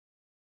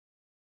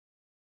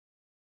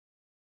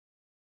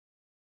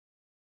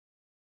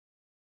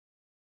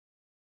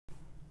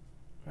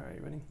All right,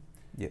 you ready?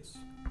 Yes.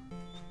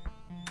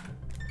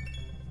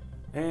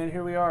 And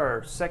here we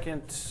are,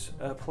 second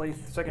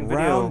video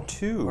Round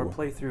 2 or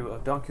playthrough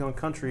of Donkey Kong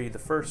Country, the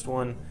first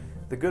one,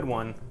 the good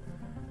one,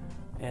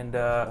 and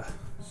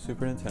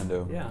Super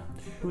Nintendo. yeah.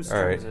 Whose All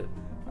turn right. is it?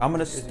 I'm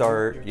gonna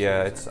start. your Yeah,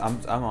 turn, it's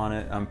I'm on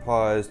it. I'm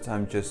paused.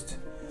 I'm just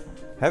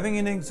having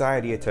an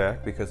anxiety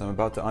attack because I'm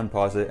about to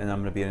unpause it and I'm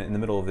gonna be in the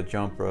middle of a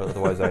jump, or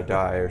otherwise I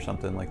die or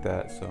something like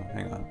that. So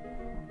hang on.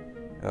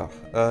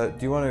 Do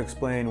you want to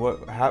explain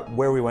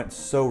where we went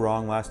so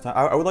wrong last time?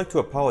 I would like to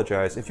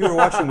apologize. If you were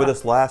watching with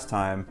us last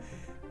time,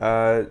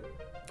 I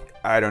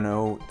don't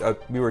know,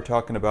 we were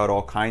talking about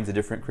all kinds of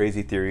different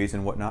crazy theories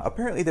and whatnot.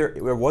 Apparently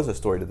there was a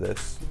story to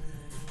this,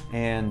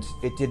 and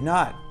it did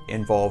not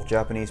involve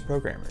Japanese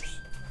programmers.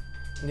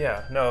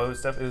 Yeah, no, it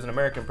was an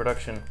American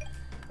production.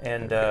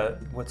 And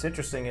what's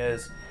interesting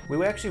is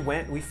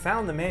we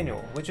found the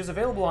manual, which is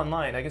available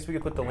online. I guess we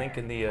could put the link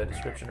in the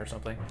description or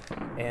something.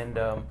 And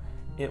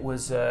it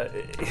was a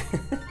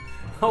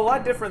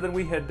lot different than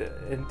we had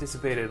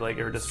anticipated,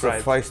 or described.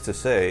 Suffice to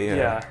say, yeah.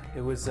 Yeah,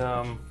 it was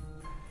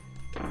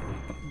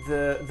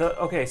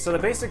okay. So the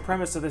basic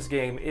premise of this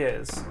game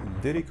is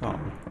Diddy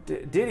Kong.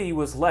 Diddy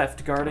was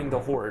left guarding the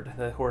horde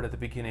at the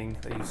beginning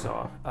that you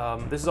saw.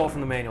 This is all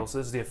from the manual, so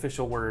this is the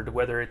official word.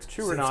 Whether it's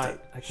true or not,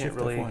 I can't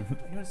really. You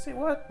want to say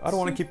what? I don't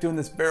want to keep doing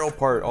this barrel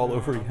part all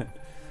over again.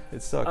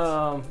 It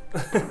sucks.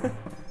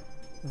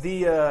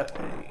 See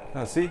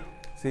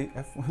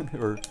F1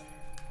 or.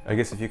 I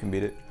guess if you can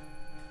beat it.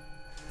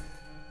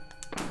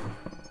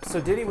 So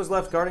Diddy was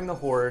left guarding the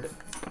horde,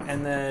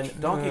 and then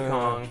Donkey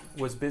Kong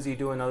was busy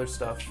doing other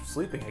stuff,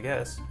 sleeping, I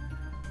guess.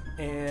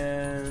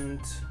 And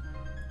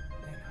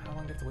man, how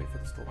long do you have to wait for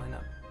this to line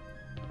up?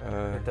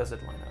 Or does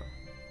it line up?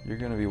 You're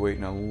gonna be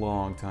waiting a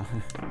long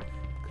time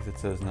because it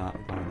says not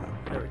line up.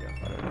 There we go.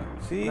 I don't know.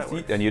 See,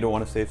 and you don't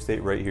want to save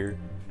state right here.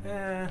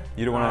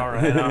 You don't want to.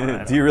 All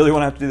right. Do you really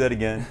want to have to do that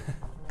again?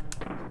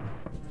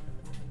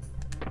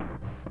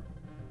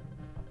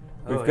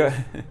 We've got.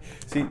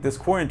 See, this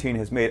quarantine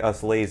has made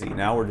us lazy.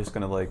 Now we're just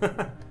gonna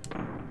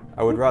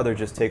I would rather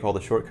just take all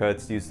the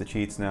shortcuts, use the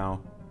cheats now.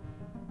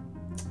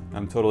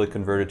 I'm totally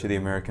converted to the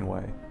American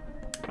way.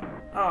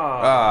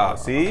 Oh.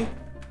 See?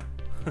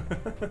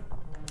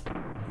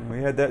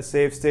 We had that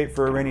save state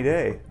for a rainy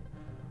day.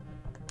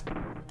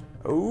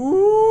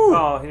 Ooh!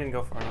 Oh, he didn't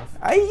go far enough.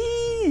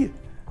 Aye!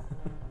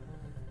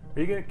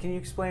 Can you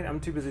explain? I'm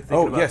too busy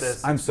thinking about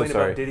this. I'm so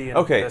sorry. About Diddy and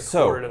okay, the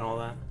so horde and all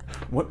that.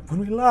 When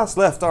we last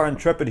left our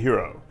intrepid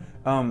hero,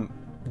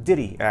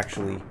 Diddy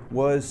actually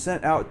was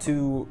sent out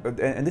to,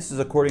 and this is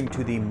according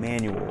to the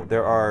manual.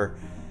 There are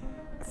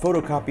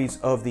photocopies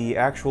of the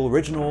actual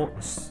original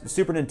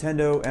Super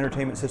Nintendo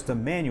Entertainment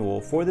System manual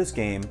for this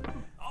game.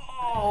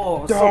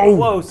 Oh, so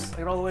close! I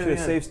got all the way to the end.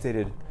 Should have save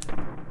stated,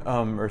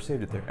 or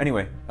saved it there.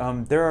 Anyway,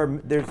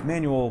 there's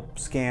manual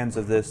scans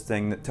of this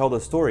thing that tell the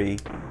story,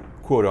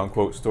 quote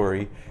unquote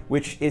story,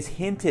 which is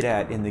hinted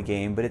at in the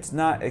game, but it's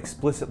not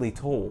explicitly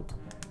told.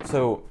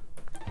 So,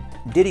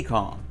 Diddy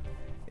Kong.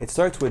 It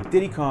starts with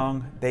Diddy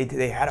Kong.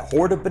 They had a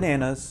horde of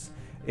bananas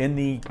in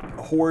the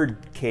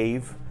horde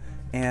cave,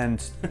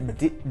 and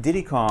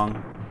Diddy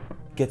Kong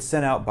gets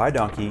sent out by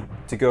Donkey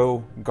to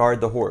go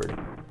guard the horde.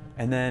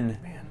 And then,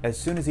 as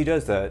soon as he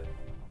does that,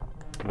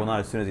 well, not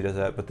as soon as he does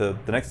that, but the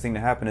next thing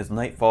to happen is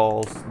night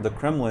falls. The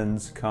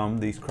Kremlins come,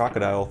 these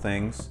crocodile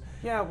things.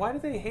 Yeah, why do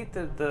they hate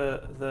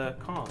the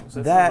Kongs?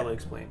 That's That not really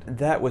explained.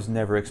 That was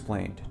never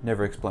explained.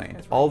 Never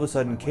explained. All of a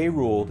sudden, K.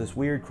 Rool, this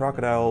weird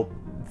crocodile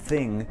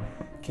thing,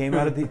 came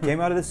out of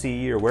the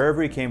sea or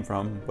wherever he came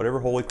from, whatever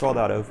hole he crawled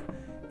out of,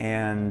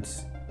 and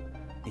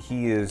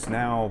he is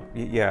now.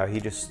 Yeah, he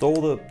just stole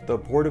the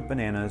horde of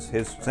bananas.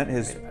 Sent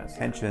his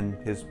henchmen,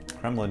 his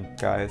Kremlin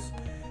guys,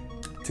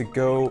 to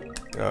go.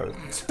 I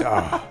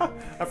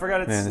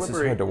forgot it's man, slippery. this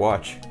is hard to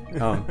watch.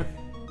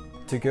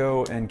 To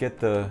go and get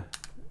the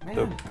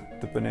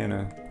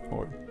banana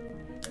horde.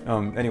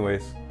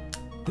 Anyways,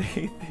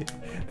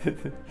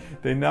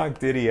 they knock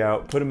Diddy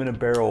out, put him in a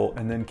barrel,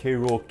 and then K.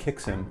 Rool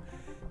kicks him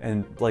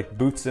and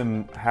boots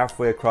him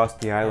halfway across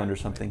the island or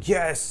something.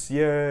 Yes,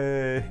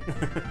 yay!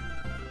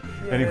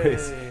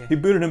 Anyways, he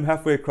booted him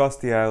halfway across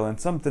the island,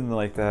 something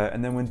like that.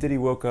 And then when Diddy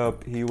woke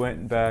up, he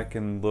went back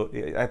and looked.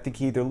 I think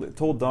he either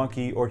told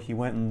Donkey or he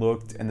went and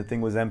looked, and the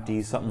thing was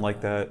empty, something like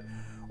that.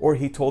 Or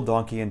he told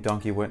Donkey and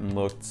Donkey went and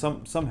looked,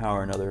 somehow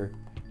or another.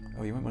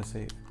 Oh, you might want to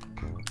save.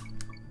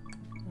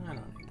 I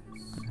don't need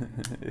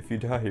this. If you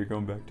die, you're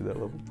going back to that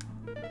level.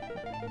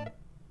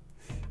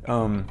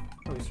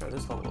 Let me start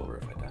this level over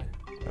if I die.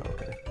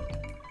 Okay.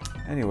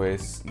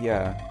 Anyways,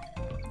 yeah.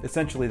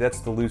 Essentially,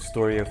 that's the loose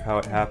story of how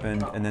it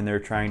happened, and then they're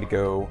trying to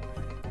go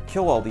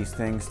kill all these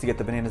things to get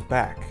the bananas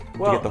back, to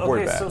get the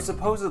horde back. So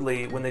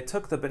supposedly, when they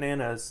took the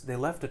bananas, they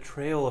left a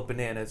trail of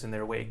bananas in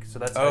their wake. So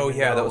that's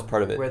that was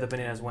part of it. Where the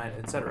bananas went,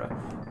 etc.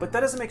 But that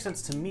doesn't make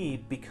sense to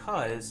me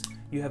because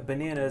you have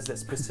bananas that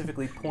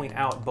specifically point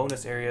out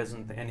bonus areas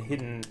and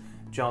hidden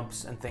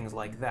jumps and things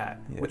like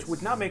that, which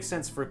would not make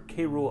sense for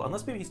K. Rool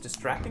unless maybe he's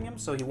distracting him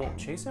so he won't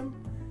chase him.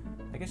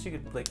 I guess you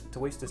could to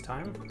waste his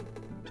time.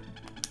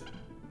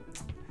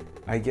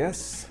 I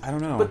guess I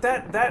don't know. But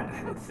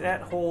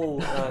that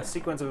whole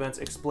sequence of events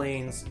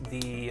explains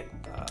the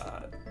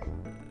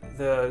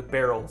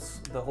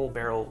barrels, the whole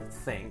barrel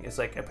thing. It's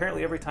like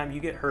apparently every time you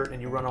get hurt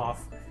and you run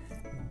off,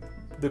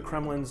 the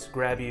Kremlins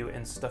grab you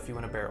and stuff you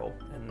in a barrel,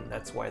 and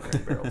that's why they're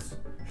in barrels.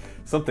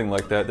 Something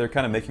like that. They're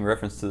kind of making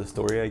reference to the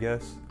story, I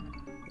guess.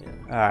 Yeah.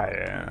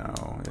 I don't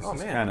know. This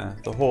is man. kind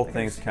of the whole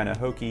thing's kind of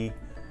hokey.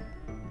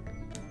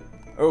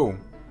 Oh,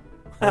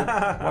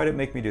 why did it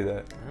make me do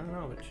that? I don't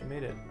know, but you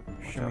made it.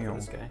 Watch Show out me for all.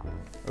 this guy.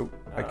 Oh,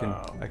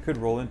 I could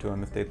roll into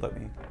him if they'd let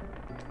me.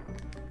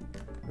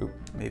 Oh,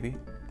 maybe.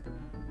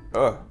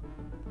 Ugh.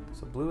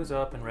 So blue is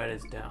up and red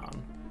is down.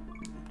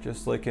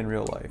 Just like in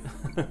real life.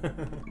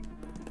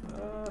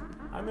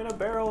 I'm in a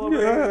barrel over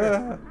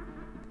here.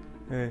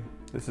 Hey,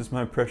 this is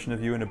my impression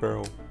of you in a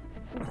barrel.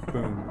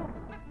 Boom.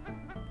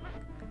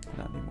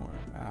 Not anymore.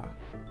 Ah.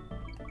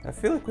 I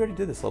feel like we already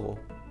did this level.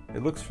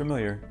 It looks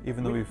familiar,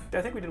 even though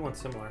I think we did one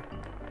similar.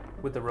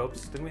 With the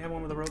ropes. Didn't we have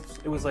one with the ropes?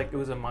 It was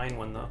a mine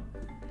one though.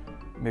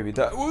 Maybe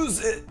that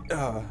was it.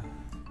 Why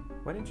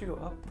didn't you go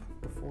up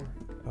before?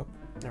 Up?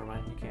 Never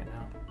mind, you can't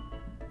now.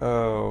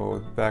 Oh,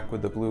 back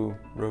with the blue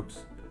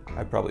ropes.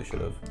 I probably should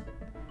have.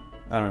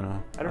 I don't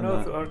know. I don't know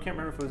if I can't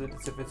remember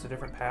if it's a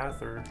different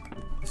path or.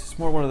 This is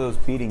more one of those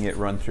beating it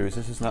run-throughs.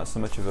 This is not so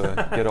much of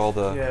a get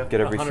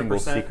every single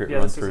 100%. secret Yeah,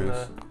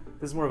 run-throughs.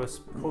 This is more of a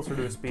closer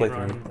to a speed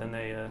Playthrough. run than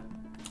a.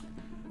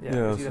 Yeah,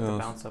 'cause you have so to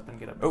bounce up and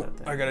get up. Oh, to that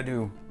thing. I gotta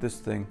do this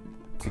thing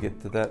to get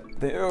to that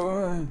thing.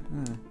 Oh,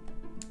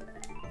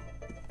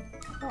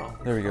 Oh,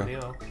 there we go.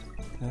 Leo.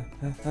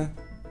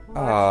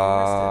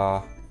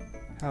 Ah,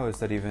 how is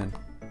that even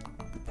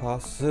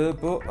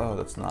possible? Oh,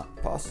 that's not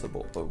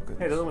possible. Oh, goodness.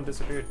 Hey, the other one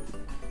disappeared.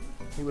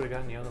 He would have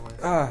gotten the other one.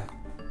 Ah,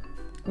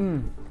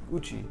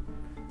 Uchi.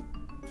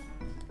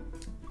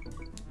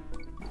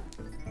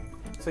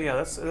 So yeah,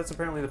 that's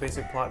apparently the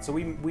basic plot. So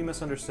we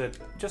misunderstood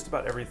just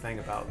about everything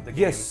about the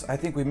game. Yes, I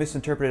think we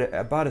misinterpreted it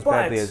about as But-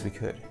 badly as we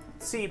could.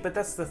 See, but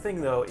that's the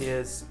thing though,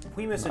 is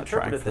we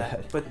misinterpreted for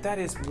that. that. But that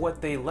is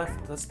what they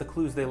left. That's the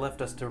clues they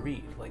left us to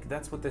read. Like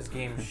that's what this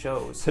game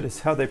shows. That is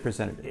how they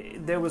presented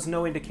it. There was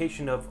no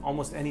indication of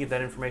almost any of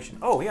that information.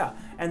 Oh yeah,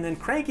 and then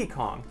Cranky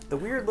Kong, the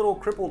weird little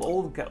crippled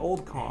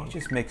old Kong. He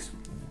just makes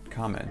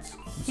comments,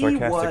 He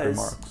sarcastic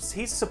remarks.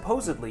 He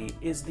supposedly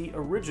is the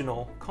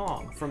original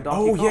Kong from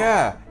Donkey Kong.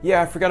 Oh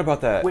yeah, I forgot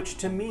about that. Which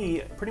to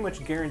me pretty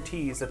much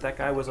guarantees that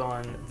guy was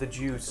on the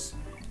juice,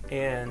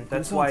 and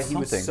that's on why he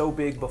was something. so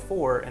big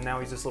before, and now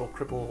he's this little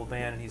crippled old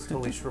man, and he's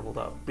totally shriveled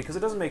up. Because it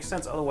doesn't make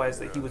sense otherwise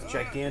that he was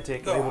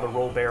gigantic, able to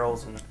roll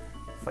barrels and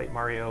fight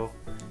Mario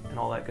and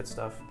all that good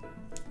stuff,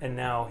 and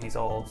now he's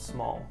all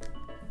small.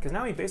 Because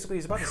now he's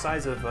about the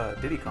size of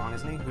Diddy Kong,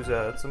 isn't he? Who's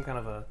some kind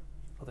of a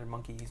other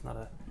monkey. He's not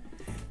a.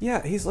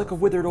 Yeah, he's like a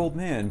withered old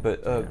man,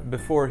 but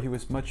before he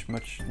was much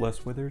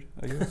less withered,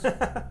 I guess.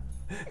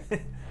 In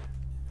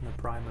the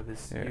prime of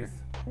his Here.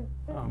 youth.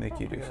 Oh, Make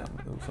you do look at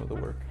that. some of the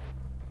work.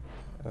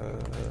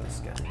 This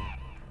guy. I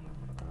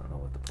don't know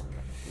what the point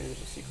is. Maybe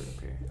there's a secret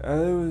up here.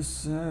 It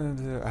was.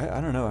 I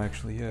don't know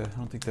actually. Yeah, I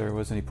don't think there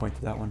was any point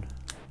to that one.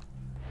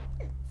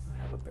 I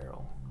have a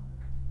barrel.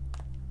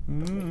 Don't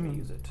make me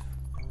use it.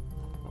 I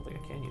don't think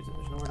I can use it.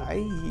 There's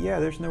nowhere to. Yeah,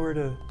 there's nowhere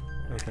to.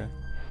 Okay.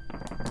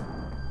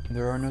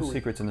 There are no Fooey.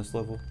 secrets in this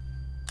level.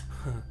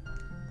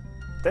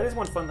 That is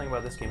one fun thing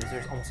about this game is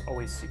there's almost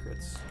always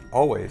secrets.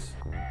 Always.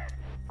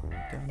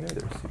 Down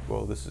there,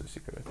 well, this is a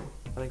secret, I think.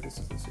 I think this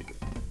is the secret.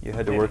 You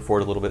had to work for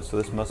it a little bit, so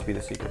this must be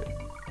the secret.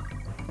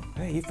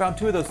 Hey, you found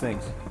 2 of those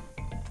things.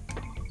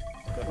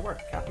 Go to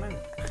work, Captain.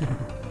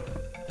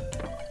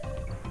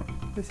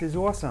 This is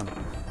awesome.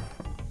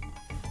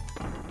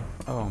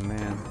 Oh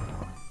man.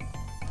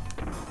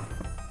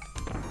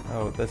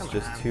 Oh, that's Come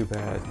just on. too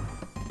bad.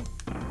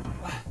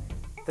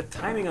 The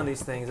timing on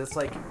these things, it's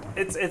like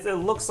it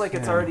looks like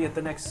it's Man. already at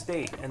the next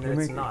state, and then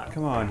it's not.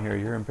 Come on here,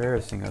 you're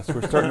embarrassing us.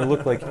 We're starting to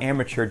look like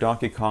amateur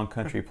Donkey Kong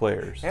Country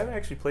players. I haven't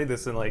actually played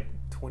this in like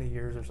 20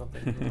 years or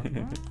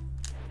something.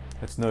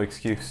 That's no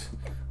excuse.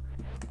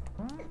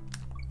 I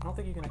don't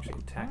think you can actually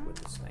attack with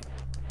this thing.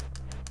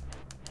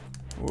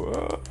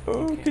 Whoa!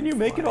 can't Can you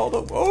make it fly. all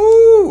the?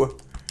 Oh!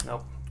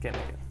 Nope, can't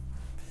make it.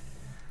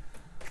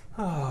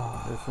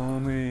 If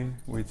only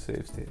we'd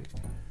save state.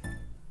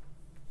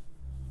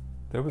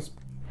 That was.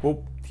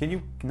 Well, can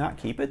you not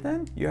keep it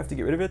then? You have to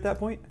get rid of it at that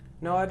point?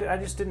 No, I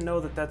just didn't know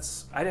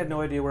that's. I had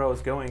no idea where I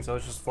was going, so I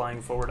was just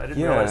flying forward. I didn't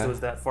Yeah. realize there was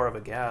that far of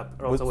a gap,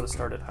 or else I What's- would have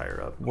started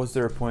higher up. Was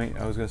there a point,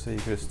 I was going to say you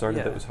could have started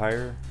Yeah. that was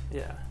higher?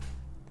 Yeah,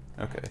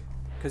 Okay.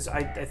 because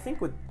I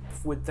think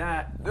with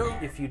that,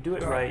 if you do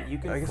it right, you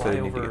I can guess I fly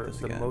didn't need to get over this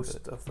the again,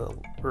 most but- of the,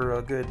 or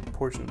a good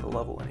portion of the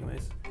level,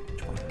 anyways.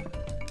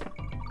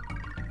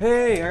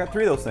 Hey, I got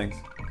 3 of those things.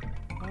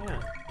 Oh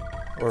yeah.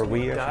 Or So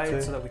we, I died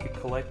should so say. that we could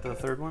collect the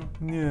third one.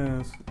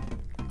 Yes.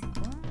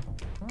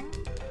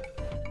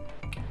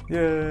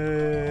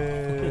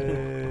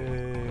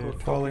 Yay!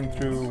 Falling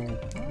through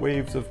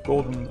waves of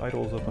golden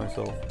idols of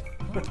myself.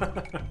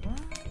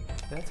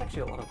 That's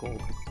actually a lot of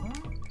gold.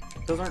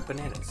 Those aren't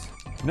bananas.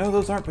 No,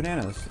 those aren't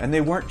bananas. And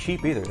they weren't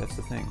cheap either, that's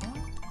the thing.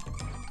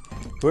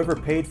 Whoever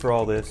paid for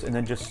all this and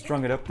then just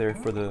strung it up there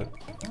for the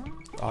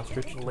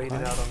ostrich. Laid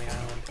it out on the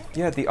island.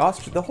 Yeah,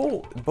 the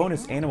whole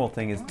bonus animal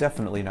thing is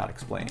definitely not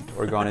explained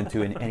or gone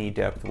into in any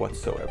depth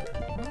whatsoever.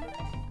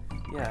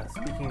 Yeah,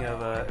 speaking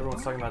of,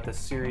 everyone's talking about this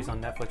series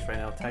on Netflix right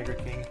now, Tiger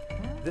King.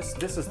 This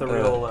is the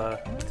real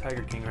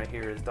Tiger King right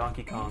here, is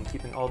Donkey Kong,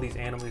 keeping all these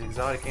animals, these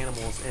exotic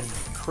animals in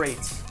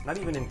crates, not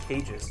even in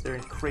cages, they're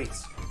in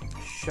crates,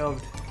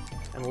 shoved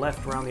and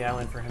left around the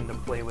island for him to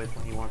play with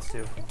when he wants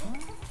to.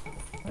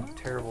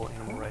 Terrible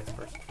animal rights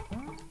person.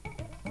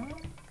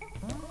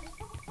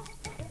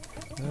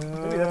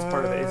 Maybe that's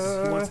part of it,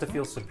 is he wants to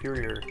feel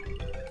superior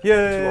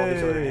to all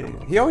these other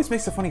animals. He always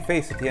makes a funny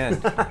face at the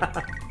end.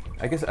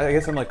 I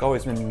guess I'm like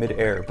always in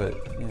mid-air, but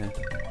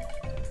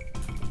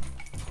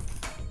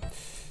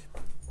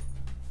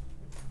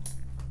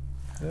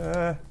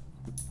yeah.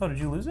 Oh, did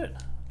you lose it?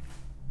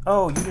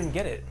 Oh, you didn't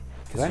get it.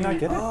 Did I not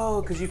get it?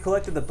 Oh, because you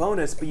collected the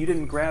bonus, but you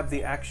didn't grab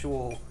the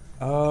actual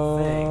Oh,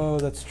 thing.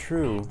 that's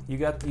true. You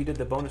did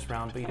the bonus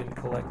round, but you didn't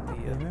collect the.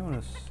 I may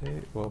want to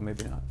say, well,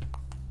 maybe not.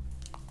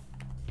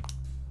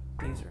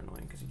 These are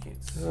annoying because you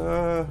can't see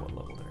what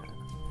level they're at.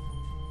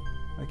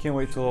 I can't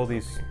wait till all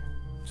these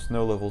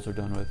snow levels are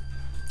done with.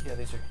 Yeah,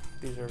 these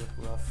are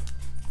rough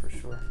for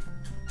sure.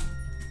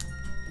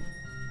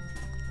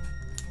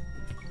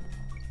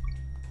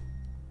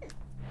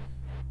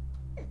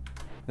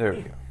 There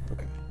we go.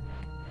 Okay.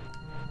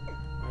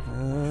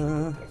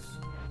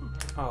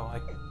 Oh, I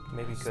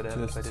maybe could have.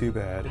 Just too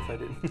bad. If I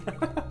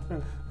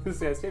didn't.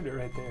 See, I saved it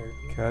right there.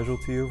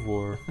 Casualty of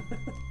war.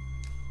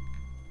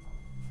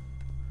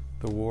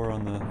 The war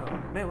on the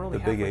Man, we're only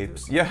the big halfway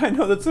apes. through. Yeah, I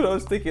know. That's what I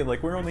was thinking.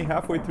 Like we're only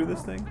halfway through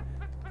this thing.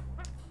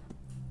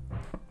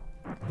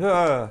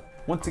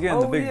 Once again,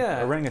 the big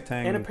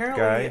orangutan and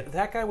apparently guy.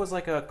 that guy was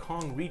like a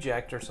Kong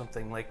reject or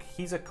something. Like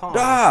he's a Kong.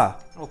 Ah!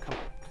 Oh come on.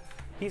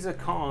 He's a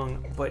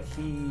Kong, but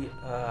he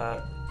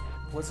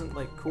wasn't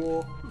like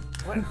cool.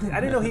 What?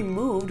 I didn't know he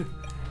moved.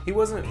 He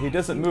wasn't. He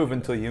doesn't move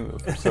until you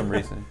move for some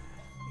reason.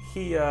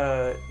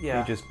 Yeah.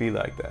 He just be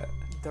like that.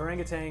 The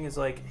orangutan is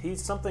like,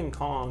 he's something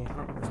Kong. I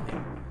don't remember his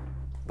name.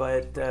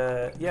 But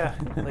yeah,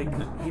 like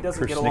he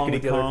doesn't get along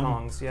with the other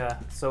Kongs. Yeah.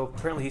 So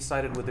apparently he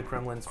sided with the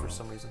Kremlins for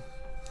some reason.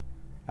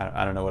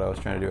 I don't know what I was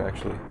trying to do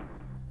actually.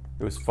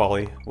 It was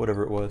folly,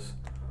 whatever it was.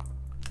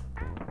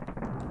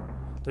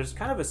 There's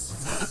kind of a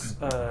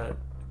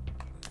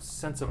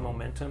sense of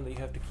momentum that you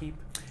have to keep.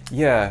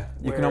 Yeah,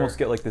 you can almost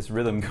get like this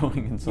rhythm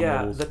going in some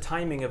levels. Yeah, the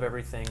timing of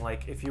everything.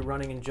 Like if you're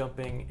running and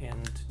jumping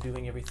and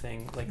doing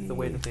everything like the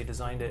way that they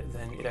designed it,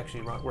 then it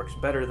actually works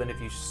better than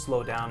if you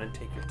slow down and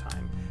take your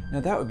time. Now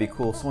that would be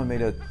cool. If someone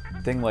made a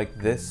thing like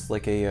this,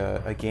 like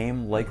a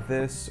game like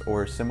this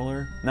or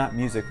similar, not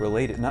music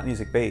related, not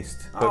music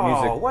based, but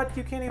music. What?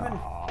 You can't even.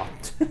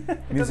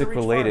 Music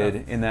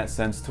related in that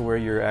sense, to where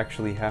you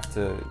actually have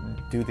to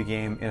do the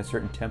game in a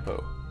certain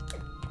tempo,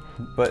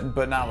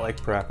 but not like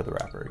Parappa the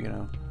Rapper, you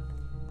know.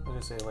 I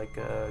was gonna say like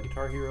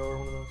Guitar Hero or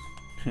one of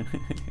those.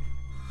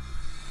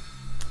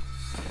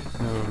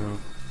 No,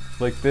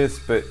 like this,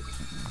 but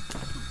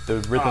the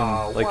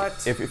rhythm, like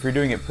what? if you're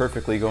doing it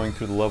perfectly, going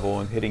through the level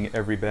and hitting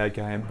every bad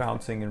guy and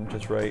bouncing and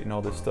just right and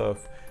all this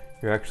stuff,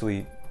 you're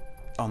actually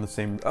on the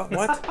same. Oh,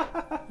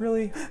 what?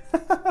 Really?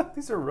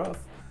 These are rough.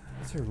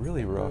 These are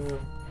really rough.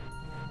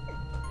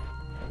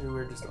 Maybe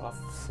we're just off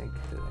sync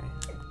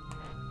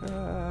today.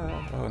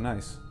 Oh,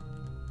 nice.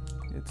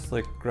 It's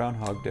like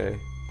Groundhog Day,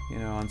 you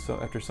know.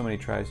 After so many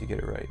tries, you get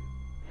it right.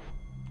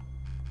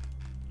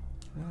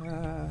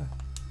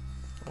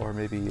 Or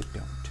maybe you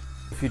don't.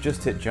 If you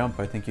just hit jump,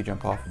 I think you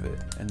jump off of it,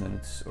 and then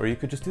it's. Or you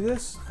could just do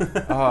this.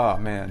 Oh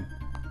man.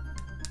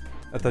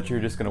 I thought you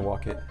were just gonna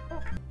walk it.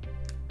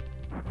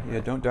 Yeah,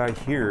 don't die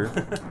here.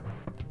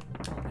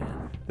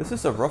 This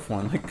is a rough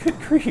one. Like, good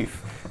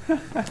grief.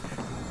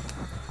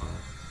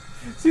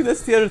 See,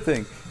 that's the other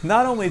thing.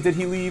 Not only did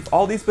he leave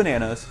all these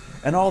bananas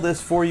and all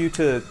this for you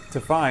to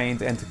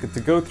find and to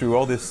go through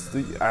all this,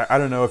 I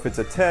don't know if it's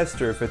a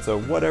test or if it's a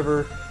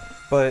whatever,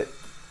 but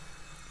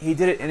he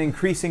did it in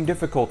increasing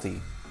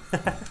difficulty.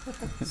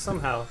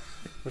 Somehow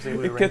was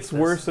able to it gets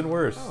worse and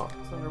worse. Oh,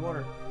 it's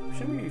underwater.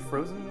 Shouldn't we be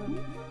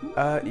frozen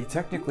then?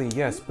 Technically,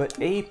 yes, but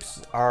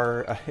apes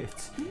are...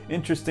 it's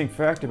interesting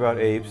fact about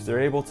apes.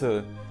 They're able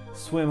to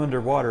swim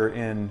underwater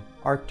in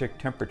Arctic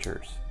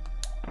temperatures.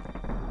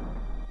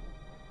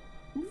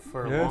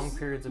 For long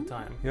periods of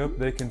time. Yep,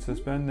 they can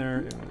suspend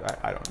their...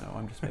 I don't know,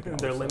 I'm just making all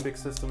their this limbic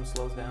system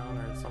slows down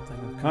or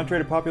something.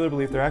 Contrary to popular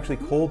belief, they're actually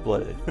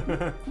cold-blooded.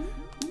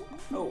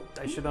 Oh,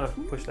 I should not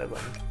have pushed that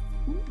button.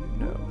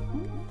 No.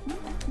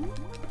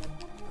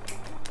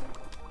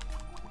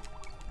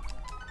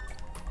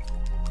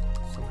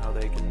 Somehow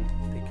they can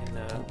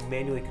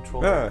manually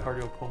control their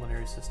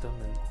cardiopulmonary system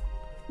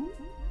and...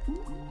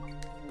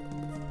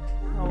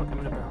 Oh, look, I'm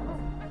in a barrel.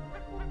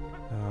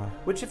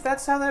 Which, if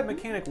that's how that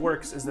mechanic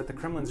works, is that the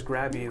Kremlins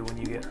grab you when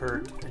you get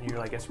hurt and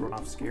you're, I guess, run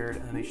off scared,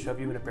 and then they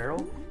shove you in a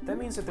barrel, that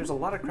means that there's a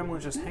lot of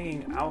Kremlins just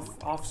hanging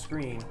off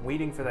screen,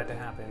 waiting for that to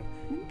happen.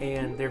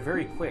 And they're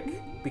very quick,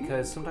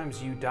 because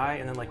sometimes you die,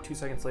 and then like 2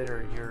 seconds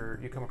later,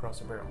 you come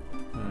across a barrel.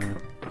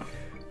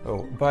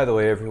 Oh, by the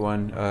way,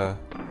 everyone,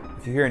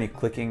 if you hear any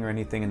clicking or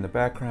anything in the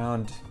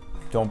background,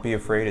 don't be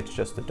afraid. It's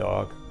just a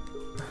dog.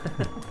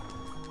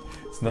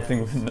 It's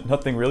nothing.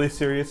 Nothing really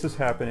serious is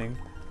happening.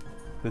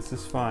 This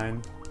is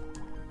fine.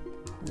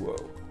 Whoa.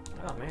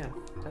 Oh man,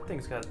 that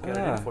thing's got it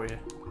in for you.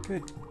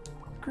 Good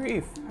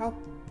grief! How?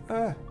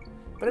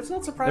 But it's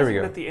not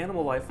surprising that the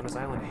animal life on this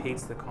island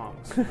hates the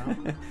Kongs, you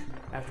know?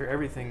 After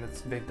everything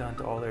they've done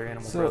to all their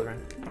animal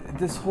brethren.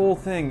 This whole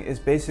thing is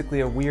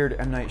basically a weird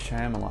M. Night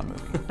Shyamalan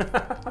movie.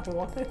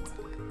 What?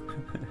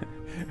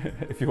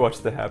 If you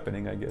watch The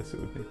Happening, I guess it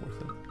would make more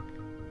sense.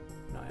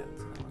 No, I haven't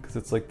seen that one. Because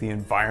it's like the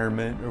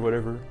environment or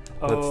whatever.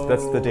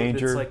 That's the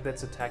danger. It's like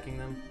that's attacking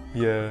them.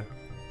 Yeah.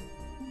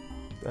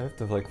 I have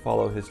to like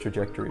follow his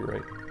trajectory,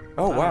 right?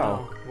 Oh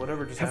wow!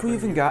 Whatever just have we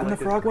even gotten the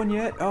frog one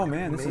yet? Oh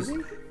man, this is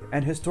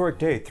an historic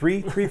day.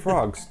 Three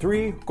frogs,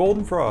 3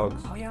 golden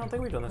frogs. Oh yeah, I don't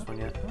think we've done this one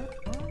yet.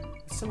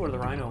 It's similar to the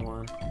rhino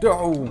one.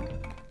 Oh,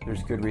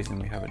 there's good reason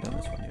we haven't done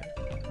this one yet.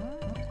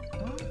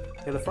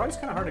 Yeah, the frog's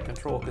kind of hard to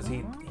control because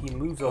he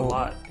moves a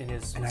lot in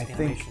his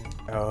animation.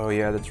 Oh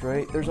yeah, that's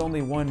right. There's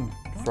only one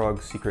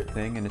frog secret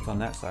thing, and it's on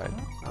that side.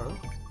 Oh really?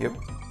 Yep.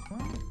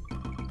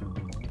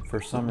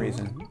 For some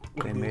reason,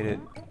 they made it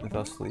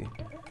thusly.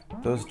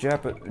 Those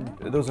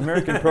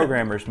American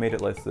programmers made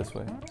it this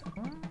way.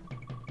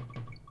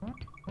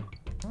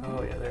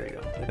 Oh yeah, there you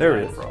go. There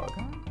it is. Frog.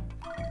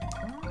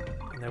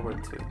 And there were 2.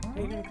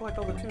 Hey, you didn't collect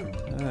all the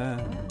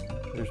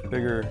 2. There's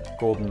bigger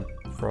golden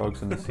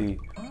frogs in the sea.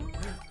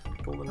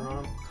 Golden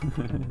rom.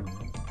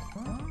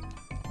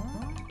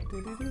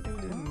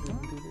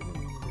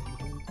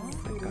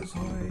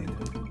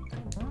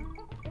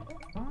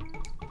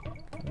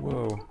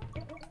 Whoa.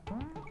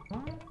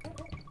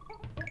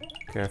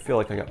 Okay, I feel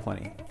like I got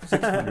plenty.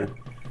 600.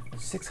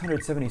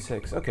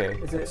 676. Okay,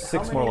 is it,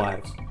 6 more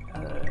lives.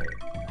 I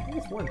think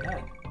it's more than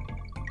that.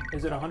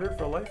 Is it 100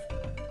 for a life?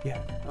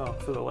 Yeah. Oh,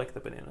 so they're like the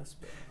bananas.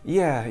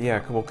 Yeah,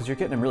 cool, because you're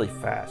getting them really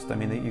fast. I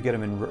mean, you get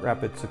them in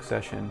rapid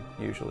succession,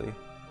 usually.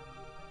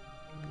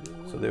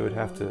 So they would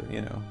have to,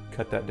 you know,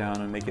 cut that down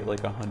and make it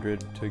like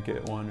 100 to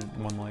get one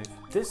life.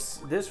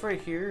 This right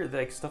here,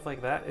 like stuff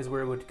like that, is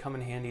where it would come in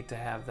handy to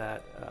have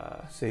that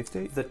save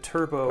state. The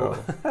turbo,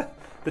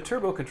 the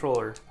turbo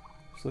controller.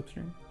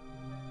 Slipstream.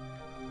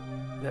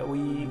 That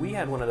we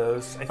had one of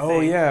those. I think.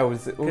 Oh yeah, what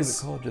was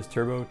it called? Just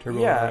turbo.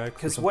 Yeah,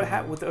 because what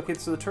happened with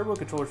so the turbo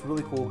controller is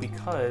really cool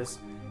because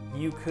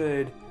you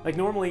could, like,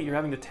 normally you're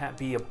having to tap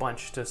B a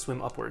bunch to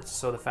swim upwards.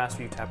 So the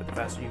faster you tap it, the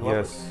faster you go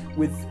upwards.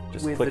 With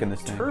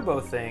the turbo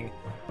thing,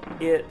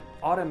 it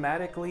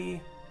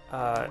automatically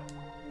it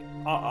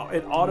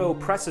auto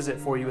presses it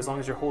for you as long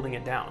as you're holding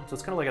it down. So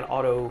it's kind of like an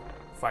auto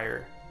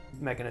fire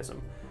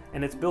mechanism.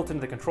 And it's built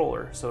into the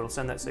controller, so it'll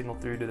send that signal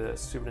through to the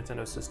Super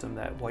Nintendo system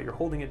that while you're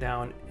holding it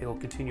down, it'll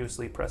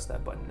continuously press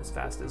that button as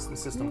fast as the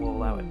system will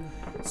allow it.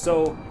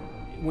 So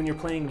when you're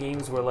playing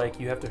games where like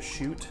you have to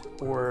shoot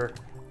or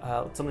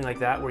something like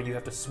that, where you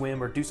have to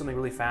swim or do something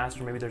really fast,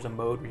 or maybe there's a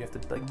mode where you have to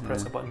like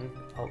press a button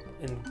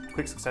in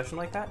quick succession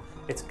like that,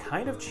 it's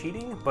kind of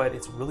cheating, but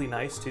it's really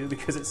nice too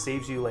because it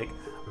saves you like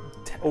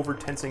over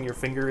tensing your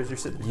finger as you're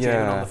sitting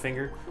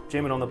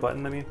jamming on the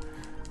button. I mean.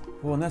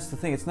 Well, and that's the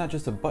thing, it's not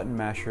just a button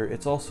masher,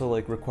 it's also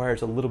like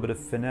requires a little bit of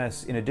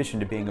finesse in addition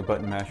to being a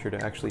button masher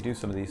to actually do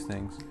some of these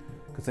things.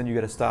 Because then you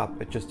gotta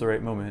stop at just the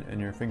right moment and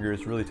your finger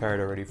is really tired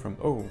already from,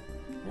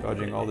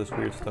 dodging all this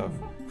weird stuff.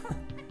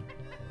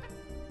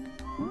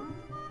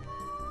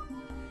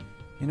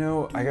 You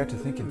know, I got to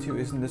thinking too,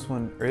 is this the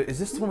one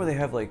where they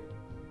have like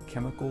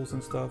chemicals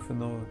and stuff in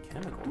the...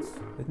 Chemicals?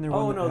 Isn't there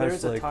one that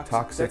has like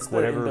toxic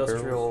whatever barrels?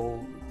 That's the industrial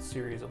barrels?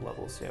 series of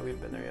levels. Yeah, we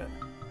haven't been there yet.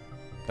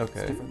 Okay.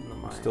 It's different than the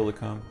mine. Still to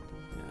come.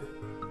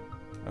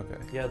 Yeah. Okay.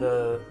 Yeah,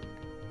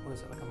 what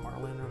is it, like a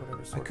marlin or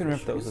whatever? I couldn't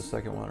remember if that was the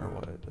second one or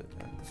what. But,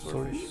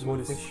 swordfish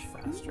moves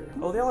faster.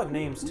 Oh, they all have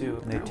names too.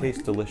 And they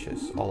taste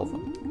delicious, all of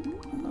them.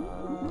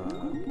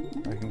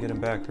 I can get them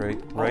back,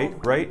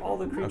 right? All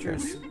the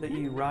creatures that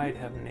you ride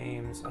have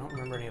names. I don't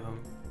remember any of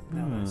them.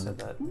 Now that I said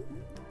that.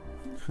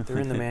 They're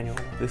in the manual.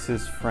 This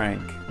is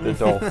Frank, the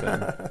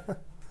dolphin.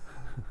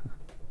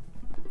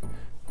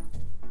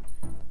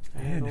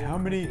 Man, how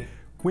many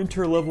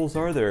winter levels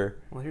are there?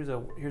 Well, here's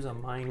a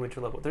mine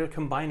winter level. They're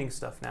combining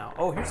stuff now.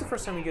 Oh, here's the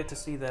first time we get to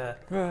see the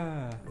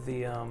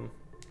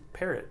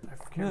parrot. I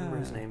can't remember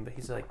his name, but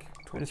he's like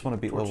I just want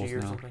to beat levels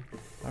now. Something.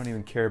 I don't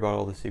even care about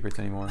all the secrets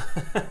anymore.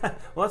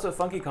 Well, that's what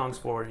Funky Kong's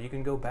for. You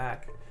can go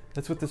back.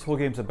 That's what this whole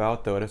game's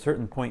about, though. At a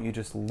certain point, you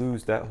just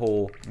lose that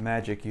whole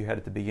magic you had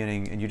at the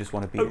beginning, and you just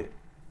want to beat it.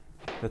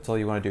 That's all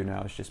you want to do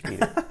now is just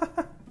beat it.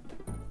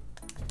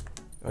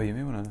 Oh, you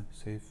may want to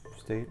save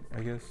state,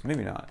 I guess.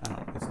 Maybe not. I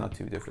don't know. It's not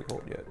too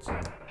difficult yet. So.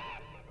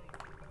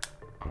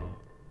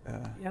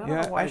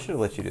 Yeah, I should have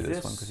let you do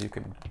this one because you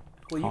can.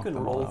 Well, you can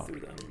roll through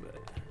them, but.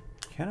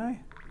 Can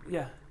I?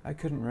 Yeah. I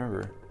couldn't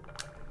remember.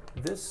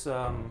 This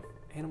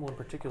animal in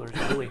particular is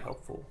really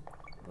helpful,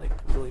 like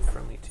really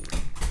friendly to you.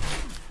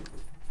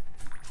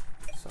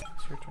 So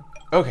it's your turn.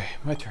 Okay,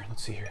 my turn.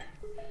 Let's see here.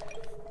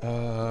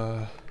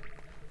 Yeah,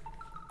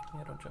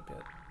 don't jump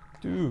yet.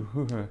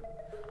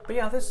 But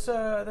yeah, this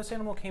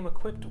animal came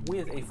equipped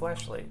with a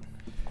flashlight.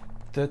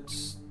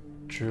 That's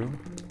true.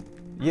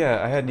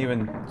 Yeah, I hadn't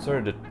even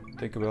started to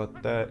think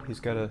about that. He's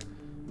got a...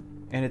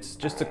 And it's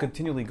just a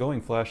continually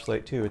going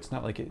flashlight, too. It's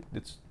not like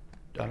it's...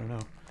 I don't know.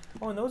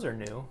 Oh, and those are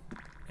new.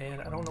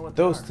 And I don't know what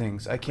those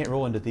things. I can't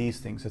roll into these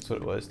things. That's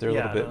what it was. They're a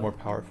little bit more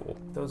powerful.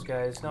 Those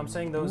guys. No, I'm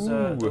saying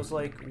those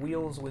like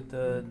wheels with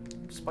the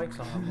spikes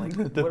on them. Like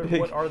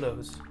what are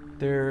those?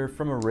 They're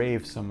from a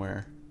rave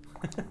somewhere.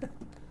 And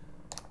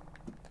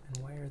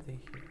why are they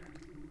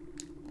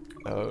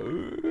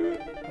here?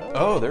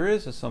 Oh, there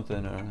is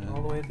something.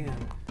 All the way at the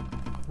end.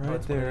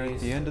 Right there at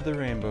the end of the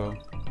rainbow.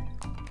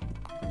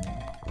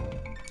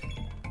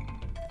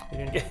 You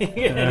didn't get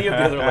any of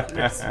the other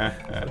letters, so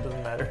it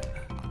doesn't matter.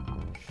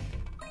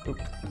 Oop.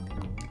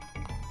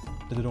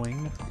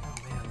 Doing. Oh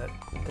man, that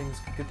thing's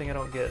good thing I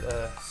don't get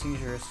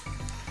seizures.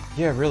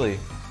 Yeah, really.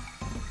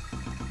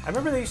 I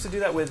remember they used to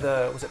do that with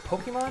was it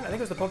Pokemon? I think it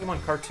was the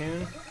Pokemon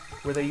cartoon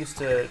where they used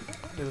to.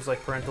 It was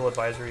like parental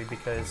advisory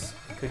because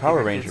it could Power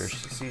give Rangers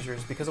kids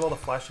seizures because of all the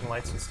flashing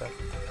lights and stuff.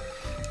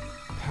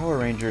 Power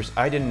Rangers.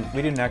 We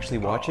didn't actually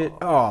watch it.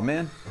 Oh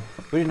man,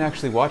 we didn't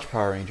actually watch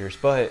Power Rangers,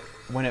 but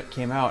when it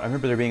came out, I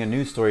remember there being a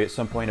news story at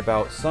some point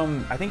about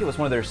I think it was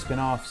one of their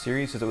spin-off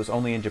series because it was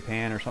only in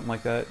Japan or something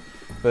like that,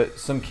 but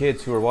some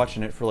kids who were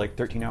watching it for like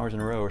 13 hours in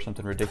a row or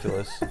something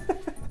ridiculous,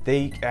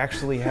 they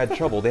actually had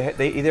trouble. They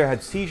either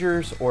had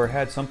seizures or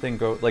had something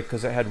go, like,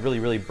 because it had really,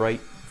 really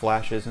bright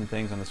flashes and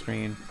things on the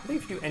screen. I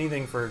think if you do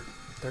anything for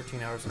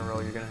 13 hours in a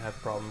row, you're going to have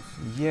problems.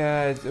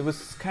 Yeah, it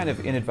was kind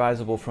of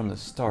inadvisable from the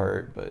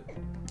start, but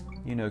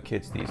you know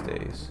kids these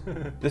days.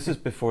 This is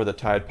before the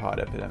Tide Pod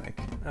epidemic.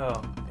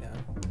 Oh, yeah.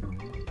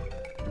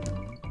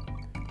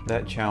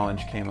 That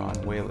challenge came on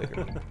way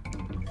later.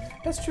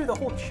 That's true, the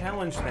whole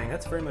challenge thing,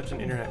 that's very much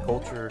an internet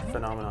culture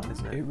phenomenon,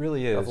 isn't it? It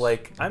really is. Of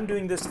like, I'm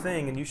doing this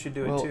thing and you should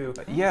do it too.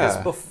 Yeah.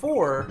 Because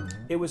before,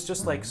 it was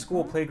just like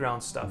school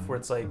playground stuff, where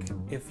it's like,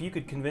 if you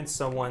could convince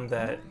someone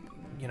that,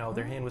 you know,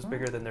 their hand was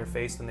bigger than their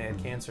face and they had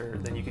cancer,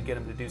 then you could get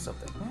them to do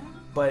something.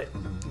 But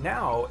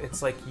now,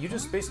 it's like, you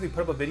just basically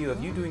put up a video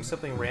of you doing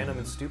something random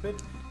and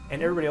stupid,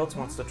 and everybody else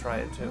wants to try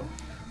it too.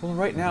 Well,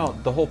 right now,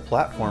 the whole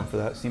platform for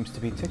that seems to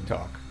be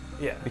TikTok.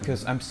 Yeah.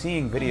 Because I'm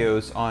seeing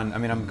videos on, I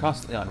mean, I'm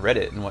constantly on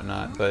Reddit and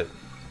whatnot, but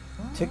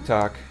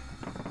TikTok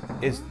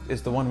is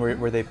the one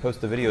where they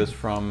post the videos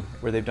from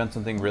where they've done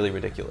something really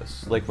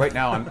ridiculous. Like right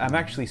now, I'm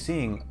actually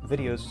seeing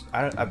videos,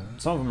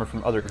 some of them are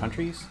from other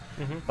countries,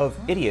 of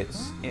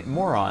idiots,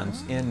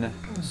 morons in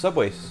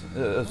subway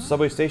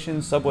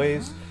stations,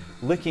 subways,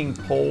 licking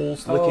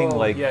poles, licking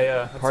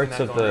parts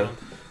of the... Around.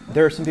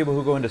 There are some people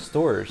who go into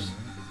stores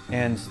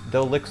and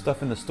they'll lick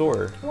stuff in the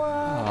store. What?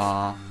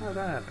 Aww. How did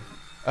that happen?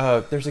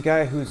 There's a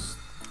guy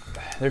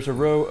there's a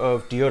row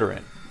of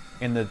deodorant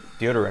in the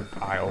deodorant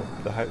aisle,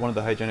 one of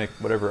the hygienic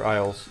whatever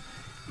aisles,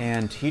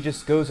 and he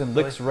just goes and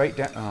licks right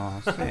down. Oh,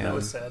 Sam, that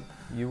was sad.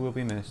 You will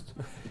be missed.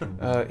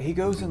 He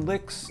goes and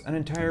licks an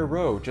entire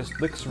row,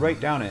 just licks right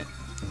down it,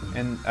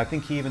 and I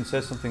think he even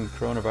says something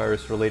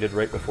coronavirus related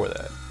right before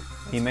that.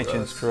 He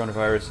mentions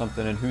coronavirus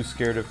something and who's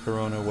scared of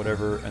corona,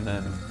 whatever, and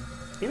then.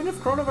 Even if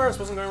coronavirus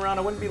wasn't going around,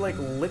 I wouldn't be like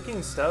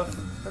licking stuff.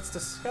 That's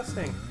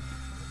disgusting.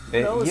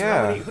 Who knows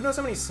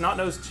how many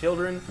snot-nosed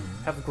children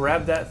have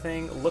grabbed that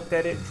thing, looked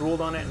at it, drooled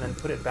on it, and then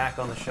put it back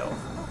on the shelf?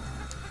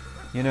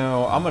 You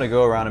know, I'm gonna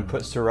go around and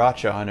put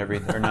sriracha on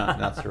everything, or not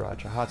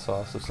sriracha, hot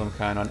sauce of some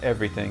kind on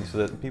everything, so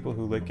that the people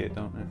who lick it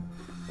don't.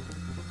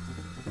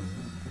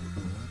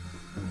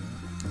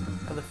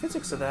 Now, the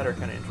physics of that are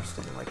kind of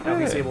interesting, like how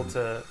he's able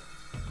to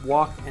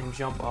walk and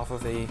jump off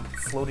of a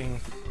floating.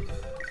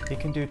 He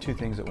can do two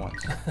things at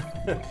once.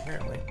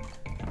 Apparently.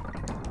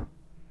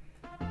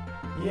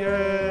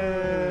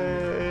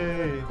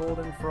 Yay!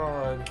 Golden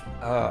frog.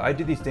 I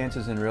did these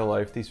dances in real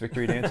life, these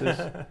victory dances.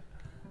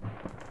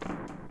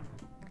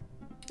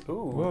 Ooh.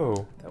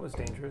 Whoa. That was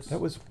dangerous.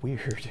 That was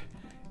weird.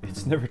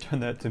 It's never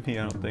done that to me,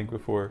 I don't think,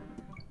 before.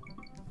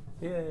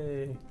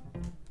 Yay.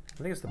 I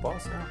think it's the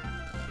boss now.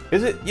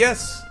 Is it?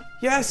 Yes!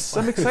 Yes!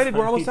 I'm excited,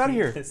 we're almost out of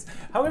here.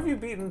 How have you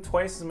beaten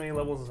twice as many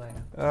levels as I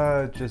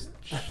have? Just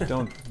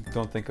don't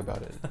think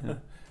about it.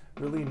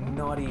 Really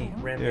naughty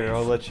rampage. Here,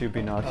 I'll let you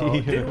be naughty. Oh,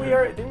 didn't we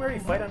already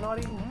fight on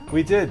naughty?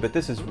 We did, but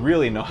this is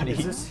really naughty.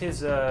 Is this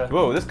his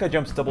Whoa, this guy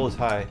jumps double as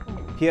high.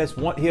 He has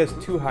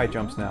two high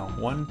jumps now.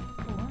 1,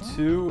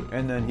 2,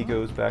 and then he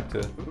goes back to...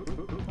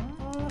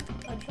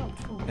 I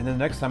jumped. And then the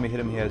next time we hit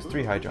him, he has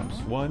 3 high jumps.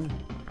 1,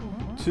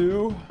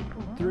 2,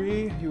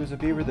 3. He was a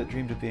beaver that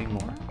dreamed of being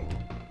more.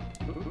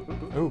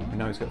 Oh, and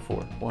now he's got 4.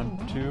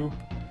 1, 2,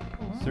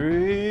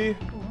 3.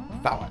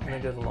 Foul. And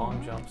he did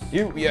long jumps.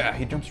 Yeah,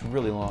 he jumps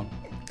really long.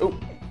 Oh.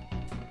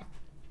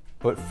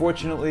 But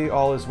fortunately,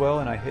 all is well,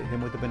 and I hit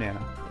him with a banana.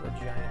 A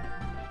giant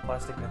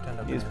plastic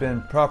Nintendo He's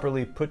banana. been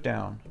properly put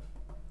down.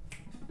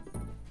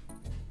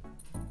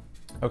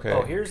 Okay.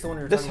 Oh, here's the one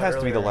we were This talking has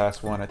about to be the earlier.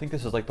 last one. I think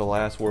this is like the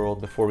last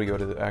world before we go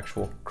to the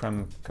actual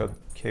Creme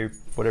Cave,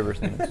 whatever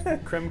his name is.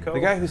 Cremco. The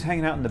guy who's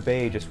hanging out in the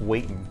bay just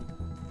waiting.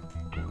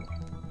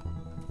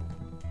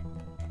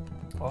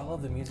 Oh, I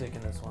love the music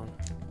in this one.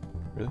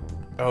 Really?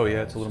 Oh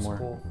yeah, it's a little just more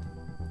cool.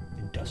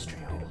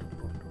 industrial.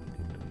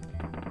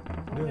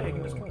 Oh, yeah, you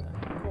can just go with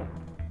that. Cool.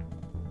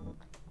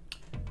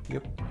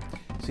 Yep.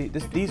 See,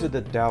 these are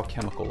the Dow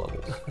chemical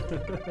levels.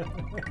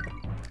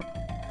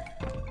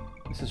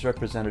 This is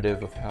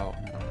representative of how,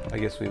 I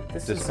guess we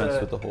dispense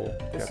with the whole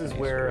This Japanese is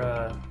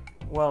where,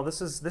 well,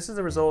 this is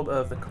the result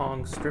of the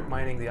Kong strip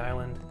mining the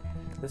island.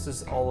 This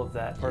is all of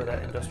that, part of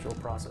that industrial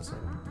processing.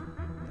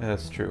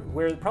 That's true.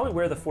 Probably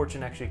where the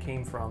fortune actually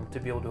came from to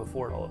be able to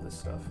afford all of this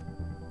stuff.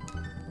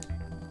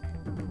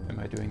 Am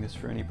I doing this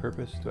for any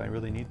purpose? Do I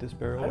really need this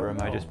barrel, I or don't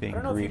am I know. just being I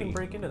don't know greedy? if you can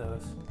break into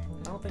those.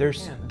 I don't think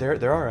There's you can.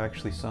 there are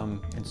actually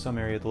some in some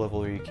area of the level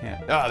where you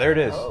can't. Ah, there it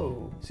is.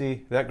 Oh.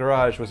 See, that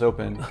garage was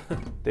open.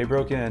 They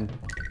broke in.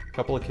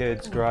 Couple of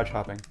kids garage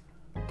hopping.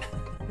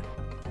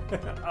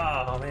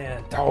 Oh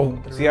man.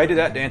 Oh, see, I did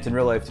that dance in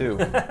real life too.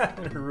 I'm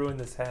gonna ruin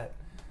this hat.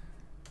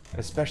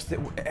 Especially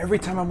every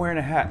time I'm wearing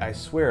a hat, I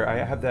swear I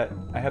have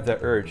that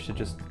urge to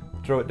just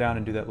throw it down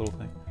and do that little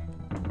thing.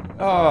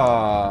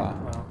 Ah,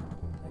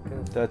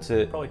 Well, that's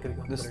it. probably could have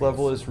gone This better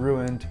level use. is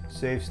ruined.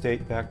 Save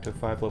state back to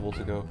 5 levels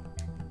ago.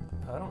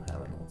 I don't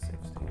have an old save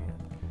state yet.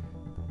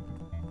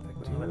 In fact,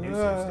 we don't have a new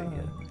save state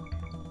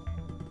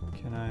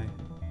yet. Can I?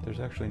 There's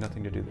actually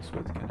nothing to do this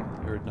with, can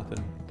I? Or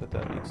nothing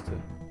that needs to.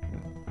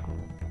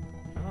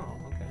 Oh,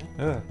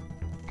 okay.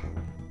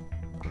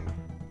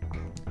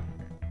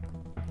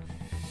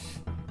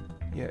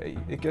 Yeah,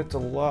 it gets a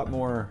lot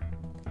more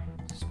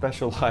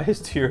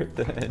specialized here at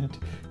the end.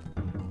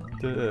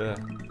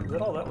 Is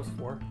that all that was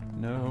for?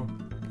 No.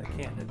 That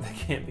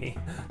can't be.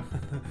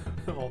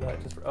 All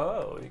that just for,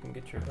 oh, you can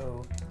get your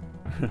O.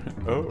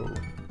 Oh.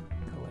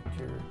 Collect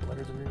your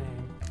letters of your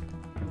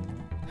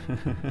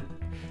name.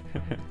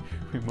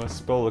 We must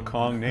spell the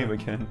Kong name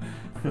again.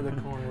 For the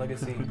Kong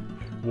legacy.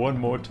 One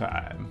more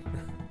time.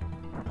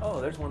 Oh,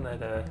 there's one that,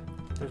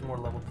 there's more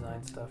level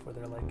design stuff where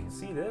they're like,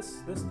 see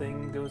this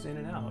thing goes in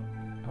and out.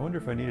 I wonder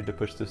if I needed to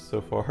push this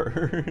so far.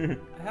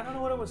 I don't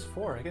know what it was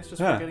for. I guess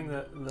just for getting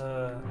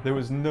the There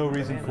was no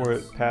reason for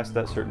bananas. it past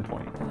that certain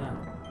point. Yeah.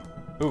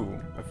 Ooh,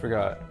 I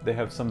forgot. They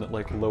have some that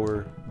like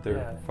lower their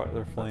Yeah.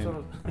 their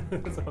flame.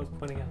 That's what I was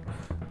pointing out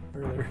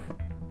earlier.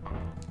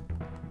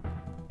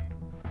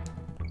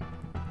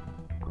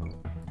 Man,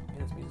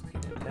 this music's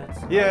getting intense.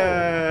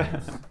 Yeah! Oh,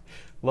 nice.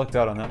 Lucked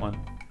out on that one.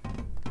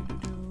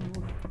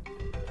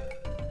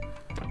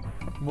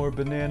 More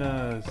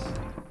bananas.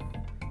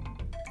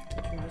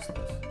 Did you miss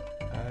this?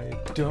 I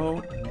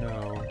don't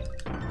know.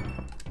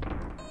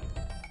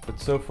 But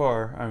so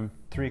far, I'm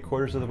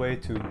 3/4 of the way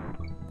to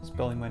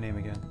spelling my name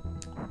again.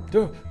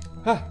 Do,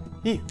 ha,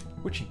 he,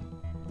 witchy.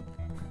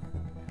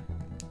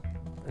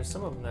 There's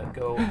some of them that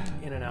go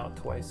in and out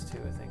twice too,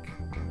 I think.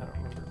 I don't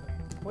remember.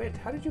 But wait,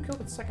 how did you kill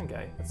the second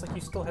guy? It's like you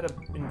still had an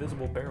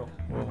invisible barrel.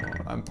 Well,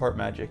 I'm part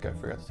magic, I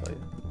forgot to tell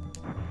you.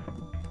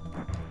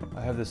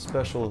 I have this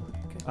special,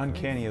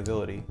 uncanny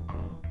ability.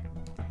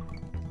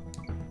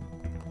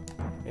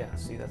 Yeah,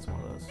 see, that's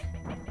one of those.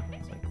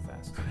 It's like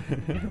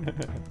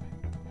fast.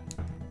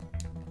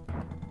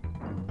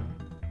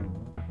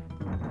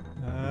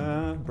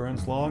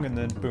 Burns long and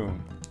then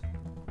boom.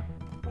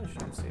 I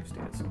should have save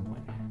state at some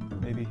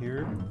point. Maybe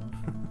here.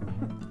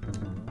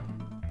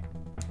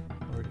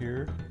 Or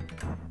here.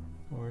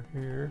 Or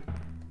here.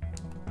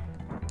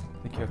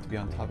 I think you have to be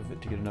on top of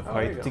it to get enough Oh,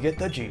 there you height go. to get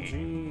the G.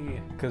 G.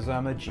 Because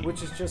I'm a G.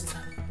 Which is just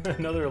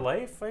another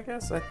life, I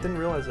guess? I didn't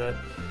realize that.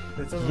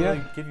 It doesn't Yeah.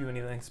 really give you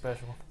anything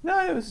special. No,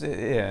 it was,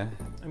 yeah.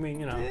 I mean,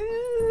 you know.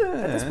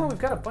 At this point, we've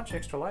got a bunch of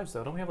extra lives,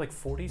 though. Don't we have like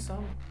 40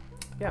 some?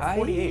 Yeah,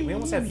 48. We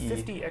almost have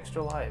 50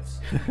 extra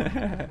lives.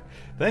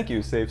 Thank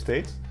you, save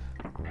states.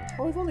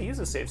 Well, we've only used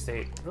a save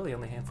state really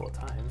only a handful of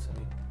times. I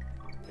mean,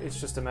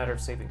 it's just a matter of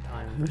saving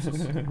time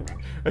versus.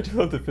 I do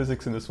love the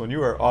physics in this one.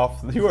 You are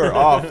off. You are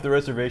off the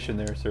reservation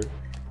there, sir.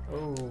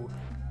 Oh,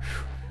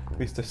 At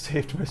least I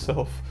saved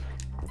myself.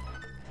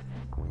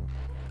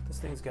 this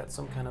thing's got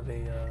some kind of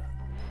a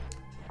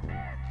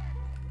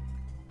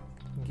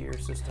gear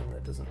system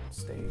that doesn't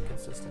stay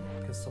consistent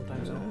because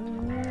sometimes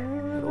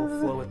it'll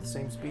flow at the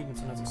same speed and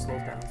sometimes it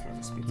slows down, sometimes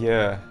it speeds up.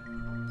 Yeah.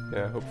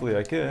 Yeah, hopefully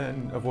I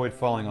can avoid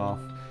falling off.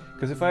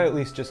 Because if I at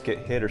least just get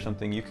hit or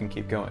something, you can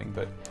keep going.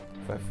 But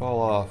if I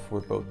fall off,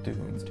 we're both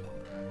doomed.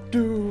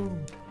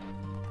 Doomed!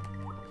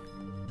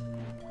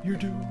 You're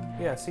doomed.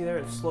 Yeah, see there,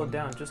 it slowed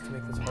down just to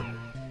make this harder.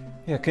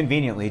 Yeah,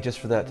 conveniently, just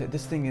for that.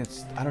 This thing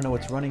is, I don't know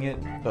what's running it,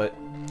 but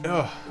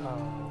ugh,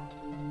 Oh,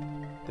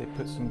 they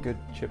put some good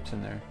chips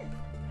in there.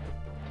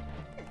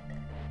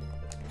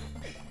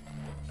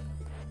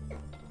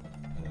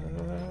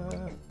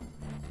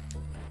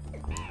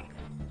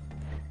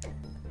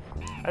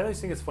 I always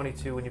think it's funny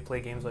too when you play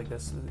games like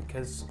this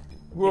because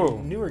Whoa.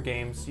 in newer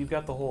games you've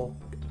got the whole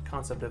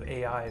concept of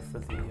AI for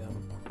the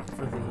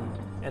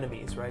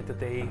enemies, right? That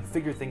they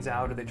figure things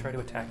out or they try to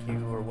attack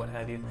you or what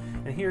have you.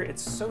 And here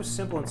it's so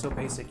simple and so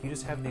basic. You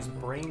just have these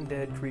brain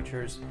dead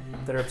creatures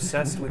that are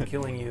obsessed with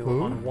killing you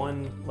on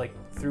one, like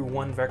through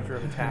one vector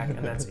of attack, and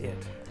that's it.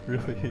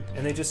 Really?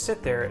 And they just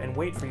sit there and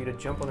wait for you to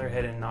jump on their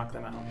head and knock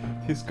them out.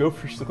 These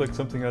gophers look like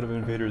something out of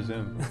Invader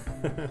Zim.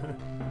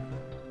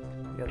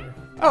 together.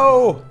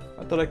 Oh!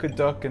 I thought I could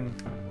duck and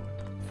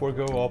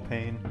forego all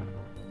pain.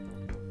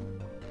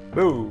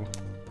 Boo!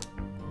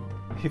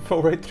 He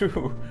fell right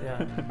through.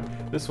 Yeah.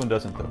 This one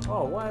doesn't though.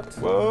 Oh, what?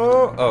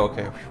 Whoa! Oh,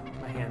 okay.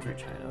 My hands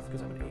reach high enough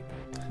because I'm an ape.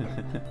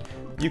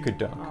 You could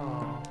dunk.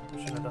 Oh, I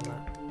shouldn't have done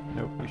that.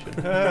 Nope, you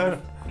shouldn't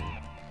have. I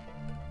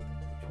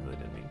really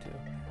didn't mean to. I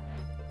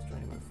was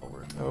trying to move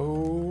forward.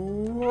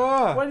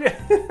 Oh! What did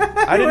you?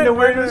 I didn't know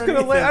where it was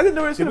gonna land. I didn't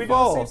know where it was gonna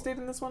fall. Did we do the save state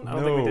in this one? I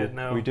don't think we did.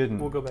 No, we didn't.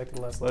 We'll go back to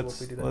the last level if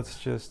we do that. Let's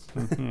just.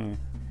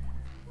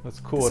 Let's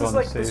cool This it is on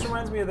like the this save.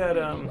 reminds me of that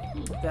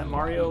that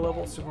Mario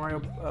level, Super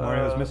Mario.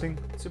 Mario's missing.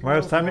 Super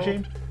Mario's time World,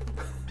 machine.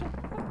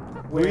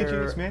 where,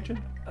 Luigi's Mansion.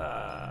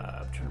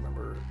 I'm trying to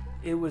remember.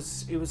 It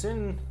was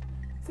in.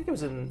 I think it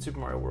was in Super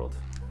Mario World.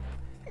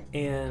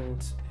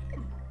 And.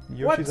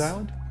 Yoshi's what?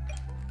 Island.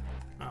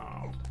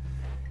 Oh.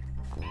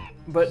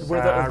 But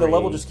where the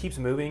level just keeps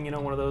moving, you know,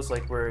 one of those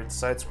like where it's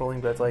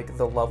side-scrolling, but like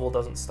the level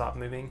doesn't stop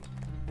moving,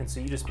 and so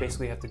you just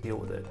basically have to deal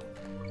with it.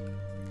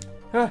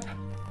 Ah.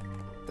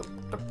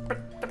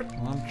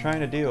 Well, I'm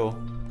trying to deal.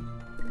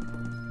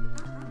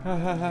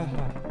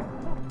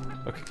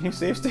 Okay, can you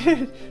save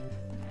state?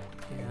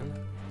 Can.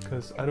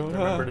 Because I don't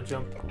Remember to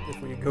jump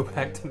if we go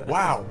back to that.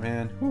 Wow,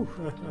 man.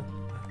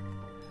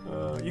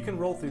 You can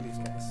roll through these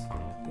guys.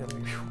 The other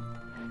way.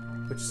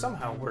 Which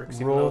somehow works.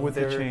 Even Roll though with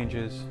the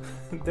changes.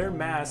 Their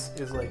mass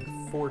is like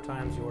 4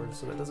 times yours,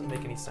 so that doesn't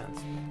make any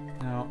sense.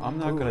 No, I'm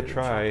not gonna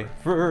try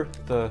for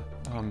the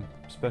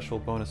special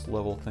bonus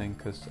level thing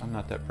because I'm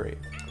not that brave.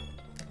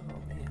 Oh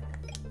man.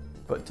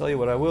 But tell you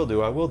what I will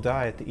do. I will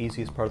die at the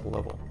easiest part of the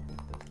level.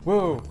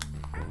 Whoa!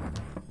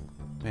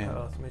 Man,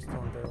 Oh, somebody's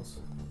throwing barrels.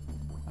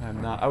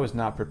 I was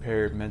not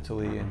prepared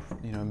mentally and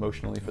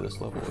emotionally for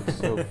this level. It's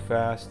so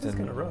fast It's and.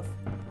 kind of rough.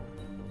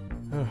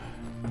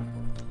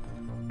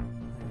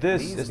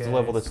 This These is the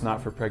level guys. that's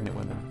not for pregnant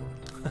women.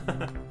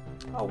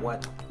 Oh,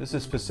 what? This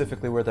is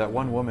specifically where that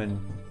one woman,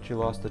 she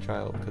lost the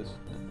child because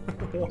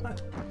What?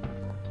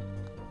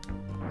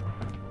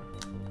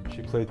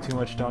 she played too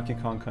much Donkey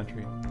Kong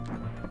Country.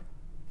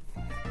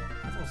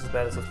 It's almost as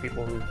bad as those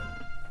people who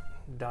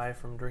die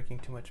from drinking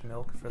too much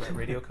milk for that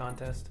radio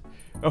contest.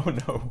 Oh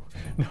no,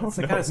 no, It's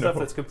the kind of stuff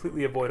that's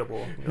completely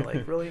avoidable. You're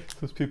like, really?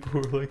 Those people who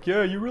are like,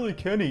 yeah, you really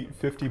can eat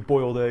 50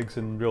 boiled eggs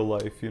in real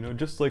life,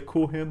 just like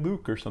Cool Hand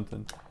Luke or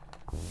something.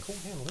 Cool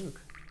Hand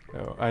Luke.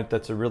 Oh,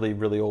 that's a really,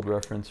 really old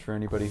reference for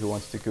anybody who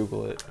wants to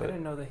Google it. I But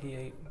didn't know that he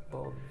ate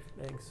boiled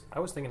eggs. I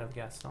was thinking of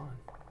Gaston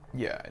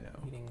yeah, I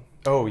know. eating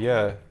Oh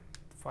yeah,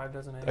 5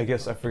 dozen eggs. I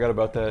guess I forgot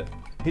about that.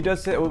 He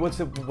does say, what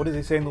does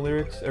he say in the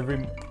lyrics?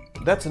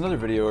 That's another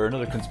video or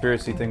another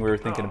conspiracy thing we were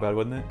thinking about,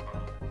 wasn't it?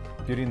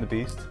 Beauty and the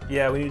Beast?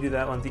 Yeah, we need to do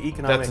that one. The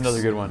economics. That's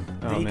another good one.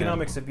 The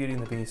economics of Beauty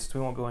and the Beast.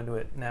 We won't go into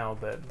it now,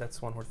 but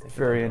that's one we're thinking.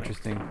 Very about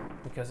doing. interesting.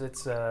 Because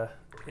it's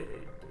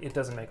it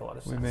doesn't make a lot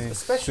of sense. We may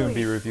especially, soon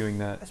be reviewing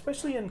that.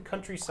 Especially in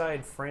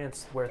countryside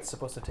France, where it's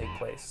supposed to take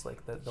place.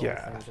 Like the whole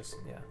thing is just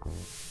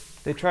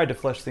They tried to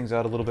flesh things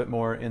out a little bit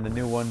more in the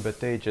new one, but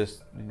they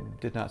just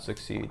did not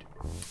succeed.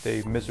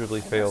 They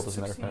miserably failed, as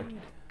a matter of fact.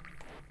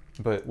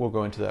 But we'll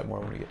go into that more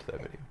when we get to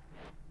that video.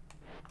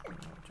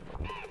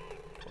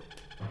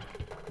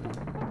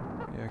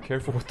 Yeah,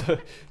 careful with the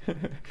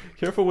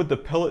careful with the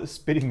pellet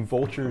spitting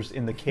vultures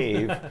in the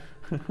cave.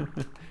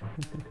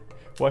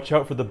 Watch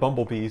out for the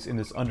bumblebees in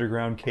this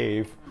underground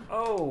cave.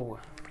 Oh,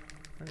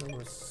 there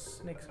was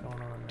snakes going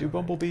on. Do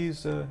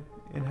bumblebees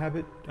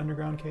inhabit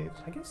underground caves?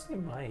 I guess they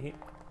might.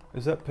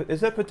 Is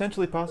that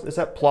potentially possible? Is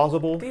that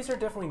plausible? These are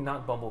definitely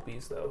not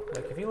bumblebees, though.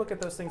 Like if you look at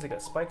those things, they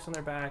got spikes on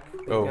their back.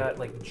 They've got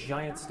like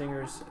giant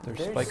stingers. They're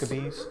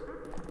spikabees.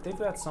 They've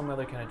got some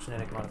other kind of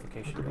genetic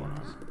modification going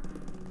on.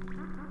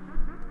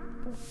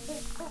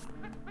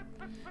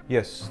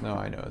 Yes, no,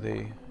 I know.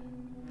 They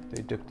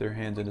dipped their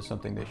hands into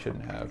something they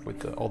shouldn't have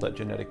with all that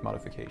genetic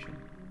modification.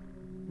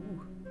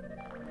 Ooh. You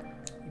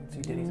can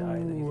see Diddy's eye that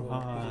he's a little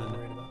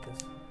worried about this.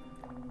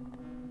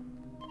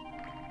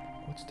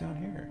 What's down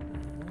here?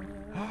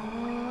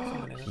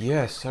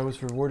 Yes, I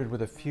was rewarded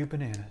with a few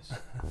bananas.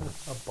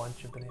 A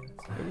bunch of bananas.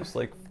 It was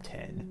like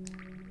 10.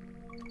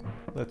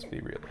 Let's be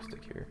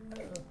realistic here.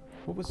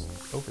 What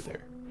was over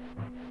there?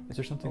 Is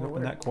there something up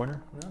in that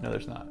corner? No,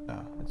 there's not.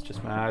 Oh, it's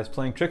just my eyes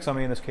playing tricks on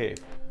me in this cave.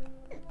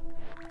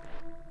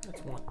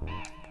 That's one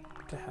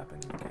to happen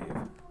in the cave.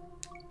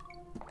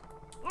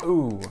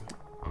 Ooh,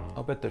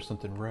 I'll bet there's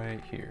something right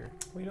here.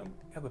 Well, you don't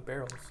have a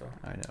barrel, so.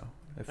 I know.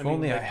 If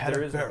only I had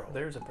a barrel.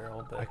 There's a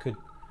barrel, but. I could.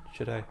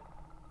 Should I?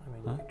 I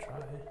mean, you could try.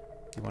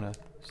 You want to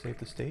save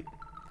the state?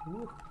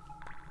 Ooh.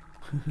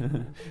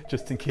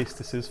 Just in case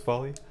this is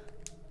folly.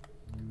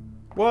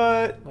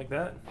 What? Like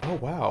that? Oh,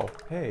 wow.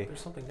 Hey.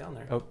 There's something down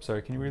there. Oh,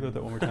 sorry. Can you reload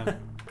that one more time?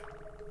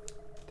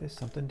 There's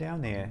something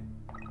down there.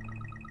 Oh,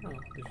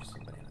 there's just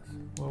some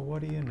bananas. Well,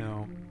 what do you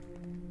know?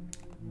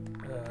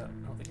 I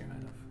don't think you're high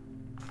enough.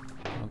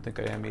 I don't think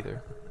I am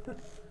either.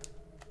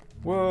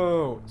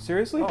 Whoa.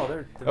 Seriously? Oh,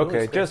 they're okay,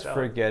 really just spaced out.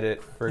 forget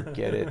it.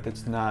 Forget it.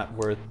 That's not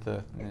worth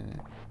the...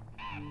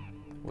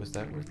 Was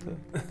that worth the...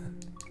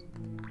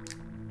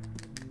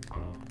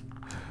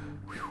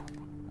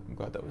 I'm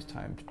glad that was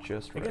timed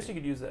just right. I guess you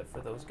could use that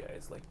for those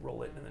guys, like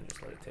roll it and then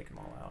just let it take them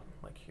all out,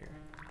 like here.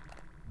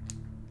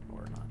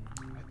 Or not.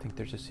 I think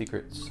there's a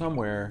secret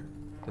somewhere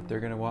that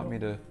they're gonna want me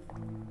to,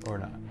 or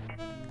not.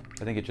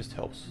 I think it just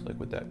helps, like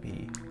with that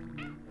bee.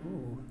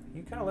 Ooh,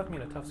 you kind of left me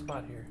in a tough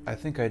spot here. I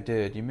think I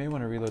did. You may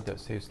want to reload that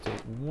save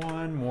state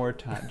one more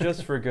time,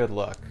 just for good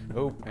luck.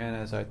 Oh, and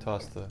as I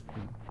toss the...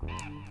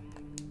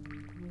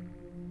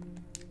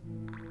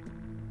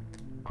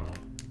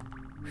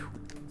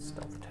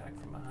 Stealth attack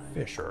from behind.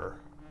 Fisher.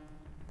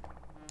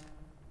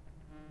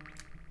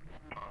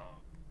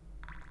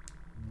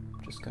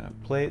 Just gonna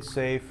play it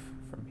safe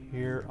from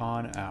here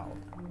on out.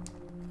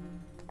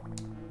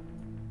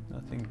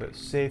 Nothing but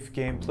safe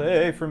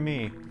gameplay from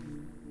me.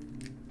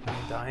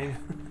 I'm dying.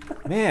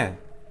 Man!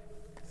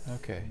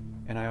 Okay,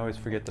 and I always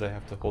forget that I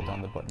have to hold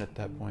down the button at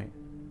that point.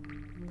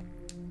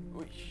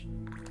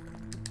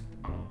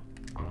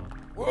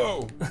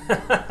 Whoa!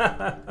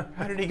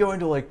 How did he go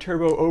into like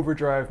turbo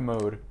overdrive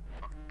mode?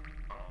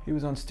 He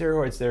was on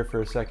steroids there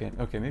for a second.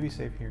 Okay, maybe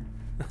save here.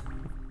 I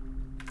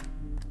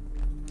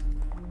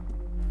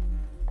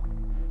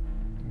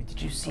mean,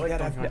 did you see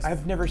that?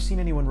 I've never seen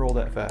anyone roll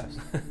that fast.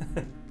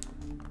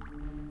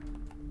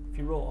 If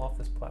you roll off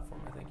this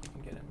platform, I think you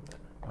can get him. But...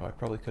 Oh, I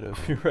probably could have.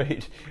 You're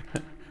right.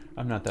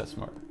 I'm not that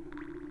smart.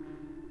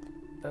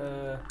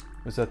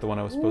 Was that the one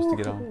I was supposed to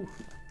get on?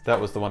 That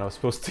was the one I was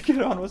supposed to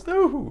get on. Was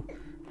no.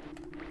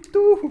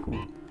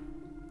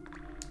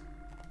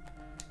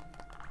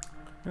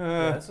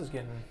 Yeah, this is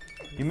getting...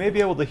 You may be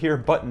able to hear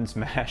buttons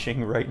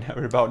mashing right now,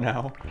 about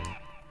now. I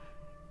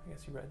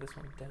guess you write this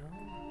one down.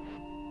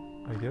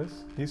 I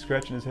guess? He's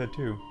scratching his head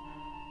too.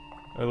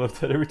 I love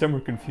that every time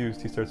we're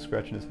confused, he starts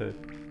scratching his head.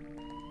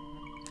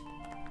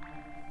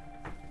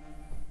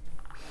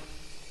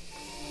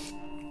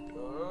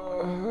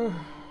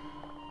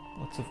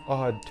 Lots of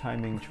odd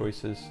timing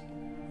choices.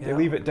 Yeah. They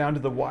leave it down to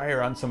the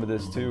wire on some of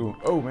this too.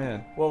 Oh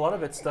man. Well, a lot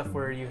of it's stuff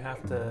where you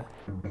have to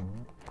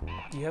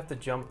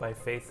jump by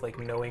faith, like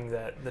knowing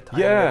that the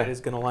timing of it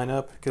is going to line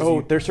up.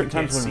 Oh, there's certain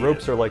times when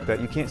ropes are like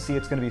that. You can't see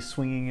it's going to be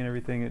swinging and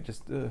everything. It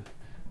just,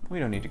 we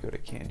don't need to go to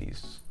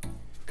Candy's.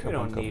 We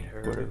don't need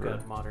her. Whatever. We've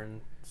got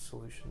modern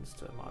solutions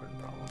to modern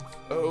problems.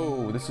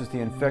 Oh, this is the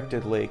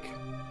infected lake.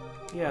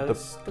 Yeah.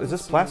 Is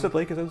this Placid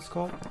Lake? Is that what it's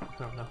called? I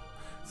don't know.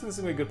 This is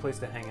going to be a good place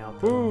to hang out,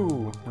 though.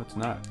 Ooh, no, it's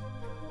not.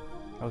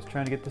 I was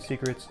trying to get the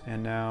secrets,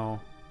 and now...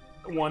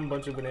 One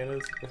bunch of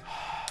bananas.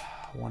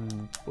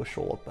 One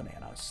bushel of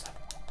bananas.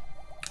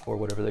 Or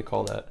whatever they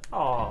call that.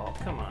 Oh,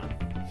 come on.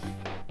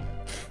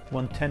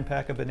 1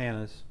 10-pack of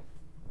bananas.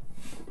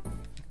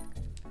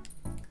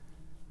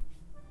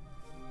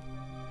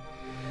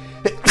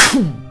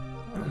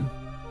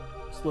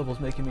 This level's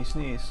making me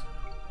sneeze.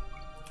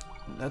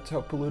 That's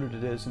how polluted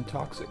it is and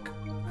toxic.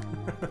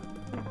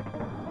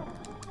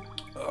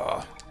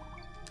 Ugh.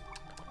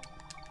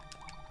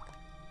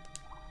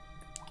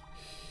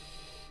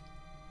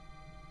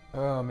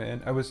 Oh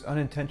man, I was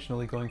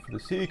unintentionally going for the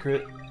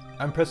secret.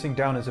 I'm pressing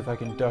down as if I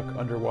can duck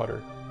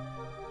underwater.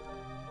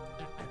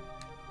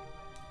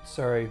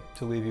 Sorry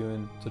to leave you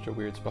in such a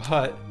weird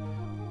spot.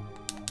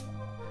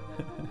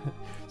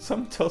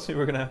 Something tells me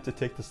we're gonna have to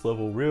take this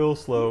level real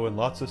slow and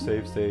lots of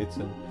save states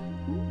and...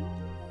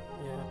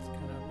 Yeah, it's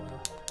kind of...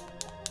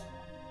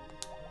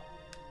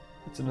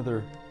 It's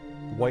another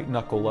white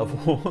knuckle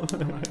level. I'm not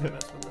gonna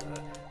mess with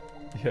that.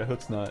 Yeah,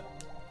 let's not.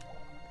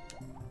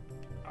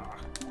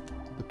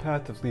 The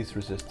path of least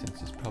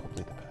resistance is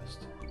probably the best.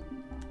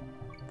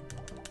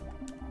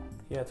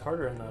 Yeah, it's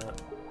harder in the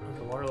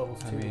water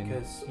levels too,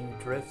 because you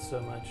drift so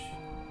much.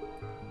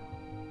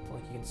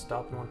 Like you can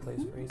stop in one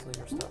place very easily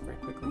or stop very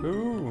quickly.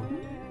 Ooh!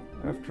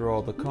 After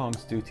all, the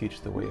Kongs do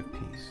teach the way of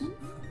peace.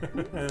 I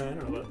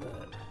don't know about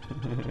that.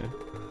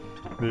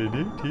 They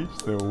do teach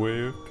the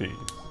way of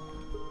peace.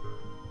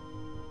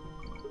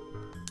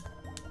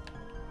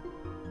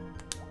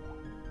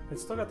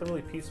 It's still got the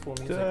really peaceful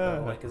music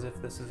though, like as if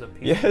this is a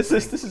peaceful Yes,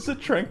 this is a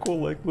tranquil,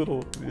 like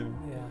little... You know.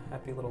 Yeah,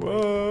 happy little...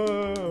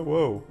 Whoa!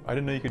 Whoa! I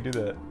didn't know you could do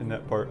that in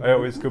that part. I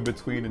always go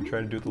between and try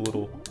to do the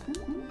little...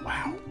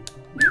 Wow!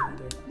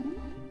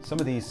 Some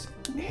of these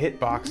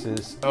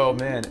hitboxes... Oh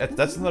man,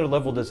 that's another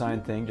level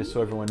design thing, just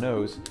so everyone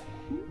knows.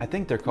 I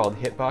think they're called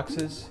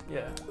hitboxes.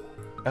 Yeah.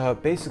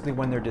 Basically,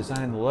 when they're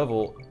designing the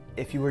level,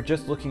 if you were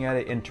just looking at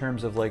it in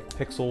terms of like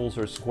pixels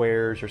or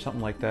squares or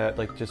something like that,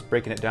 like just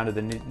breaking it down to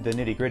the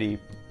nitty-gritty...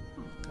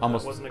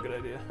 Almost. That wasn't a good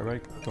idea. Are we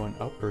going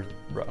up or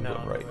I'm no,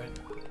 going right? Right.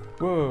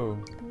 Whoa,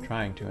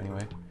 trying to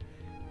anyway.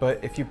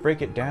 But if you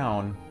break it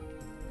down,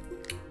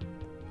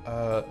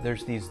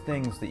 there's these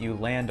things that you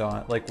land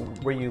on, like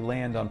where you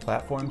land on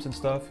platforms and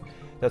stuff.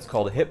 That's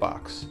called a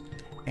hitbox,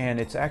 and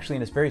it's actually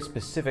in this very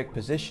specific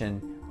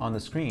position on the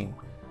screen.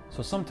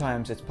 So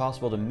sometimes it's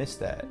possible to miss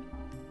that.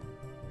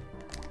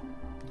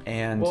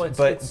 And well,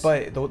 but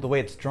the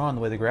way it's drawn,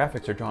 the way the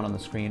graphics are drawn on the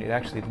screen, it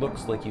actually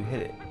looks like you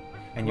hit it.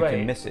 And you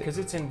can miss it. Because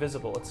it's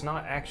invisible. It's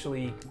not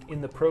actually, in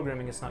the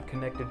programming, it's not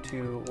connected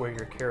to where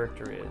your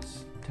character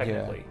is,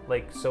 technically. Yeah.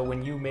 Like, so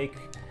when you make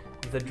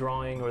the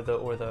drawing or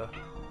the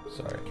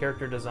Sorry.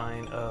 character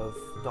design of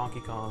Donkey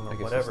Kong or I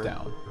guess whatever, it's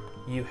down.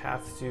 you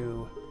have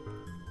to,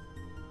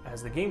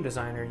 as the game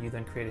designer, you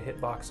then create a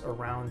hitbox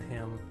around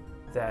him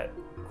that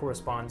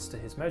corresponds to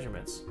his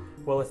measurements.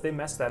 Well, if they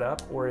mess that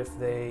up, or if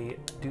they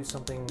do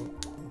something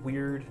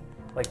weird,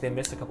 like they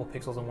miss a couple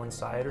pixels on one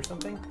side or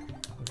something,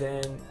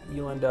 then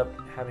you'll end up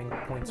having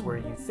points where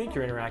you think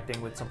you're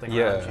interacting with something around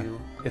you. It's and you're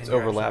actually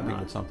overlapping not.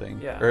 with something.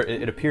 Yeah. Or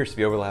it appears to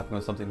be overlapping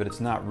with something, but it's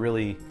not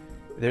really.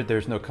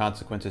 There's no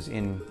consequences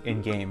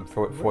in game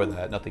for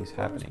that. Nothing's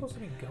Where am I happening. supposed to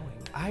be going?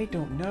 I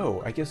don't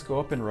know. I guess go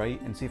up and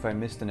right and see if I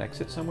missed an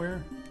exit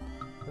somewhere.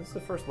 This is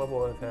the first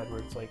level I've had where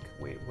it's like,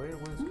 wait, what is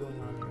going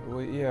on here?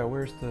 Well, yeah,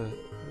 where's the...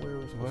 Where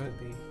was supposed What?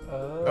 to be?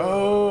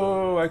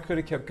 Oh, I could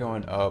have kept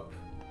going up.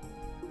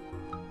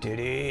 Did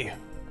he?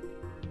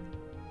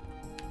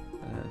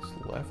 And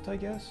it's left, I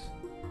guess?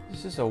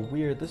 This is a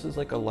weird... This is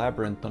like a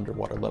labyrinth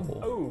underwater level.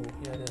 Oh,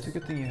 yeah, it It's is. a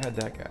good thing you had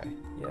that guy.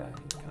 Yeah,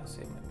 he kind of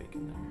saved my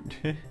bacon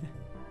there.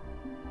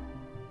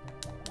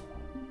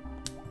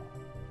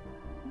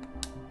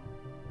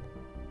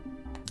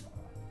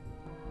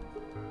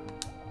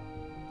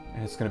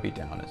 And it's gonna be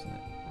down, isn't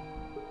it?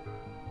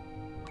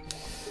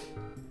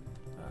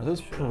 Are those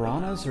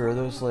piranhas or are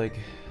those like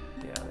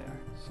Yeah, they are.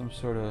 some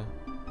sort of...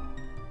 I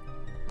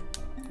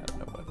don't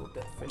know, a little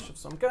death fish of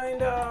some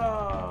kind.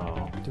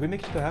 Oh! Did we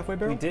make it to the halfway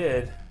barrel? We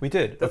did. We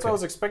did. That's okay. why I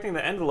was expecting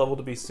the end of the level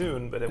to be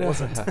soon, but it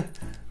wasn't.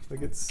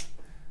 Like it's...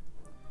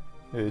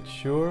 It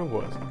sure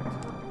wasn't.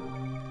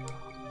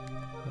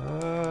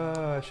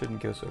 I shouldn't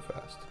go so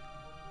fast.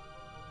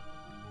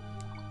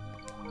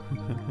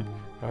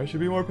 I should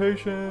be more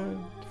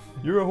patient.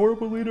 You're a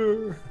horrible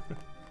leader.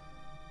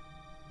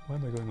 Why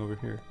am I going over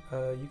here?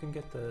 You can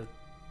get the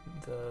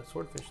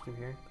swordfish through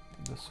here.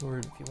 The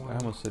sword. If you want. I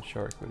almost said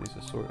shark, but he's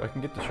a sword. I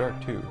can get the shark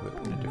too, but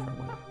in a different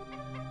way.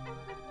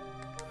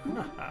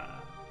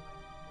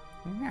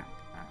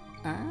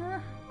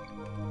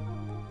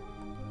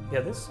 Yeah,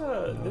 this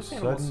animal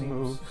sudden seems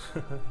moves.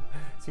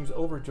 seems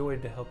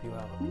overjoyed to help you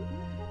out.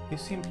 He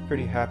seems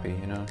pretty happy,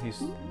 you know.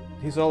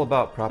 He's all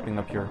about propping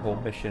up your whole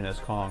mission as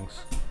Kongs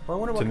Well, I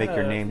wonder to what make kind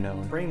your of name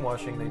known.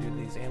 brainwashing they do to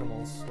these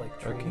animals, like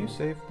Can you training.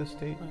 save the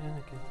state? Oh, yeah,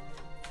 I can.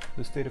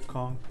 The state of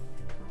Kong?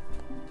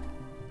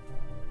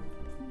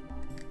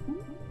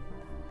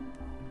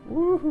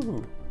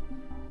 Woohoo!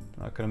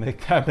 Not gonna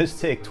make that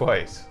mistake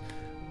twice.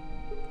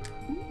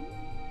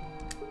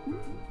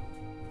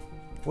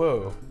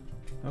 Whoa.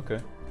 Okay.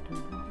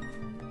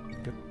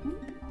 Good.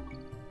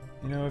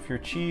 You know, if your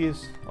chi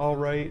is all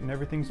right and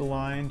everything's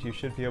aligned, you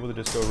should be able to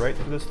just go right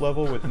through this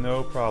level with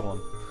no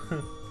problem.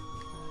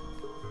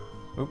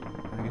 Oop,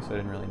 I guess I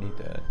didn't really need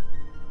that.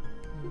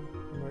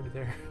 I'm already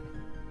there.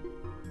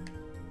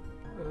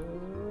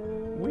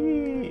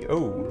 Whee!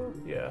 Oh!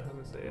 Yeah, I was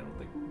gonna say, I don't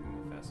think we're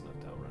moving fast enough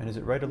to outrun. And is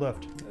it right or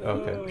left?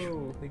 Okay.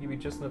 Oh, they give you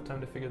just enough time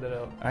to figure that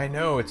out. I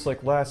know, it's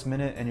like last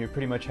minute and you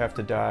pretty much have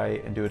to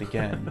die and do it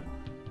again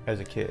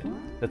as a kid.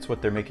 That's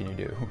what they're making you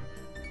do.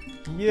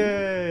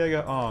 Yay, I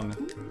got Ong.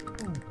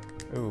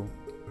 Ooh,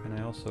 and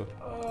I also...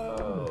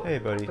 Oh. Hey,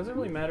 buddy. Does it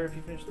really matter if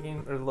you finish the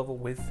game or the level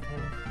with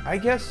him? I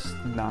guess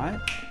not.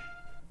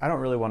 I don't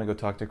really want to go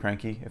talk to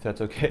Cranky, if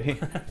that's okay.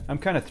 I'm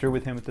kind of through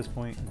with him at this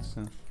point. It's,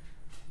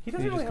 He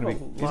doesn't really have a lot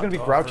he's gonna be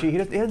to grouchy. offer. He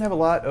doesn't have a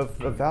lot of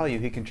value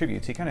he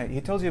contributes. He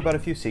tells you about a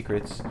few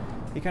secrets.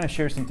 He kind of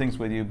shares some things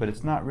with you, but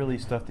it's not really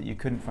stuff that you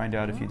couldn't find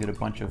out if you did a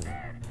bunch of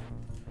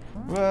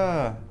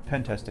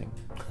pen testing.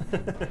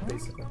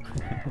 Basically.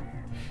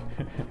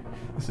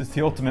 This is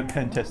the ultimate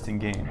pen testing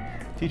game.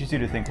 Teaches you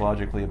to think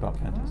logically about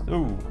pen tests.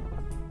 Ooh,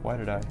 why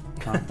did I?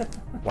 Huh.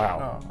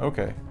 Wow. Oh.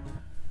 Okay.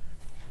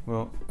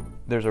 Well,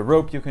 there's a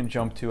rope you can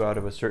jump to out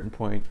of a certain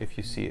point if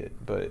you see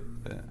it, but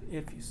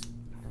If you...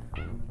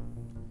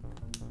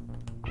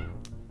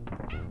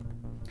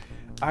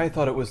 I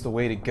thought it was the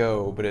way to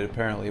go, but it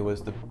apparently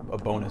was a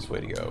bonus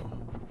way to go.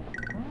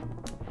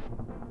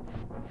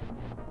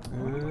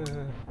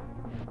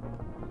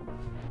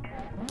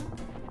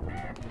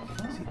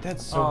 See,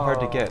 that's so hard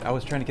to get. I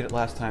was trying to get it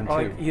last time too. Oh,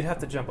 you'd have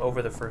to jump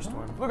over the first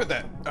one. Look at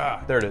that!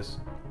 Ah, there it is.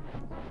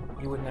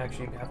 You wouldn't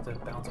actually have to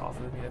bounce off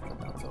of it, you'd have to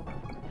bounce over.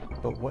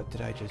 But what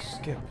did I just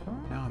skip?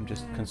 Now I'm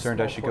just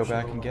concerned I should go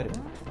back and get it.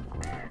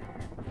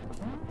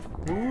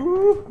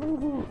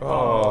 Ooh,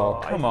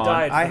 oh, come on.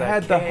 Died for I that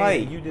had the K.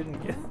 height. You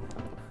didn't get...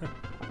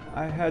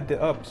 I had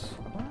the ups.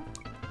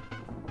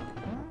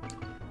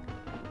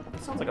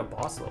 It sounds like a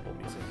boss level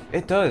music.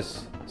 It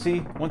does. See,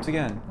 once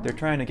again, they're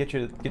trying to get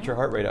your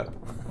heart rate up.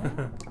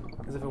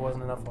 As if it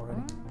wasn't enough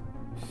already.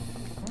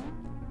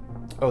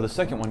 Oh, the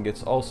second one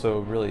gets also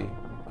really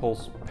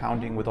pulse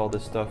pounding with all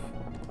this stuff.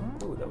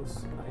 Ooh, that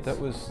was nice. That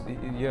was,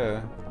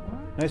 yeah.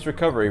 Nice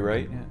recovery,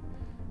 right? Yeah.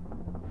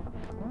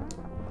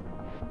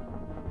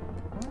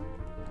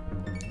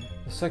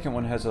 The second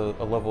one has a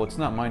level, it's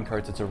not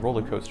minecarts, it's a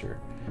roller coaster.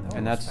 That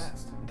And one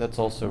was that's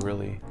also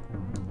really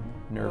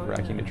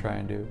nerve-wracking yeah. to try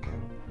and do.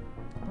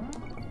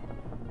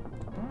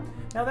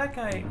 Now that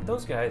guy,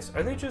 those guys,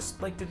 are they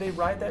just like, did they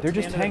ride that? They're to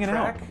the just end of the hanging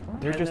out. track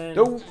They're and just, then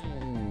oh!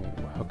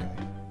 Okay.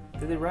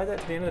 Did they ride that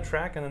to the end of the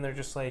track and then they're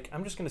just like,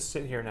 I'm just gonna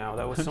sit here now.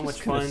 That was so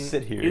much fun.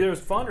 Sit here. Either it was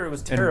fun or it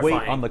was terrifying.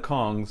 And wait on the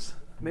Kongs.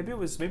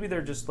 Maybe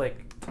they're just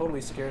like totally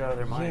scared out of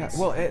their minds.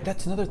 Yeah, well,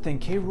 that's another thing.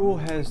 K. Rool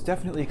has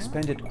definitely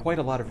expended quite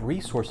a lot of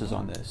resources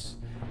on this.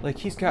 Like,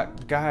 he's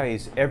got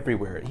guys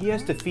everywhere. He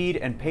has to feed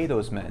and pay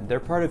those men. They're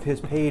part of his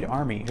paid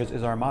army,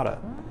 his armada.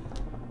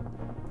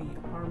 The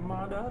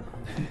armada?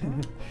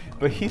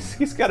 But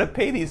he's got to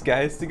pay these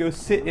guys to go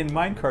sit in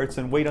minecarts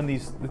and wait on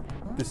this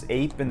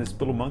ape and this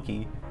little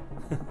monkey.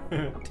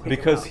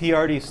 Because he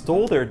already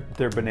stole their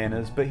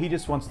bananas, but he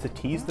just wants to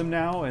tease them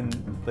now,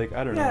 and like,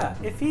 I don't know. Yeah,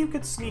 if he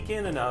could sneak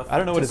in enough I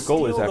don't know what his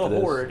goal is after the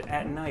this. horde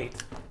at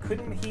night,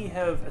 couldn't he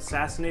have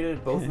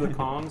assassinated both of the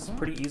Kongs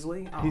pretty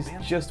easily? Oh, He's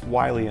man. just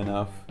wily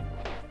enough.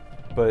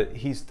 But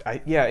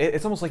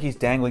it's almost like he's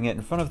dangling it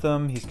in front of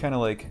them. He's kind of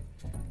like,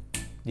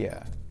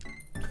 yeah.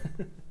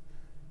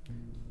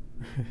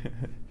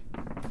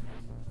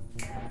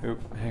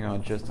 Oop, hang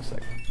on just a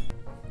second.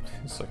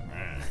 It's like,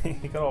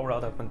 he got all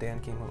riled up when Dan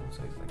came home,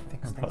 so he's like,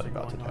 things probably are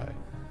about to going die.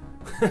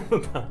 on.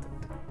 About to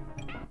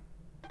die.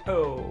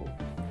 Oh.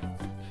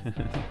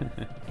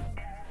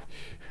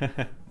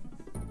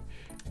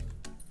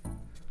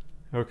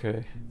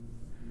 Okay.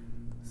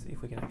 Let's see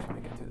if we can actually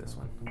make it through this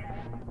one.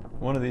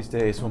 One of these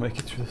days we'll make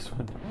it through this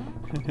one.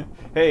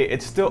 Hey,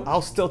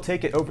 I'll still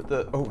take it over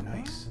the. Oh,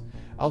 nice.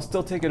 I'll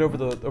still take it over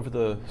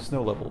the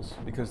snow levels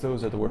because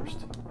those are the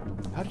worst.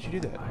 How did you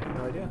do that? I have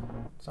no idea.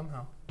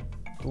 Somehow.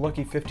 The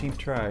lucky 15th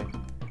try.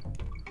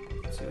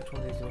 Let's see which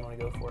one of these do we want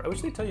to go for. I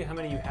wish they'd tell you how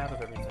many you have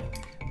of everything.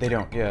 They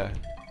don't. Yeah.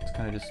 It's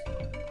kind of just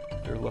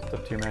they're left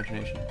up to your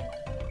imagination.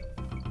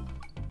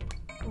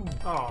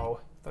 Oh,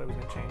 thought it was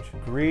gonna change.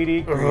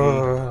 Greedy.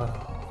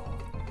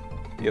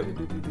 Yep.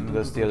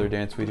 That's the other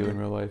dance we do in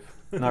real life.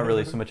 Not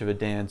really so much of a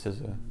dance as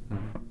a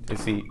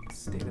deceit.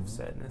 State of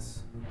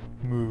sadness.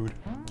 Mood.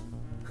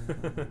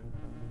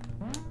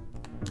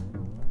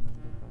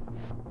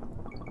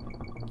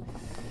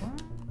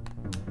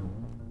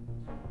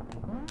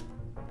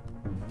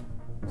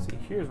 See,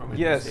 here's where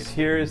Yes,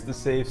 here is the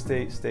save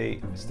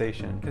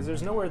station. Because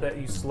there's nowhere that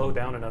you slow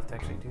down enough to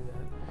actually do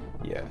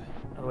that. Yeah.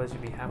 Otherwise,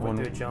 you'd be halfway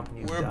through a jump and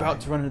you'd We're die.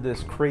 about to run into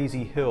this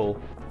crazy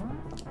hill.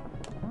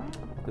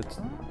 That's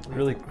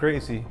really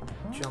crazy.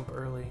 Jump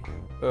early.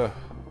 Ugh.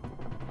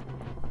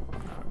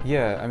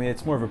 Yeah, I mean,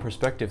 it's more of a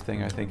perspective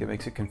thing, I think. It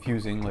makes it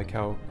confusing, like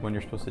when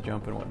you're supposed to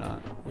jump and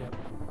whatnot. Yep.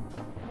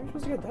 How are you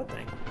supposed to get that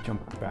thing?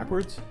 Jump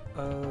backwards?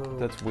 Oh.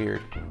 That's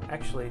weird.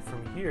 Actually,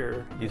 from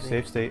here... You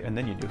save state and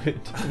then you do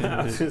it.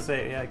 I was going to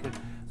say, yeah, I was going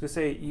to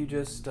say, you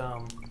just...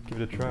 Give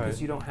it a try. Because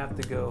you don't have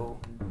to go...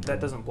 That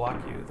doesn't block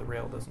you. The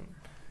rail doesn't.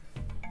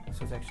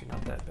 So it's actually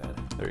not that bad.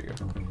 There you go.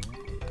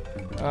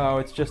 Oh,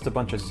 it's just a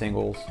bunch of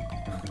singles.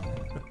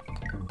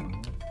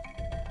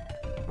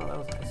 Oh, that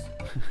was nice.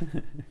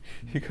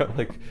 You got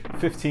like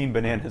 15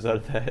 bananas out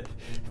of that.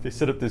 They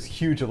set up this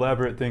huge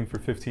elaborate thing for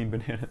 15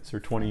 bananas or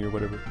 20 or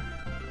whatever.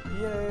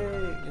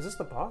 Yay! Is this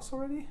the boss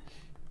already?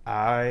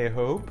 I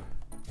hope.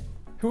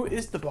 Who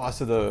is the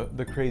boss of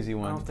the crazy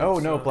one? Oh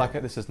no, Black.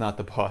 This is not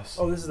the boss.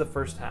 Oh, this is the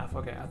first half.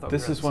 Okay, I thought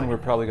this is one we're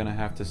probably gonna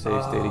have to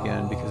save state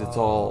again because it's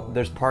all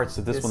there's parts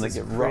of this one that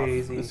get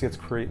crazy. rough. This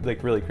gets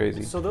like really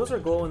crazy. So those are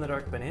glow in the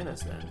dark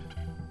bananas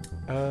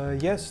then?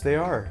 Yes, they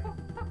are.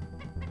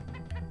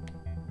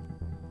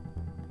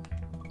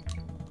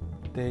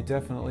 They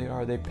definitely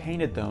are. They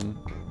painted them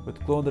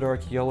with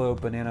glow-in-the-dark yellow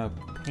banana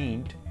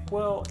paint.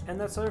 Well, and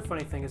that's the other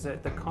funny thing is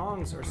that the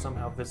Kongs are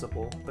somehow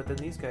visible, but then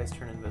these guys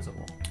turn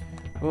invisible.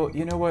 Well,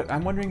 you know what?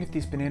 I'm wondering if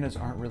these bananas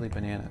aren't really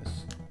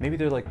bananas. Maybe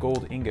they're like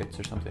gold ingots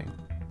or something.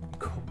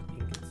 Gold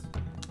ingots.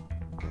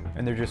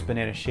 And they're just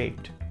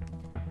banana-shaped.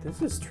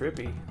 This is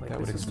trippy. Like, That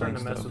would this is starting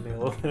to explain mess stuff. with me a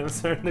little bit. I'm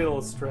starting to get a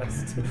little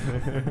stressed.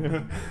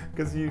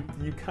 Because you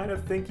kind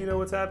of think you know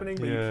what's happening,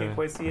 but you can't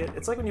quite see it.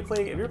 It's like when you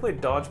play... Have you ever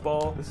played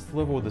dodgeball? This is the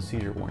level with the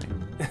seizure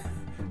warning. Have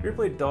you ever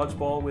played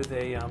dodgeball with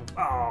a...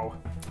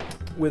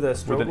 with a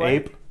strobe With an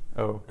light? ape?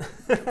 Oh.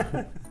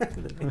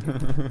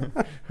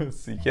 Let's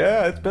see.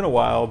 Yeah, it's been a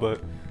while,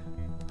 but...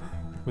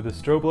 With a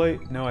strobe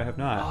light? No, I have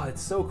not. Oh, it's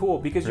so cool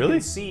because you Really?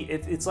 can see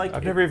it's like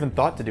I've never even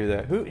thought to do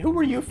that. Who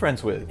were you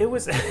friends with? it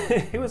was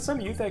it was some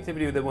youth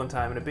activity we did one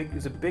time, and it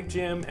was a big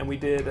gym, and we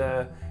did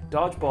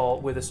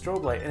dodgeball with a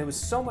strobe light, and it was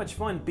so much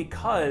fun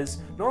because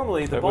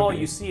normally the ball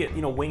you see it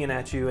winging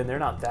at you, and they're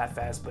not that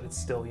fast, but it's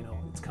still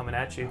it's coming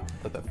at you.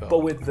 Let that fell. But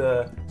with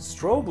the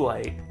strobe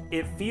light,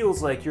 it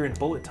feels like you're in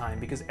bullet time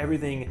because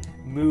everything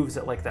moves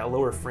at like that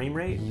lower frame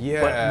rate,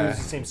 but moves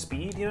the same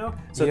speed,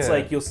 So it's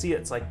like you'll see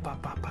it's like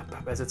pop, pop, pop,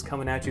 pop, as it's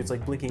coming at you. It's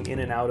like blinking in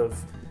and out of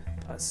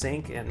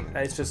sync, and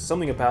it's just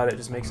something about it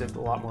just makes it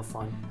a lot more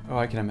fun. Oh,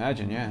 I can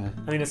imagine, yeah.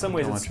 I mean, in some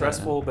ways I it's wanna try that.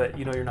 stressful, but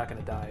you're not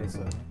going to die.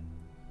 So.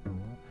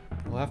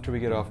 Well, after we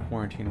get off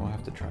quarantine, we'll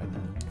have to try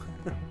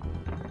that.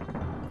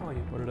 Oh,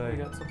 What did I- You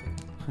got something.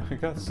 I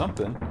got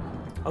something.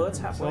 Oh, that's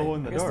halfway. all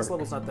in the I guess this dark.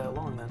 level's not that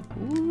long then.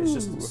 Ooh. It's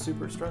just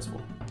super stressful.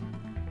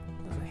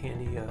 There's a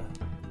handy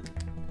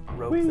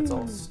rope Whee! that's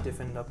all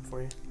stiffened up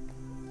for you.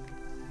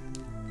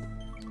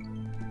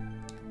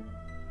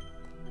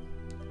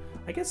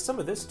 I guess some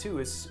of this too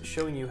is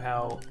showing you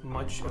how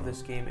much of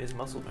this game is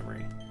muscle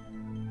memory.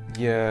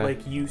 Yeah.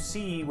 Like you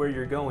see where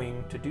you're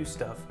going to do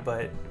stuff,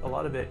 but a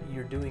lot of it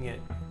you're doing it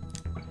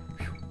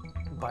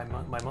by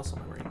muscle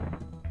memory.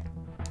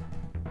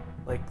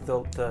 Like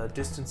the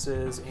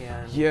distances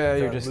and yeah, the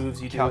you're just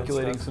moves you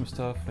calculating do and some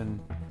stuff and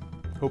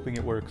hoping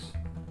it works.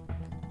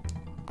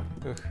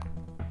 Ugh.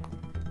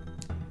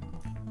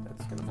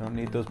 That's gonna. I don't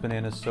need those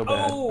bananas so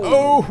bad.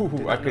 Oh!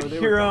 Oh! I could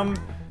hear them,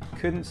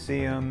 couldn't see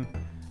them.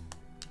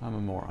 I'm a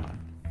moron.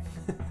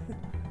 We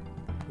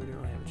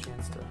didn't really have a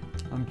chance to.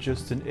 I'm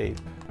just an ape.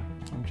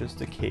 I'm just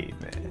a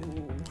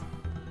caveman.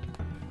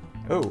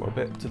 Oh, I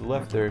bet to the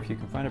left there, if you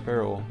can find a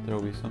barrel, there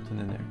will be something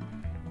in there.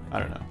 I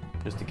don't know.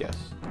 Just a guess.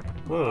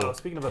 Whoa. Oh,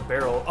 speaking of a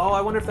barrel, oh,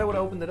 I wonder if that would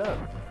have opened it up.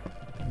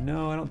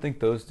 No, I don't think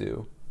those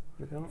do.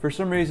 They don't? For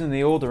some reason,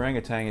 the old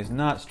orangutan is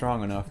not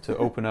strong enough to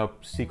open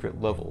up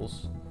secret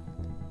levels.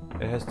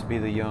 It has to be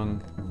the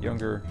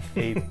younger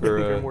ape or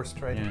Younger, more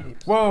strident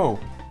apes. Whoa!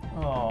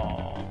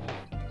 Oh,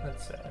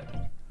 that's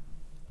sad.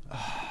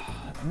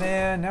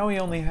 Man, now we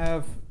only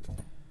have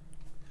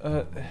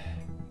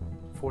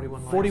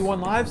 41 lives.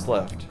 41 lives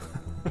left.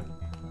 I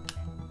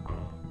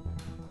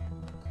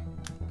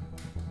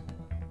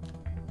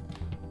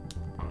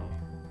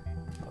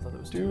thought it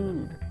was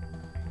Dude.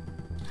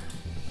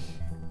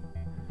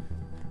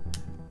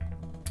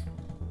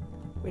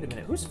 Wait a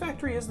minute, whose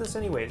factory is this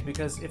anyways?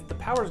 Because if the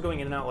power's going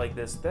in and out like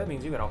this, that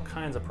means you got all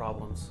kinds of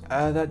problems.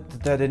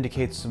 That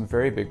indicates some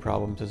very big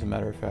problems, as a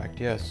matter of fact,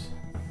 yes.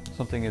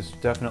 Something is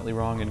definitely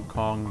wrong in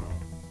Kongmar?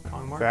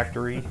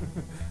 Factory.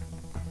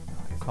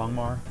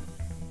 Kongmar.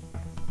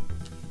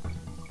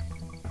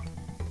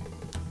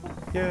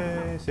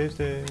 Yay, save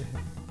state.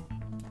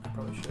 I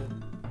probably should.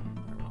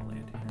 I'm gonna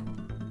land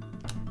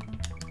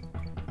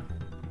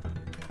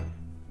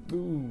here.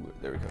 Ooh,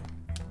 there we go.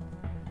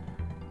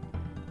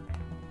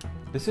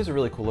 This is a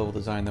really cool level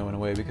design, though, in a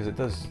way, because it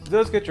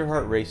does get your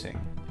heart racing,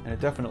 and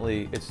it's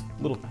a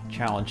little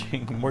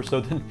challenging, more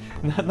so than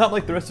not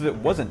like the rest of it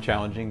wasn't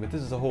challenging, but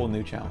this is a whole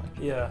new challenge.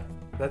 Yeah,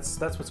 that's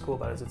what's cool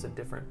about it. Is it's a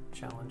different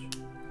challenge.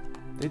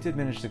 They did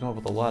manage to come up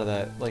with a lot of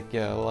that, like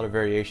a lot of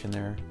variation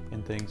there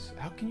in things.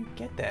 How can you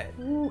get that?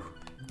 Ooh,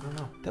 I don't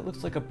know. That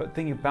looks like a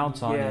thing you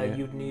bounce on. Yeah,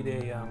 you'd need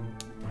a.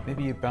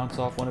 Maybe you bounce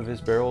off one of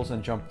his barrels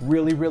and jump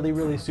really, really,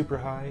 really super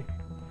high.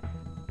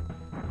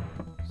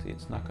 See,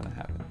 it's not gonna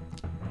happen.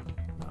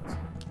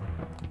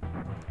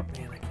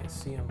 Man, I can't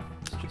see him.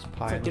 It's just It's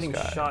pie like in the getting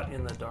sky. shot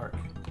in the dark.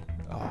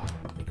 Oh,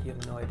 Like you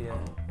have no idea.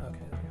 Okay,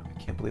 there we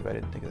I can't believe I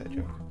didn't think of that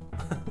joke.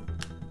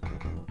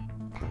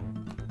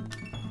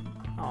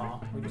 go. Aw,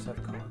 we just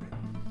have Kong.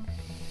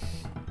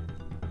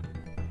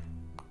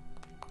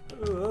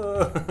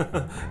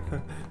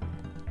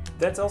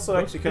 That's also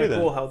actually kind of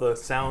cool how the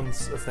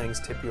sounds of things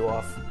tip you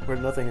off, where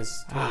nothing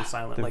is totally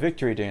silent. The like,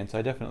 victory dance,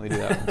 I definitely do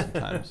that one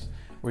sometimes.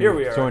 Where here you're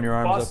we are. throwing your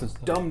arms Boss up and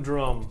stuff. Dumb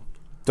Drum.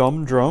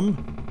 Dumb drum?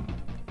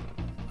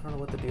 I don't know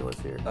what the deal is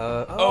here.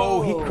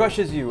 Oh, he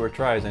crushes you, or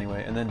tries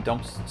anyway, and then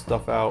dumps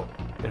stuff out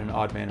in an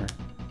odd manner.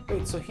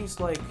 Wait, so he's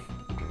like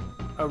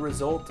a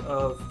result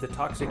of the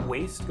toxic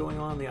waste going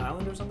on the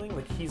island or something?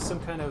 Like he's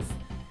some kind of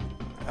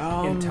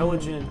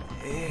intelligent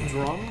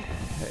drum?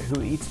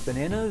 Who eats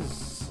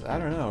bananas? I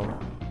don't know.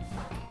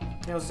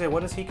 Yeah, I was gonna say, what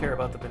does he care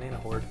about the banana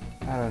horde?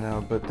 I don't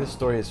know, but this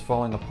story is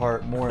falling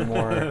apart more and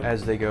more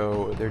as they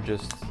go. They're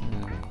just...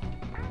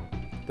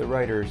 the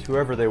writers,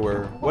 whoever they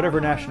were,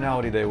 whatever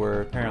nationality they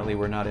were, apparently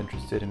were not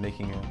interested in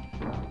making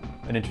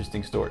an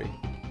interesting story.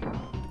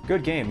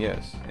 Good game,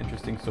 yes.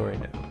 Interesting story,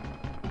 no.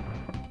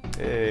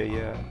 Hey,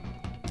 yeah.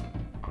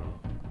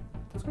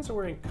 Those guys are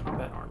wearing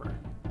combat armor.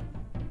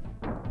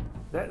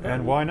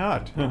 And why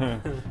not?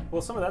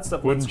 Well, some of that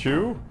stuff Wouldn't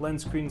you?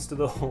 lends credence to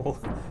the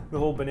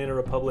whole Banana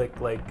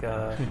Republic, like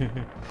that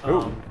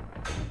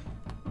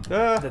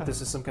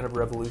this is some kind of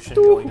revolution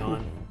going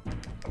on,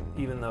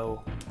 even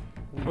though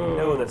we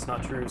know that's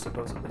not true,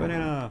 supposedly.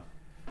 Banana.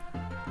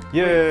 Wait,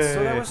 Yay!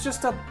 so that was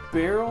just a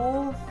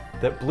barrel?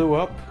 That blew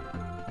up?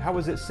 How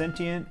was it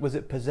sentient? Was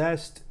it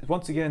possessed?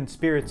 Once again,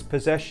 spirits,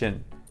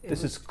 possession.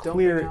 This is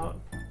clear.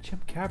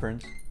 Chimp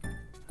Caverns.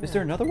 Is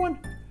there another one?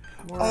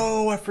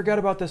 Oh, I forgot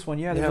about this one.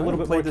 Yeah, there's a little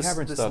bit more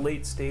cavern this stuff.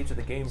 late stage of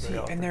the game. See,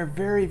 and they're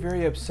very,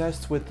 very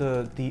obsessed with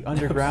the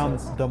underground,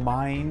 the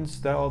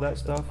mines, all that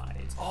stuff.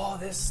 Oh,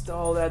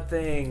 that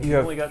thing. You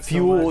have only got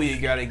fuel so much. you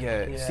gotta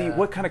get. Yeah. See,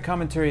 what kind of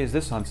commentary is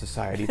this on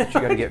society that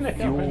you gotta get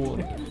fuel,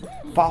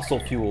 fossil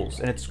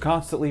fuels, and it's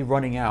constantly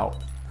running out.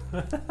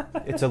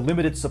 It's a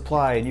limited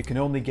supply, and you can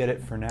only get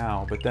it for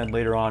now, but then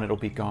later on it'll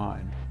be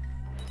gone.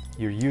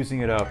 You're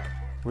using it up.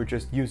 We're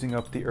just using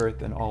up the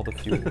earth and all the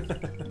fuel,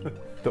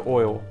 the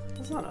oil.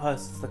 It's not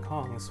us. It's the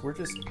Kongs. We're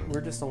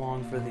just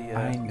along for the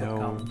I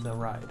know. the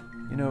ride.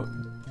 You know,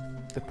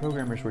 the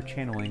programmers were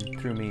channeling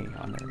through me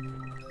on there.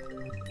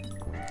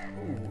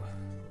 Ooh.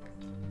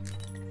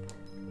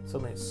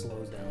 Suddenly it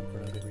slows down for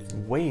no good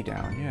reason. Way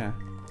down, yeah.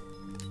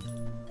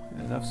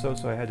 Enough so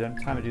I had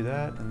time to do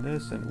that and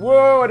this and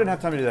whoa! I didn't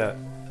have time to do that.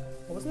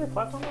 Wasn't there a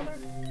platform on there?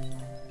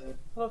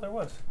 I thought there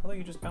was. I thought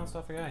you just bounced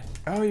off a guy.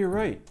 Oh, you're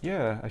right.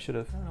 Yeah, I should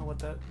have. I don't know what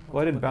that...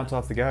 Well, I didn't bounce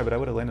off the guy, but I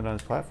would have landed on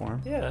his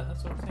platform. Yeah,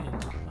 that's what I'm saying. I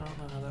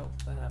don't know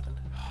how that happened.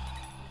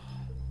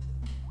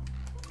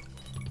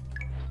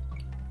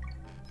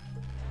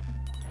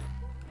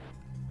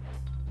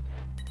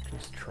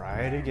 Just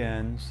try it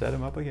again. Set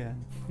him up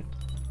again.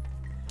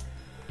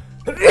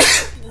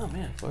 Oh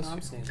man, Bless I'm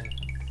you. sneezing.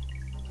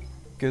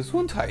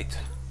 Gesundheit.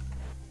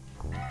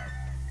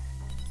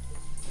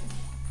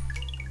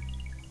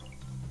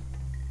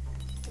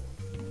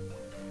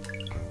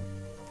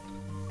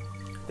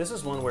 This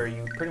is one where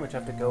you pretty much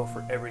have to go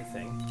for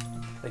everything.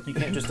 Like you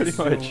can't just Pretty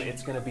assume much.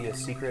 it's going to be a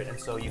secret, and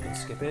so you can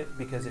skip it,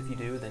 because if you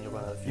do, then you'll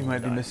run out of fuel. You might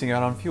and be die. missing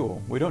out on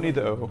fuel. We don't need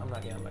the O. I'm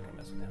not gonna mess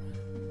with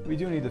him. We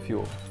do need the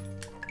fuel.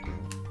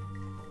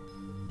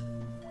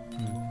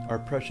 Our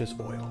precious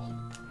oil.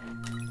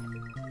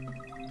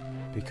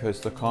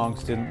 Because the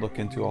Kongs didn't look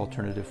into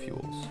alternative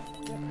fuels.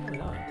 Yeah, probably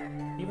not.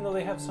 Even though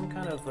they have some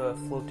kind of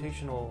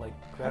flotational, like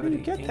How do you gravity,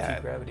 get that?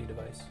 anti-gravity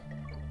device.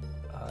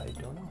 I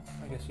don't know.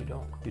 I guess you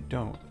don't. You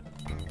don't.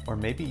 Or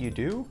maybe you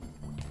do?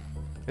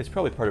 It's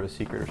probably part of a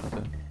secret or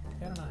something.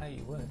 Yeah, I don't know how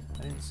you would.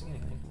 I didn't see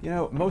anything. You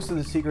know, most of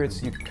the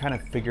secrets you kind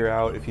of figure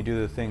out if you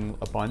do the thing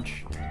a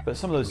bunch, but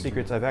some of those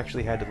secrets I've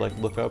actually had to like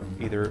look up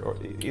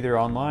either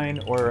online,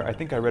 or I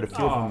think I read a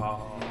few of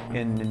them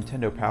in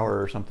Nintendo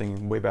Power or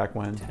something way back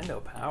when.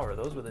 Nintendo Power,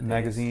 those were the days.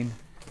 Magazine.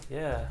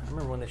 Yeah, I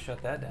remember when they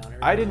shut that down.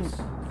 I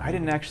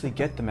didn't actually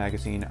get the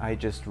magazine. I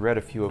just read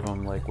a few of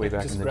them like way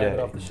back just in the grab day. it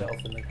off the shelf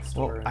in the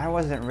store. Well, I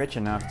wasn't rich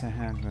enough to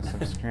have the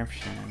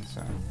subscription,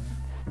 so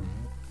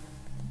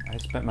I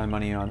spent my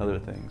money on other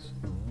things.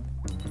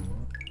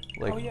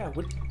 Like, oh yeah,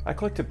 I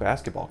collected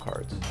basketball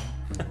cards.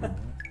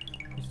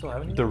 you still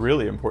have any? The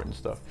really important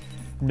stuff.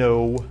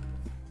 No,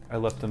 I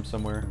left them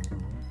somewhere.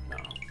 No.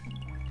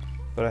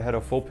 But I had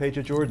a full page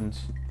of Jordans.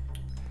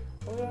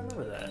 Oh yeah, I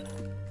remember that.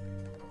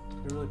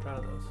 You're really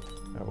proud of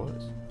those. I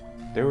was.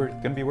 They were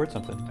gonna be worth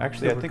something.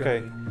 Actually, They I were think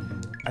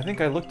gonna I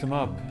think I looked them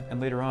up,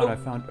 and later on I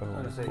found. Oh,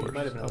 I was gonna say, of you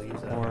might have been able to use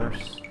course, that.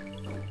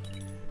 of course.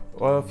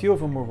 Well, a few of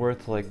them were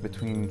worth like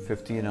between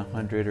 50 and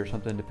 100 or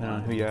something, depending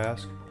on who you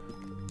ask.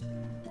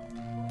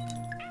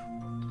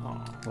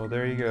 Oh. Well,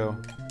 there you go.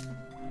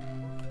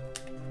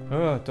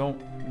 Oh, don't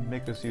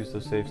make us use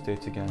those save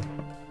states again.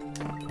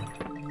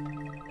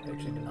 I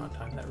actually did not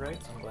time that right,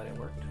 so I'm glad it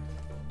worked.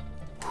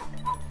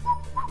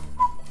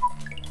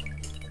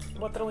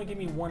 What? That only gave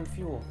me one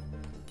fuel.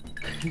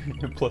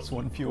 Plus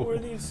one fuel. What are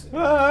these? Ah!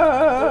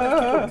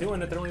 What are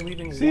doing it? They're only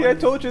leaving. See, one, I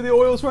told you the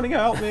oil's running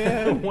out,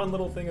 man. one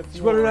little thing of It's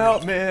fuel. running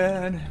out,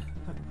 man.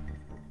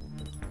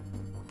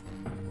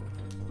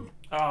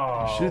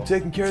 Oh. Should have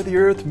taken care of the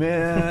earth,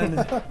 man.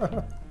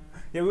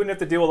 Yeah, we wouldn't have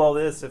to deal with all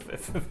this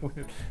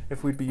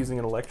if we'd be using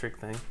an electric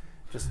thing.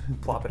 Just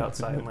plop it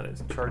outside and let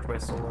it charge by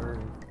solar.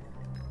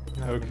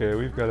 And Okay,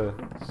 we've got a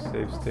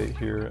save state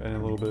here in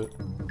a little bit.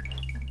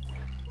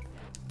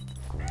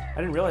 I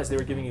didn't realize they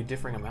were giving you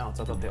differing amounts.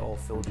 I thought they all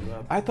filled you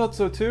up. I thought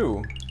so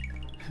too.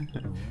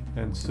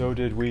 And so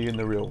did we in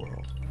the real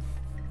world.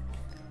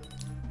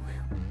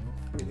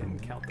 We didn't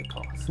count the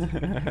cost.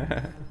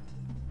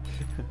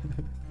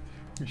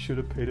 We should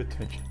have paid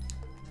attention.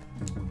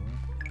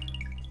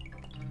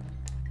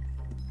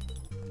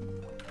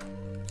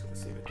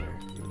 Let's save it there,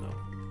 even though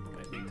it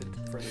might lead to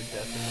further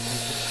death in the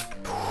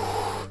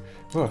future.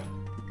 Oh,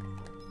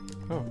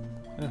 oh,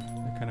 yeah,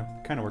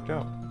 it kind of worked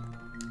out.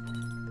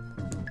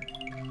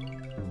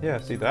 Yeah,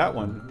 see that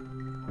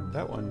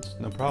one's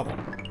no problem.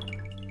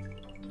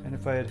 And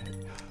if I had,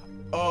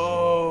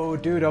 oh,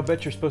 dude, I'll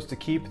bet you're supposed to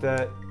keep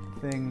that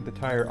thing, the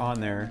tire, on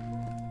there,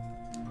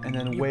 and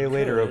then You way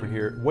later over could.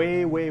 here,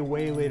 way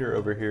later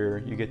over here,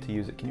 you get to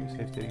use it. Can you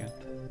save state again?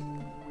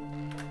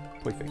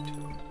 Perfect.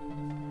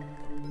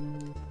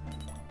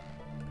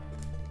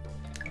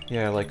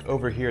 Yeah, like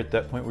over here at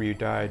that point where you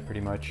died, pretty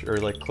much, or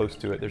like close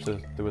to it.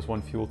 There was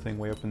one fuel thing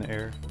way up in the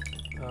air.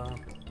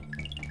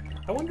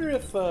 I wonder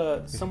if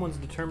someone's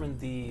determined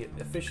the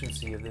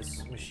efficiency of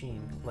this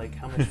machine, like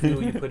how much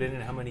fuel you put in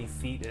and how many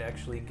feet it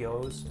actually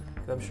goes.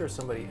 'Cause I'm sure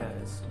somebody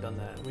has done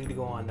that. We need to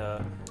go on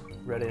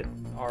Reddit,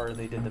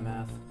 they did the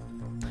math.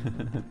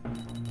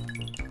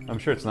 I'm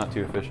sure it's not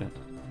too efficient.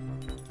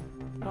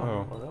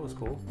 Oh, well, that was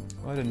cool.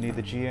 Well, I didn't need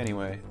the G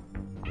anyway.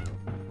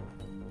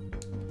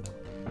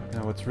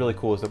 No, what's really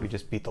cool is that we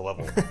just beat the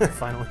level.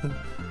 Finally.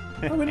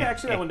 Oh,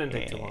 actually, that one didn't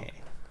take too long.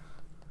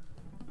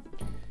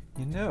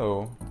 You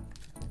know,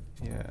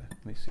 yeah,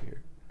 let me see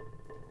here. I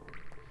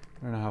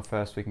don't know how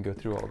fast we can go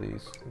through all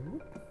these. I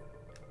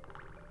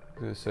was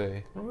gonna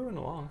say, We're moving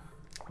along.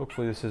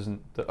 hopefully this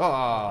isn't the,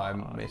 I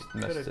messed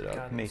Could've it up,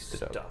 gotten maced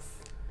it up. stuff.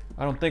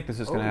 I don't think this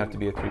is gonna have to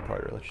be a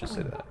three-parter, let's just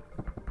say that.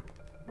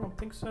 I don't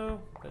think so,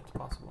 but it's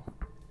possible.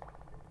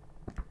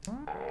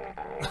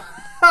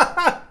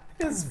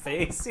 His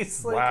face,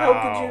 he's like, how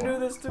could you do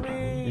this to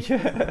me?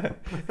 Yeah,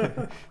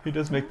 he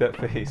does make that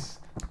face.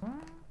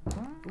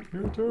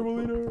 You're a terrible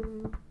leader.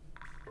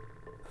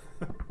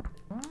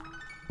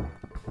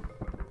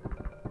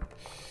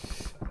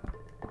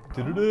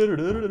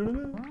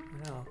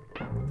 No.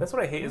 That's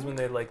what I hate is when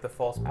they like the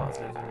false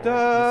positives. And you see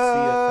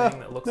a thing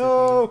that looks like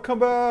No, come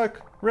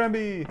back,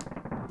 Ramby.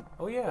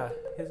 Oh yeah,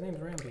 his name's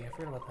Ramby. I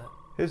forgot about that.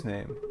 His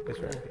name is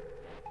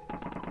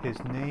Ramby.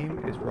 His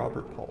name is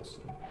Robert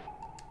Paulson.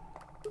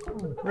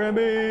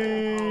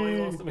 Ramby! Oh, he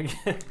lost him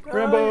again.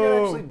 Rambo! Oh, you're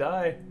gonna actually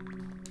die.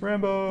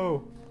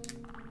 Rambo!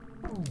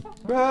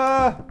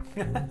 Ah!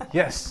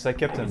 Yes, I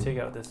kept Let me him. take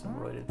out this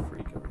roided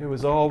freak over It here.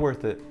 was all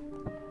worth it.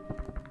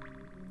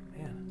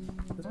 Man,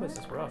 this place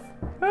is rough.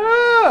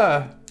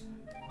 Ah!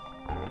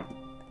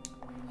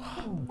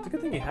 It's a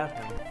good thing you have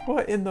him.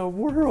 What in the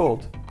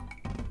world?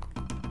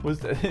 Was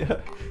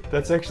that?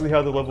 That's actually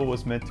how the level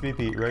was meant to be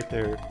beat, right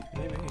there.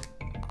 Maybe.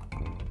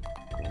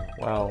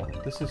 Wow,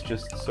 this is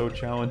just so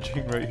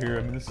challenging right here.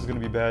 I mean, this is going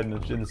to be bad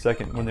in a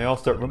second. When they all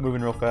start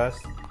moving real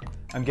fast,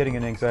 I'm getting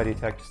an anxiety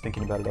attack just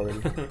thinking about it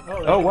already.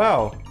 Oh,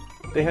 wow.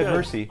 They had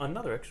mercy.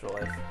 Another extra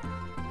life.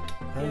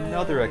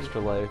 Another Yay. extra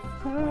life.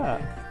 Ah.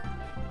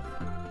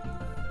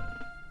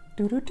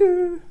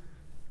 Doo-doo-doo.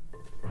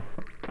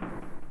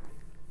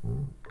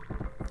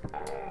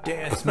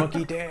 Dance,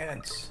 monkey,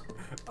 dance.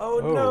 Oh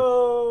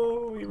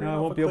no! He ran No, I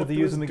off won't a be able cliff to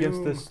use his them against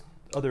doom. this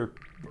other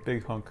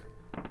big hunk.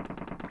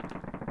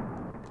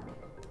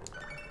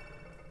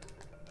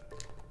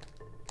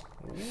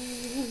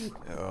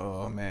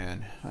 Oh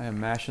man, I am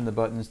mashing the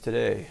buttons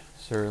today,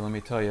 sir, let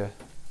me tell you.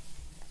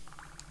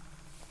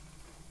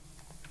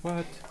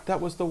 What?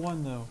 That was the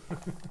one though.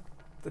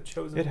 The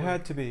chosen It one.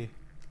 had to be.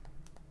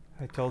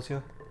 I tells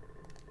you.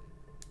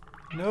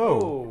 No.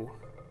 Oh.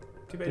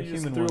 Too bad The you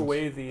just human threw ones.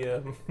 away the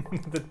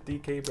the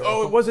DK barrel.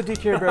 Oh, it was a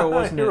DK barrel,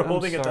 wasn't it? You were I'm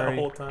holding it that sorry.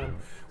 whole time.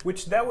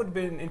 Which that would have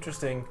been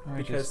interesting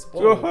because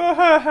Oh,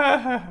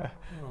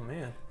 oh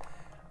man.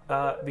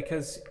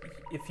 Because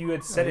if you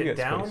had set you it got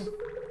down, space.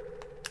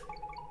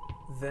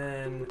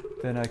 then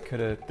Then I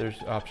could have.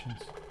 There's options.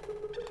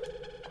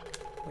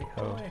 wait,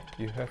 how Oh, do I?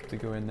 you have to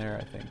go in there,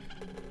 I think.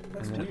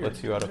 That's and then it weird.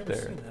 lets you out I've up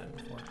never there. seen that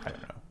before. I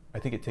don't know. I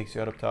think it takes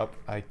you out up top.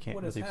 I can't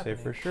What is really say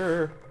for happening?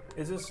 sure.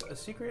 Is this a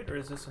secret or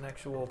is this an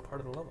actual part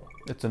of the level?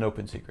 It's an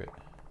open secret.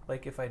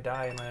 Like if I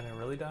die, am I gonna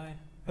really die?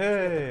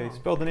 Hey, Kong.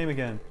 spelled the name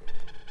again.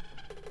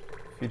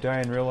 If you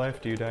die in real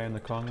life, do you die in the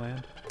Kong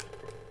land?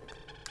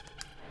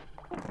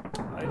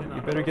 I did not You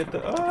know better that get was the.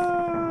 gonna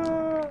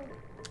Ah! I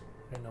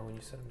didn't know when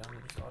you set them down,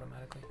 they just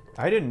automatically.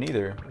 I didn't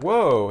either.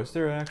 Whoa, is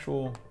there an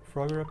actual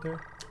Frogger up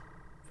there?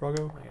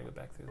 Froggo? I gotta go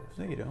back through this.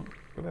 No, you don't.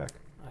 Go back.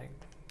 I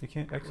You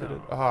can't exit No.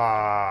 it.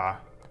 Ah,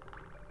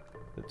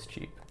 that's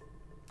cheap.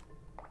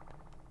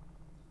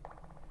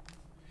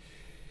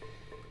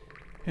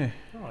 Heh.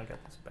 oh, I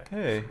got this back.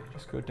 Hey,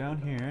 just go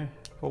down here,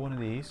 pull one of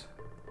these.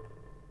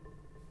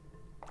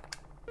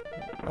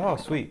 Oh,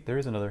 sweet, there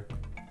is another.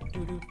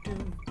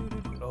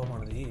 Oh,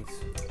 one of these.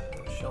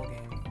 A shell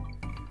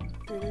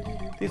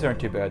game. These aren't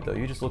too bad though.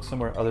 You just look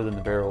somewhere other than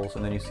the barrels,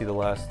 and then you see the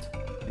last.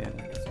 Yeah,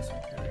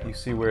 you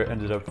see where it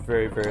ended up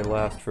very, very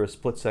last for a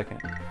split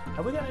second.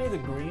 Have we got any of the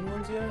green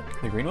ones yet?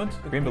 The green ones?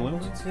 The Green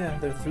balloons? Yeah,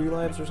 they're 3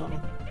 lives or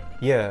something.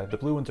 Yeah, the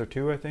blue ones are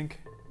 2, I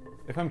think.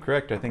 If I'm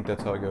correct, I think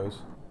that's how it goes.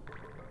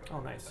 Oh,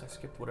 nice. I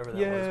skipped whatever that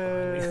was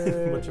behind me.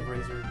 Yay. A bunch of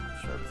razor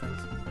sharp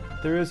things.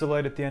 There is a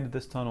light at the end of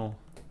this tunnel.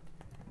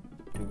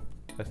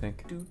 I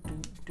think.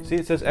 See,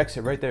 it says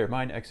exit right there.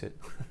 Mine exit.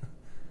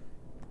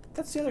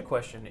 That's the other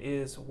question: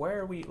 is why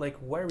are we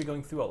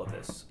going through all of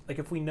this? Like,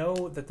 if we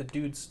know that the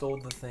dude stole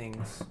the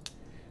things,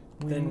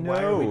 then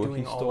why are we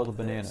doing he all stole of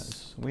the this?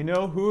 bananas. We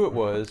know who it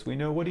was. We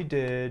know what he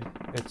did.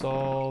 It's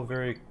all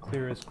very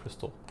clear as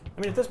crystal.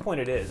 I mean, at this point,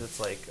 it is. It's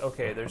like,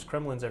 okay, there's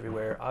Kremlins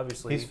everywhere.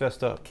 Obviously, He's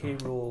fessed up. K.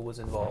 Rool was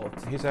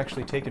involved. He's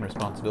actually taken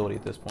responsibility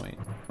at this point.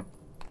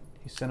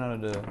 He sent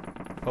out a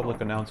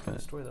public announcement.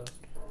 Destroy those.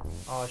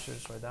 Oh, I should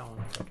have destroyed that one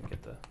so I can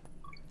get the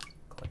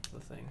collect the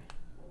thing.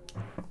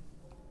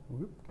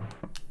 Whoop.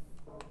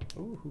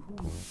 Ooh, hoo,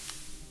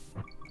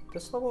 hoo.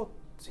 This level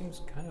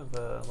seems kind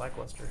of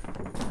lackluster.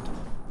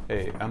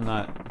 Hey, I'm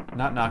not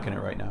knocking it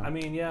right now. I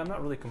mean, yeah, I'm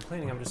not really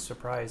complaining. I'm just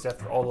surprised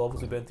after all the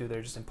levels we've been through.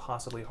 They're just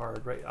impossibly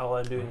hard, right? All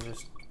I'm doing is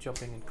just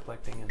jumping and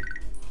collecting and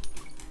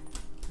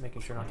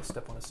making sure not to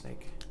step on a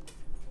snake.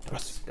 Don't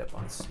step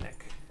on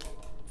snake.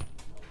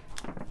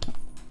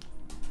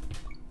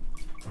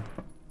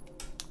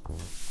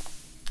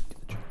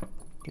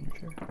 Get in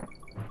your chair.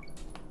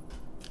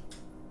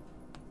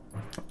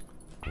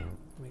 Let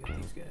me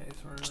get these guys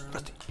running around.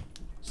 Rusty,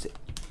 sit.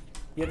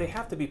 Yeah, they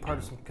have to be part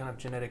of some kind of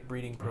genetic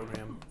breeding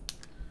program.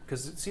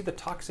 Because, see, the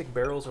toxic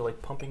barrels are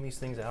like pumping these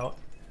things out.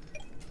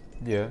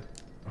 Yeah.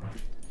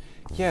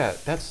 Yeah,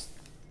 that's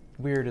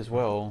weird as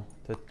well.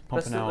 That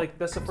pumping out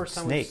That's the first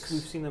time snakes.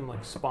 we've seen them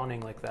like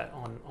spawning like that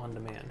on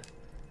demand.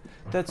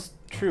 That's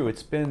true.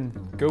 It's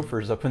been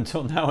gophers up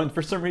until now, and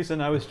for some reason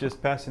I was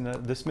just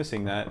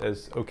dismissing that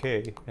as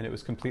okay, and it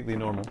was completely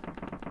normal.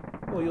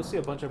 Well, you'll see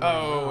a bunch of them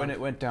running Oh, around. and it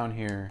went down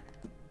here.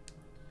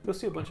 You'll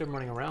see a bunch of them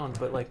running around,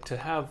 but like to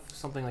have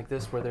something like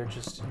this where they're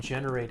just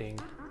generating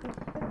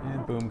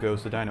And boom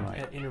goes the dynamite.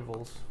 at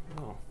intervals.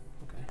 Oh,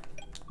 okay.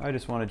 I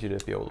just wanted you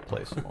to be able to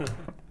play some more.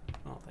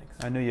 Oh, thanks.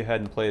 I knew you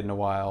hadn't played in a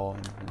while.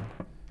 And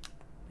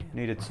Yeah,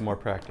 Needed some more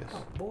practice.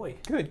 Oh boy.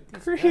 Good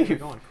These guys grief. are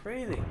going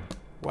crazy.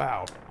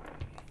 Wow.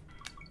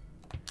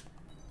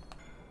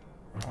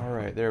 All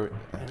right, there.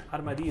 And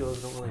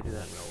armadillos don't really do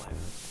that in real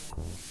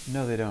life.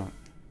 No, they don't.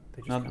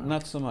 They just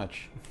Not so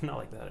much. not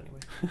like that anyway.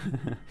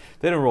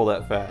 They don't roll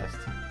that fast.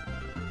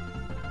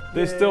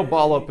 They still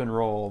ball up and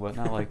roll, but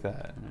not like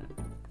that.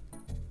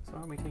 So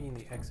how are we taking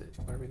the exit?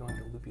 Where are we going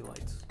to loopy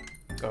lights?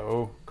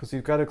 Oh, because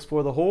you've got to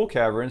explore the whole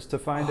caverns to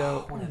find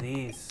out. One of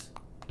these.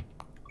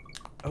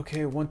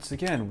 Okay, once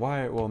again,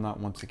 why? Well, not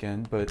once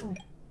again, but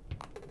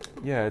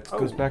yeah, it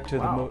goes back to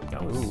wow, the.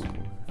 That was Ooh,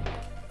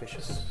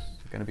 vicious. this is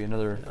gonna be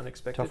another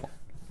Unexpected. tough one.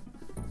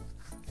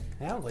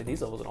 I haven't played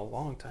these levels in a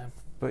long time.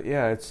 But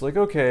yeah, it's like,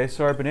 okay,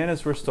 so our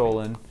bananas were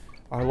stolen.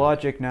 Our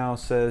logic now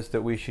says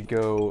that we should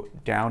go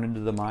down into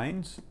the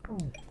mines.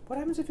 What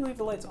happens if you leave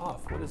the lights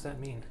off? What does that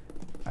mean?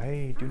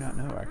 I do not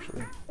know,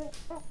 actually.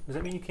 Does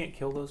that mean you can't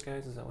kill those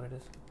guys? Is that what it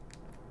is?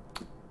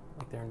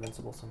 Like they're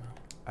invincible somehow?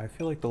 I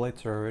feel like the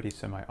lights are already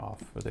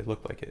semi-off, or they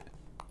look like it.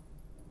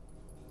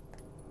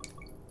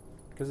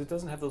 Because it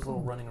doesn't have those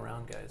little running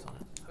around guys on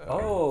it.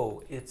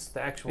 Oh, it's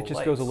the actual It just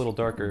lights. goes a little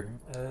darker.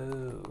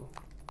 Oh.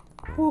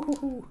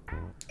 Woo-hoo-hoo.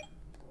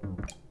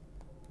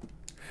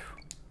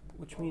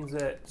 Which means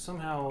that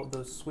somehow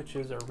those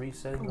switches are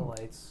resetting the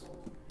lights.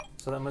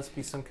 So that must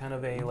be some kind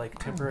of a like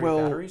temporary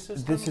battery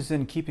system. This is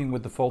in keeping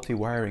with the faulty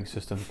wiring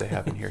system that they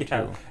have in here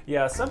yeah, too.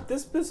 yeah.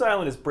 This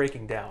island is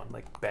breaking down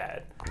like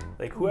bad.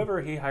 Like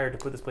whoever he hired to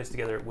put this place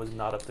together was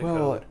not up to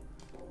code.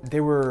 They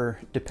were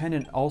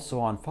dependent also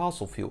on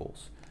fossil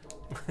fuels.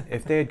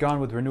 If they had gone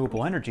with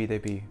renewable energy,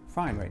 they'd be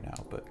fine right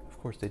now. But of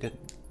course they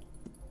didn't.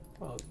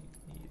 Well,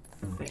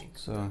 you'd think.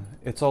 So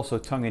it's also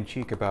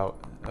tongue-in-cheek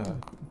about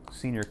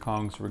Senior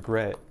Kong's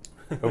regret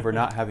over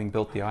not having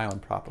built the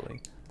island properly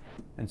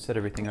and set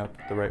everything up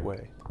the right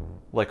way,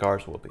 like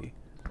ours will be.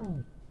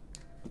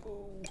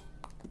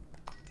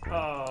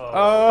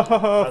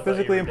 Oh,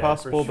 physically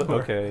impossible, but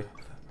okay.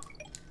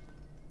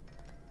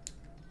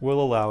 We'll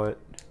allow it,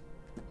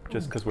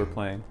 just because we're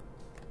playing.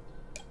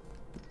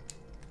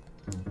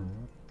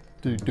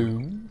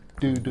 Do-doom,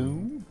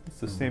 do-doom. It's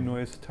the same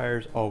noise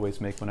tires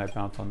always make when I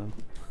bounce on them.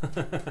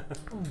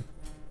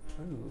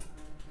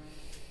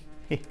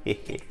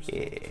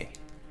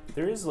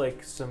 There is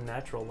like some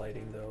natural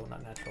lighting though,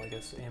 not natural, I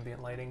guess,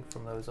 ambient lighting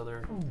from those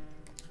other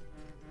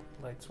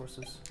light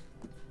sources.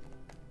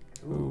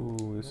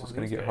 Ooh, this is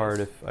gonna get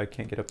hard if I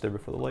can't get up there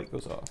before the light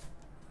goes off.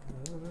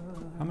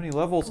 How many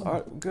levels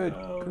are? Good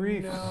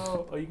grief.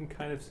 No. Oh, you can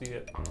kind of see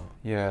it.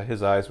 Yeah,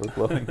 his eyes were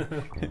glowing.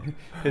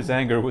 His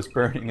anger was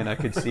burning and I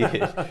could see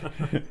it.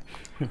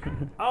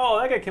 Oh,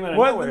 that guy came out of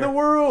What nowhere. in the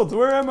world?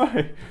 Where am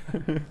I?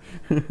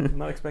 I'm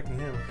not expecting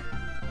him.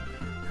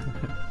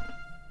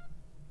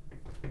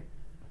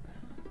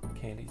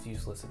 Candy's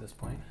useless at this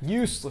point.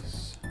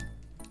 Useless.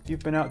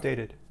 You've been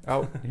outdated.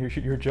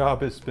 Your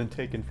job has been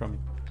taken from you.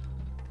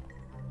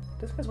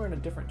 This guy's wearing a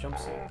different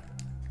jumpsuit.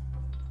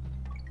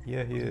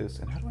 Yeah, he is.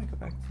 And how do I go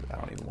back to? I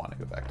don't even want to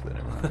go back to the.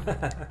 Never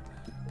mind.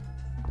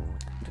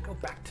 To go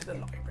back to the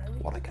library.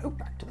 Want to go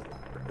back to the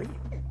library?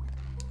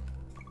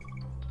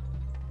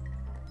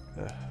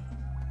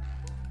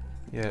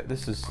 Yeah,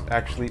 this is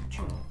actually.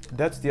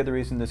 That's the other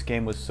reason this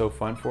game was so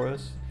fun for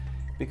us,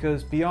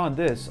 because beyond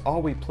this,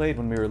 all we played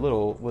when we were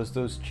little was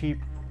those cheap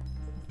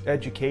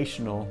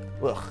educational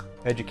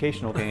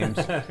games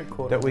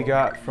that we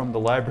got from the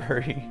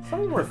library.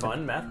 Some of them were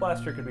fun. Math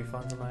Blaster could be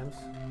fun sometimes.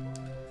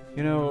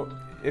 You know,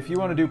 if you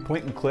want to do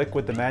point and click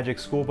with the Magic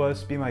School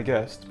Bus, be my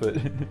guest, but...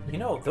 You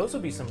know, those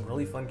would be some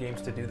really fun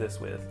games to do this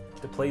with.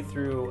 To play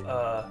through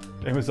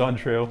Amazon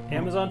Trail.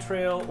 Amazon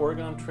Trail,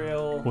 Oregon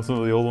Trail. What's some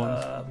of the old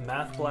ones?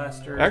 Math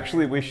Blaster.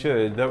 Actually, we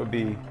should. That would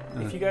be...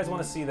 if you guys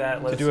want to see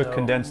that, let us know. To do know. a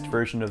condensed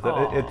version of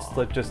that. It's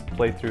like just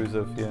playthroughs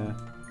of, yeah.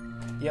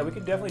 Yeah, we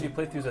could definitely do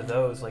playthroughs of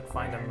those, like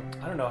find them,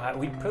 I don't know,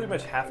 we pretty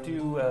much have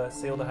to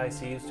sail to high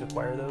seas to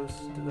acquire those,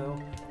 though,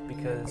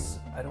 because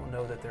I don't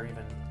know that they're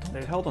even...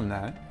 Don't tell them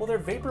that. Well, they're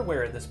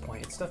vaporware at this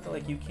point. It's stuff that,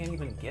 like, you can't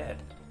even get.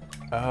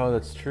 Oh,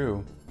 that's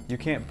true. You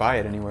can't buy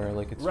it anywhere,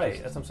 like it's right,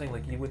 just... that's what I'm saying,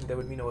 like, there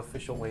would be no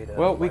official way to...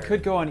 Well, we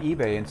could go on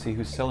eBay and see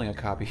who's selling a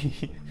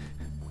copy.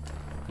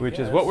 Which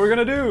is what we're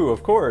gonna do,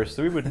 of course.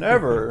 We would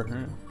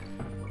never...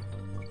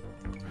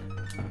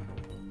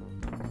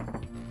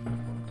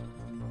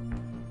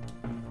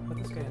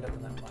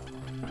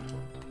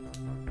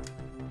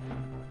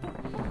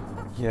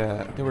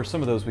 Yeah, there were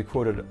some of those we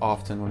quoted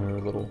often when we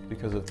were little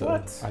because of the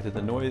either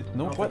the noise.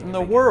 No, what in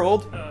the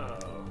world? Oh,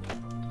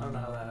 I don't know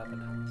how that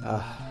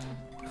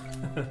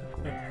happened.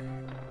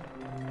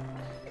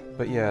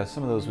 But yeah,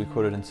 some of those we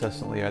quoted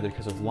incessantly either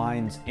because of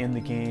lines in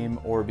the game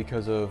or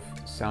because of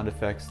sound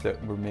effects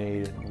that were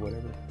made and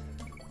whatever.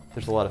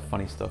 There's a lot of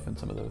funny stuff in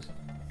some of those.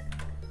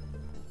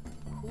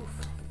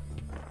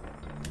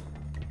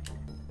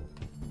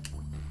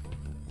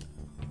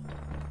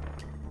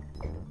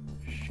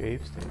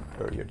 Shave state?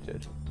 Or you're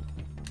dead.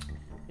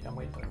 Yeah, I'm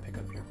waiting to pick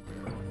up your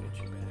barrel and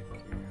get you back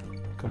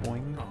here.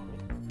 Kaboing.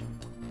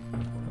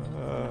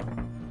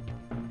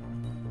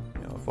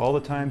 You know, of all the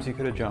times you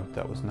could have jumped,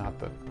 that was not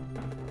the...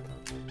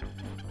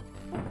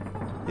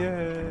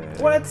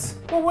 Yeah. What?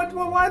 Well,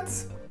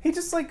 what? He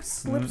just like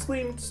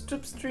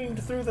slipstreamed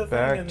through the thing.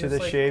 Back to the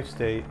like, shave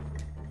state.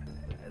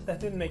 That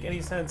didn't make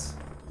any sense.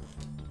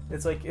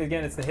 It's like,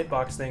 again, it's the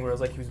hitbox thing where it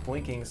was like he was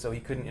blinking so he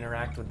couldn't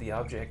interact with the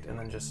object and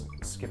then just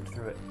skipped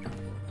through it.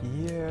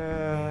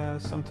 Yeah,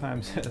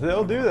 sometimes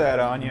they'll do that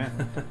on you.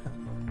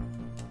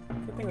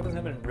 Good thing that doesn't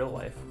happen in real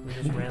life. You're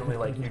just randomly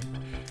like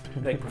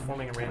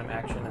performing a random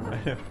action and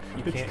then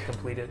you can't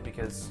complete it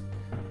because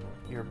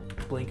you're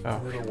blinking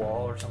through the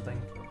wall or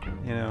something.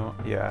 You know,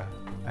 yeah.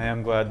 I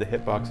am glad the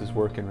hitboxes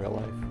work in real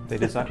life.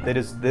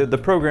 The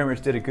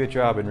programmers did a good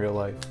job in real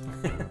life.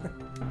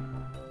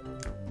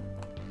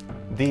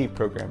 The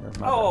programmer.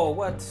 Oh,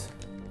 what?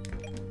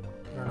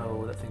 I don't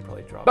know. That thing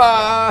probably dropped.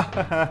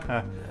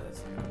 Yeah,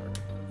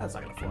 that's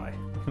not gonna fly.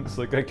 It's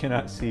like I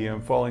cannot see.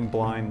 I'm falling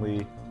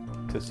blindly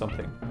to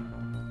something.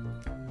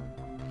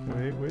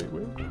 Wait.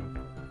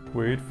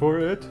 Wait for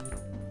it.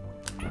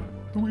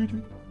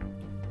 Waiting.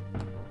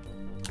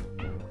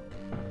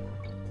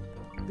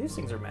 These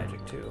things are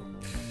magic too.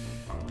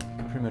 You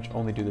can pretty much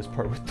only do this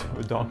part with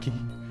a donkey,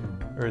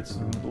 or it's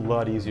a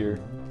lot easier.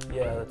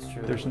 Yeah, that's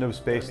true. There's no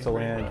space to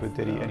land with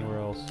Diddy anywhere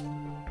else.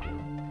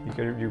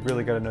 You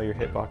really got to know your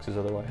hitboxes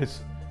otherwise.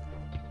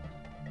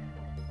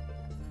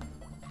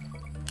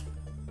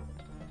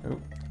 Oh.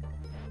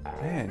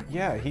 Man,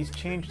 yeah, he's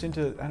changed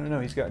into, I don't know,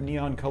 he's got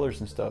neon colors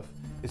and stuff.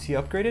 Is he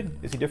upgraded?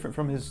 Is he different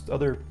from his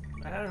other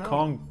I don't know.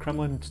 Kong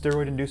Kremlin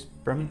steroid-induced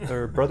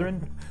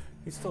brethren?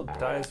 He still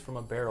dies from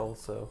a barrel,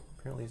 so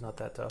apparently he's not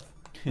that tough.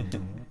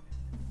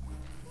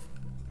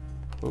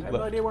 Oh, I have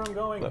no idea where I'm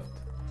going. Left.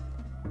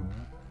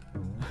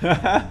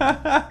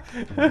 I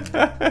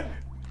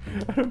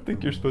don't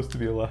think you're supposed to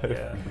be alive.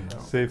 Yeah,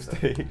 Save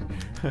state.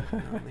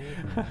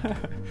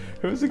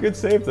 It was a good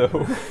save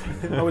though.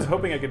 I was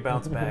hoping I could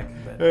bounce back.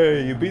 But...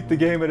 Hey, you beat the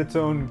game at its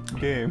own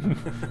game.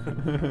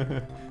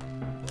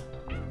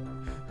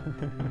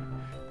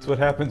 That's what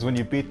happens when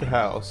you beat the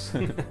house.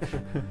 I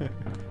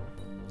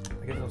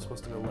guess I'm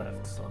supposed to go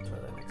left, so I'll try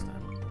that next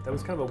time. That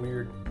was kind of a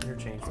weird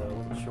interchange though. I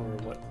wasn't sure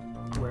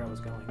where I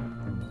was going.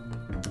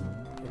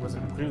 It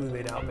wasn't clearly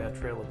laid out by a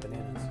trail of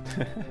bananas.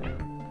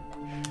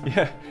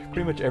 Yeah,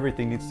 pretty much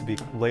everything needs to be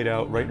laid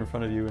out right in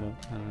front of you in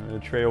a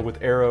trail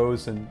with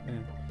arrows and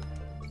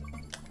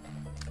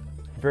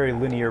very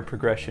linear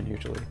progression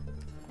usually.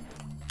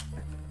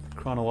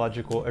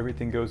 Chronological,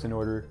 everything goes in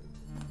order.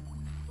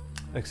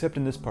 Except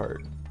in this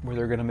part, where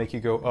they're going to make you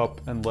go up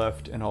and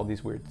left and all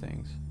these weird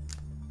things.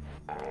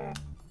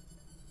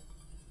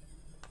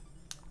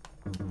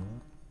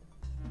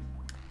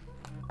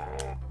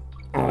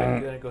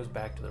 Then it goes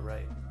back to the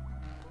right.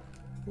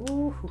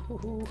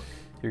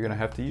 You're gonna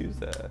have to use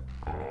that.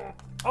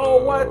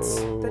 Oh, what?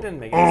 That didn't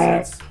make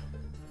any sense.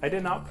 I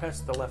did not press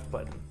the left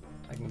button.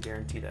 I can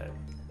guarantee that.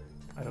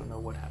 I don't know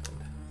what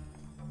happened.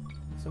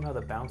 Somehow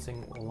the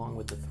bouncing along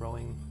with the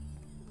throwing,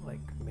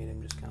 like, made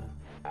him just kind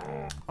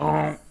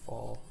of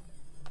fall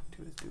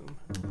to his doom.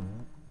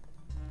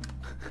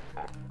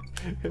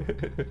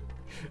 It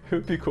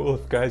would be cool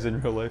if guys in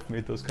real life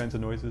made those kinds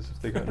of noises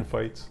if they got in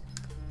fights.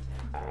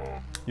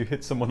 You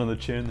hit someone on the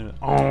chin and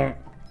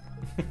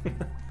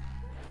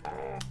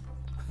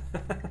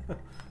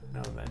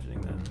Now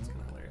imagining that, it's kind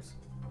of hilarious.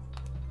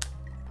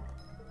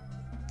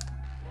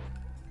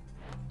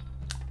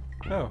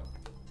 oh,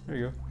 there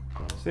you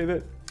go. Save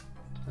it.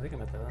 I think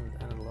I'm at the end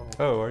of the level.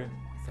 Oh, are you?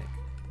 I think.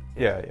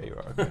 Yeah, you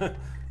are.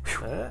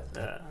 Okay.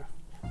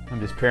 I'm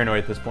just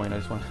paranoid at this point. I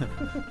just want to.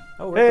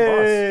 Oh, we're at the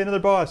boss. Hey, another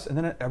boss. And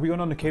then are we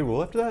going on to K.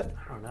 Rool after that?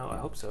 I don't know. I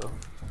hope so.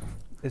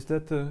 Is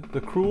that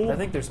the cruel? I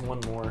think there's one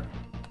more.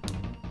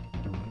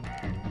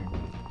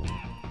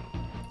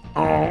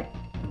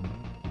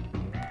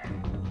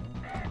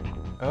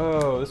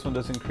 Oh, this one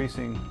does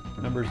increasing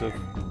numbers of.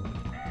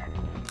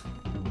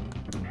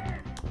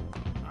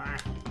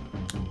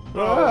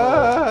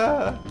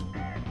 Ah!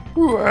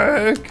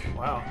 Whack!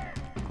 Wow.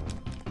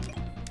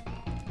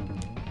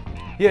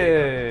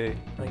 Yay! I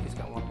think he's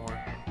got one more.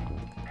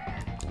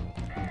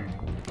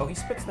 Oh, he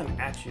spits them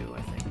at you,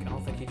 I think. I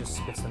don't think he just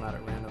spits them out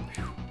at random.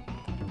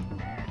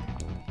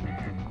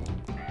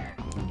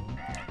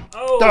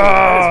 Oh,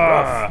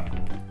 that is rough.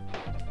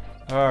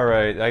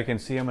 Alright, I can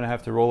see I'm going to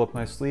have to roll up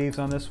my sleeves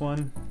on this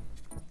one.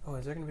 Oh,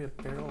 is there going to be a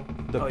barrel?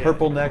 The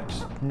purple-necked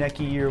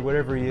Necky or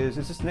whatever he is.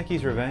 Is this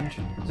Necky's revenge?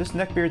 Is this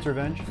Neckbeard's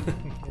revenge?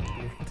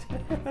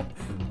 I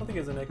don't think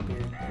it's a neck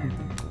beard.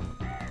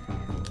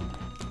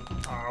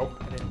 Ow,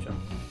 I didn't jump.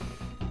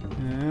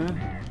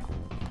 Yeah.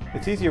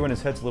 It's easier when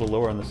his head's a little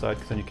lower on the side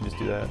because then you can just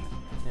do that.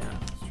 Yeah,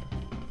 that's true.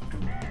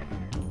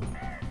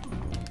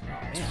 Oh,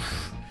 man.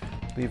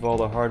 Leave all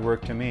the hard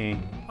work to me.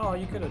 Oh,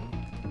 you could have...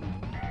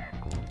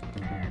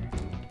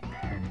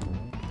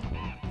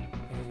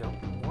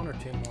 One or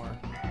two more.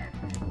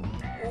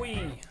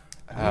 Whee!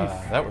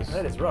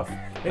 That is rough.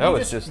 Maybe that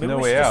was just no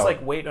we way should out. Just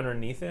like wait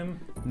underneath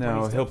him.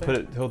 No, he'll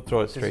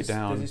throw it straight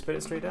down. Does he spit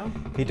it straight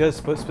down? He does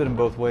spit them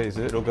both ways.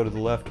 It'll go to the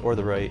left or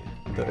the right.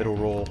 It'll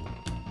roll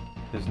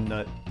his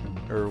nut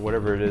or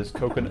whatever it is.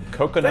 Coconut.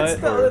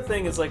 That's the other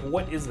thing. Is like,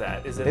 what is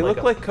that? Is it They like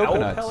look a like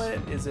coconuts. owl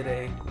pellet? Is it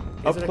a?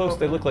 Up close,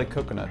 they look like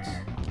coconuts.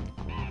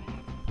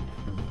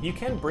 You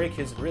can break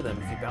his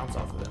rhythm if you bounce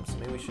off of them, so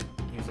maybe we should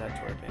use that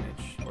to our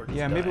advantage. Or just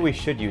Yeah, maybe we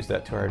should use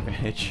that to our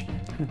advantage.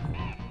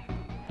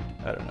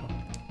 I don't know.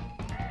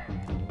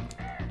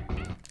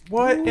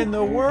 What in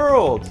the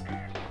world?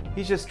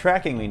 He's just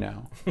tracking me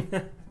now.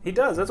 He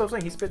does. That's what I'm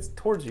saying. He spits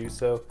towards you,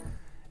 so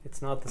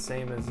it's not the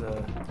same as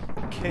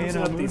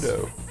these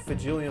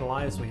Fajillion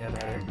lives we have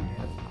at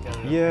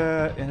it.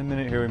 Yeah, in a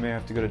minute here we may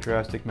have to go to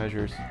drastic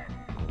measures.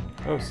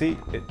 Oh, see,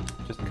 it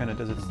just kind of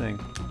does its thing.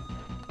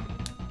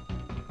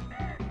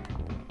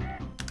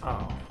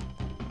 Oh.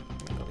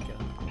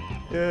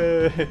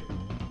 Yay!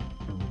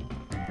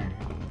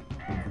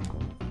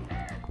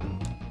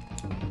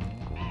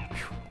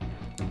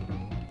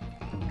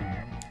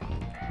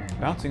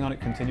 Bouncing on it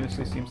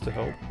continuously seems to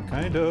help.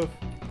 Kind of.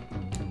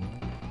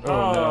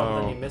 Oh, no.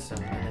 Then you miss him,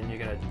 and then you're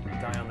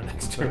gonna die on the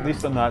next turn. At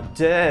least I'm not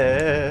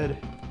dead.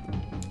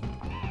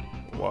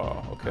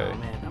 Wow, okay. Oh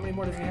man, how many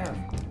more does he have?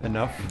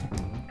 Enough.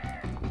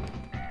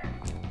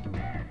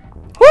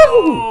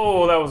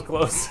 Oh, that was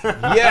close.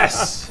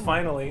 Yes!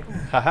 Finally.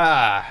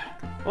 Haha!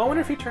 Well, I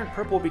wonder if he turned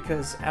purple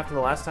because after the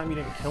last time you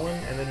didn't kill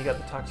him, and then he got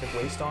the toxic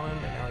waste on him,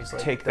 and now he's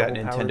like Take that,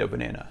 double-powered. Nintendo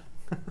banana.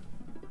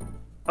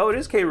 Oh, it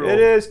is K. Rool. It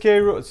is K.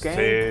 Rool. Save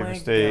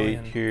Gangplank state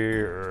Galleon.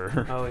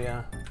 here. Oh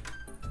yeah.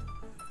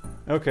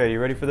 Okay, you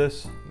ready for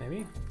this? Maybe.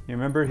 You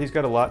remember he's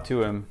got a lot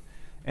to him,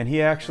 and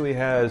he actually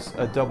has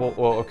a double.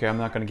 Well, okay, I'm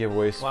not going to give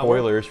away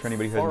spoilers for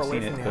anybody who Far hasn't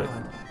away seen it, from the but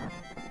island.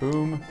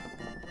 boom,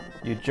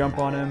 you jump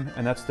on him,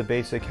 and that's the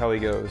basic how he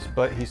goes.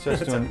 But he starts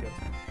That's how doing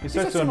he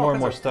starts doing doing all more and kinds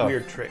more of stuff.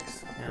 Weird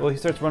tricks. Yeah. Well, he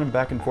starts running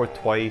back and forth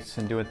twice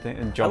and doing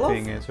and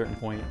jumping at a certain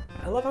point.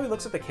 I love how he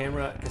looks at the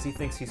camera because he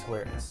thinks he's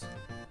hilarious.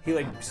 He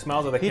like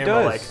smiles at the He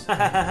camera does.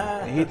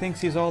 like. He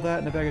thinks he's all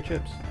that in a bag of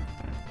chips.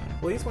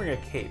 Well, he's wearing a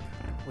cape,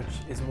 which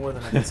is more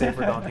than I can say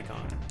for Donkey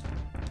Kong.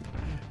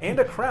 And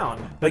a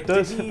crown. Like,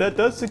 That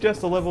does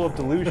suggest a level of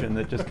delusion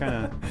that just kind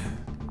of.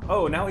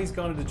 Oh, now he's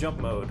gone into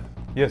jump mode.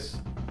 Yes.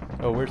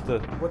 Oh, where's the?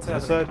 What's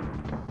this happening?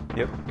 side?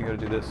 Yep, you gotta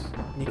do this.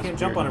 You This can't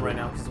jump on weird him right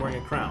move. now because he's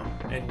wearing a crown.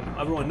 And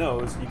everyone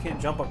knows you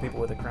can't jump on people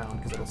with a crown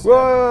because it'll stab,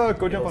 Whoa!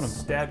 Go jump on him.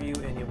 stab you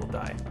and you will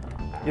die.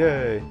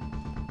 Yay.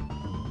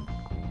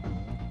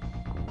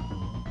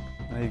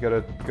 Now you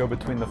gotta go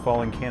between the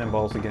falling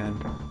cannonballs again.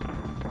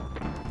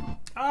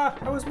 Ah,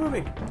 I was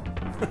moving.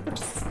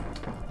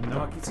 Nope.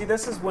 Donkey. See,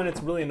 this is when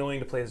it's really annoying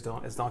to play as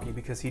Donkey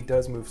because he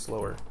does move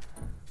slower.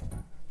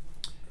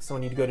 So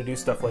when you go to do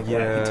stuff like that,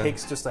 Yeah. it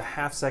takes just a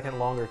half second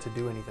longer to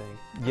do anything.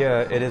 Yeah,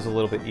 it is a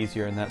little bit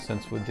easier in that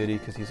sense with Diddy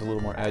because he's a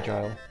little more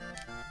agile.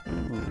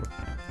 Ooh.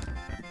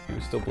 He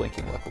was still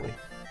blinking, luckily.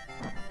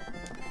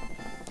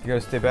 You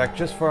gotta stay back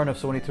just far enough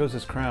so when he throws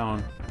his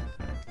crown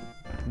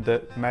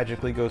that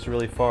magically goes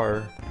really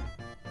far,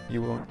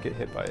 you won't get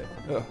hit by it.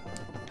 Ugh.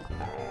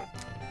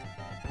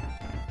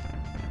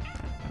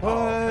 What?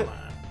 Oh, come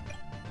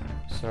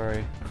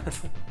Sorry.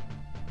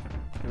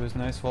 It was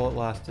nice while it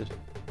lasted.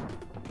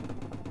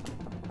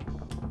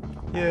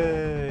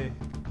 Yay!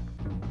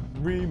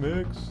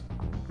 Remix!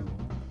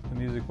 The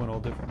music went all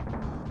different.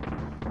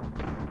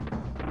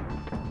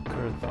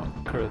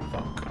 Kurthunk,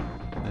 kurthunk.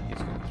 And then he's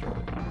gonna throw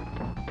it.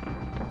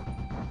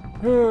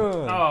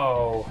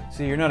 Oh.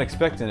 See, you're not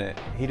expecting it.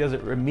 He does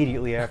it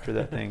immediately after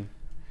that thing.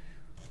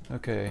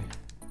 Okay.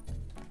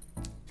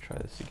 Try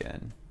this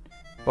again.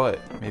 But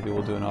maybe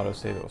we'll do an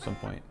autosave at some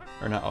point.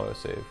 Or not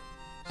autosave.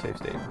 Save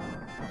state.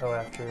 Oh,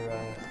 after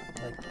like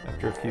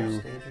After a few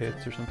stages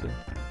hits or something.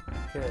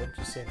 Good,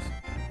 just saves.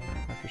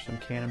 After some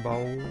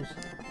cannonballs.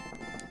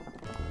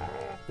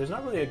 There's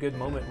not really a good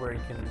moment where he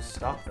can just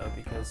stop though,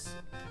 because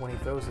when he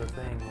throws the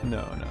thing, like,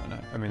 No.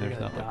 I mean, you're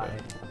there's gonna not die.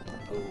 like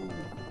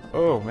Oh,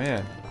 Oh,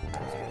 man.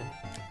 that's good.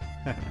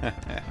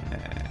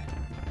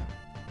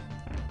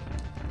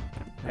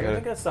 I I gotta-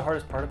 think that's the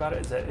hardest part about it,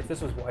 is that if this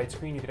was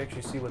widescreen, you could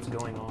actually see what's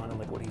going on and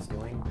like what he's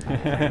doing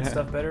and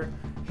stuff better.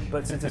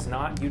 But since it's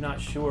not, you're not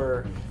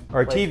sure.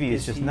 Our like, TV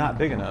is just he- not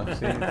big enough.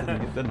 See, it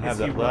doesn't have Is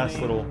he that last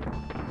running? little.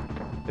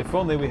 If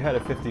only we had a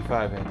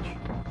 55 inch.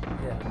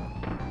 Yeah.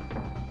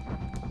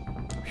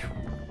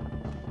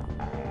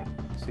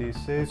 See,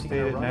 save Is he gonna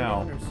state it run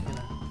now. again, or is he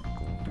gonna...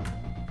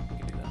 We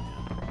can do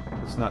that,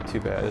 yeah. It's not too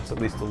bad. It's at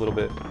least a little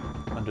bit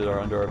under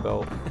our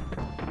belt.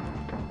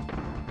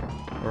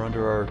 Or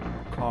under our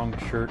Kong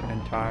shirt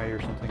and tie or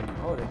something.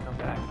 Oh, they come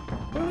back.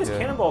 Where are these Yeah.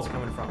 cannonballs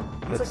coming from?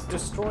 He's That's- like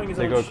destroying his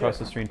They own go ship. across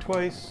the screen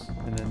twice,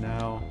 and then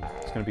now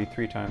it's going to be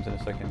 3 times in a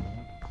second.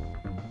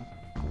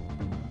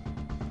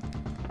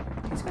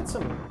 He's got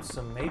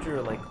some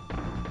major like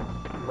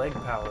leg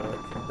power.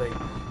 Like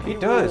He K.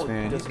 does, Rool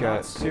man. does He's not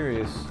got skip-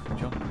 serious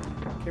jump.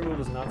 K. Rool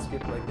does not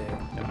skip leg day,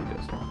 No, he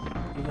does.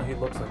 even though he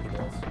looks like he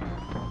does.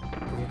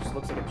 'Cause he just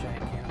looks like a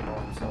giant cannonball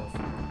himself.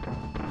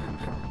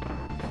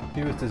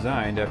 He was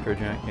designed after a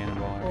giant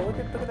cannonball. Oh,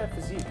 actually. look at that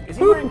physique. Is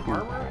he wearing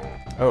armor?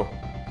 Oh,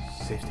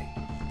 safety.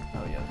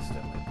 Oh yeah, that's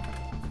definitely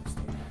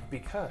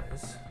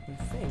because you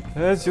think.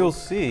 As you'll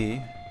see,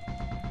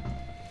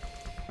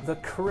 The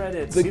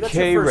credits. The See, that's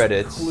K your first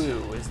Reddits.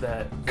 clue is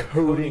that the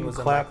Coding was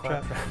in that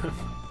claptrap.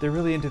 They're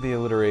really into the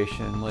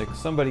alliteration. Like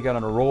somebody got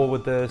on a roll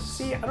with this.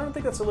 See, I don't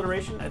think that's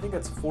alliteration. I think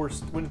that's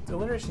forced. When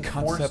alliteration's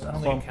forced, Concept I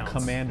don't think it Plump counts.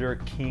 Commander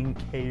King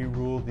K.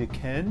 Rule the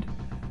Kend.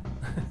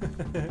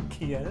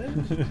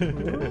 Kian?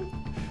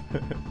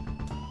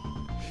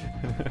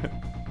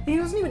 He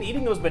wasn't even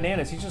eating those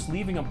bananas. He's just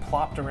leaving them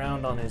plopped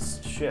around on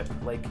his ship.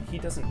 Like, he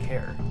doesn't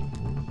care.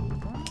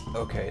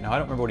 Okay, now I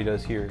don't remember what he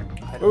does here.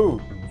 I don't- Ooh,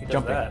 he does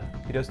jumping. that.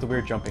 He does the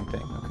weird jumping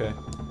thing. Okay,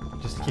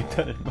 just keep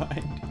that in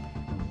mind.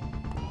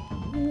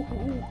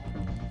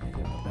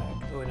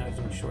 Oh, now he's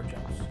doing short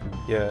jumps.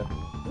 Yeah.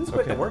 This is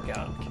quite the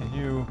workout. Can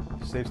you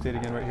save state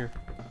again right here?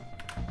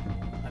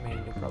 I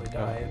mean, you'll probably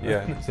die.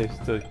 Yeah, save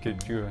state.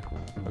 Could you?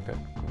 Okay,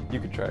 you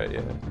could try it.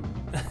 Yeah.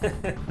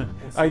 We'll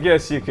I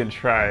guess you can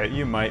try it.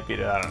 You might beat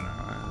it. I don't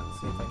know.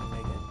 see if I can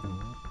make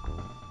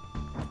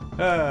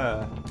it.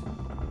 Ah.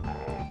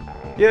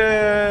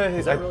 Yeah.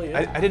 Is that really it?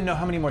 I didn't know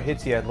how many more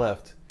hits he had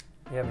left.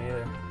 Yeah, me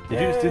either.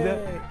 Did you just do that?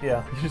 Yay!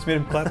 Yeah. You just made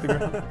him clap the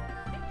ground.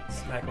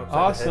 Smack him upside the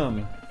Awesome.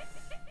 head.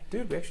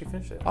 Dude, we actually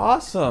finished it.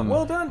 Awesome.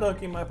 Well done,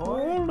 Donkey, my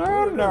boy. Well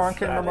done,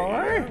 Donkey, my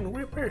boy.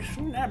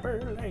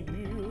 Whippersnapper like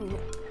you.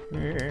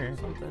 Yeah.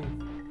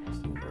 Something.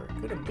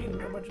 Could have been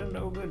a bunch of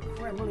no good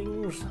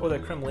Kremlings. Oh, they're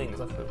Kremlings.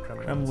 That's what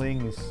Kremlings.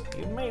 Kremlings.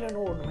 You made an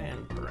old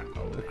man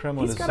proud. The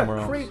Kremlin He's is got somewhere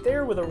a else. crate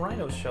there with a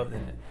rhino shoved in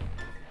it.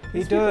 He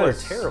These people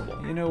does. are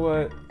terrible. You know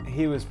what?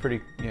 He was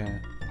pretty. Yeah.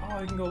 Oh,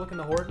 you can go look in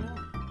the horde now?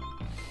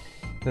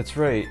 That's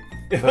right.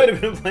 If I'd have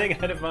been playing,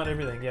 I'd have found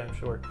everything. Yeah, I'm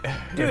sure.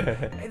 Dude,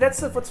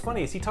 that's what's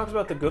funny is he talks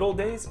about the good old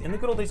days. In the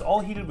good old days, all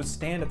he did was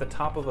stand at the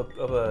top of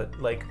a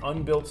like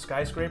unbuilt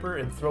skyscraper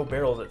and throw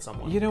barrels at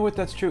someone. You know what?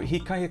 That's true. He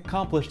kind of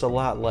accomplished a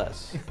lot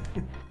less.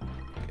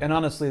 And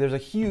honestly, there's a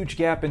huge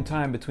gap in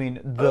time between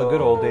the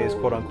good old days,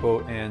 quote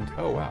unquote, and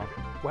oh wow,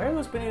 Why are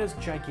those bananas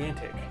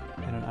gigantic?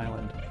 in an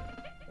island.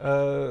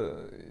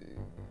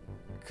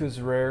 Because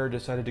Rare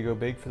decided to go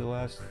big for the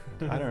last.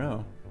 I don't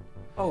know.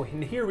 Oh,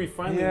 and here we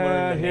finally Yeah,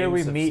 learned the here we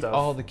names of meet stuff.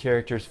 all the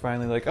characters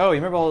finally. Like, oh, you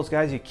remember all those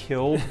guys you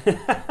killed?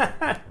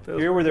 Those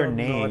Here were their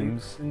naughty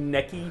names.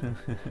 Necky.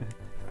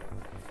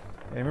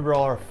 I remember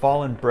all our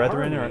fallen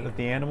brethren, Are we?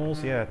 the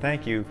animals. Yeah,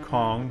 thank you,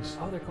 Kongs.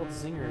 Oh, they're called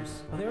zingers.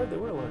 Oh, they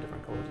were a lot of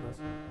different colors in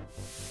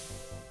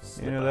this.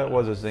 You know, that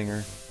was a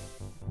zinger.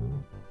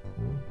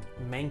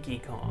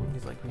 Manky Kong.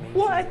 He's like manky or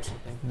What?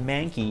 something.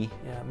 Manky.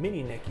 Yeah,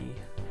 mini Nicky.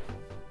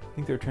 I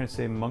think they were trying to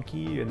say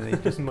monkey, and then they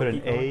just put an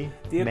Monkey A. Kong.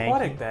 The Manky.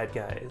 aquatic bad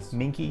guys.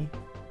 Minky.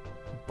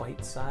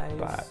 Bite size.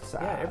 Bite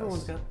Yeah,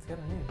 everyone's size. got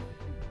a name.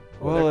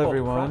 Well, they're called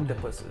everyone.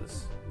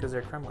 croctopuses because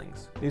they're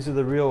Kremlings. These are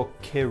the real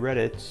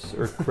K-Reddits,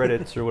 or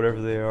credits, or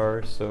whatever they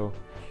are, so...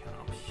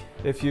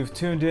 If you've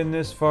tuned in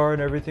this far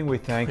and everything, we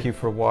thank you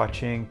for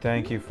watching.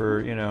 Thank you for,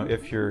 you know,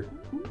 if you're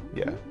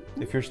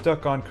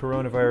stuck on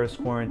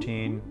coronavirus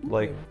quarantine,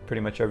 like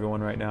pretty much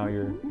everyone right now,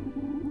 you're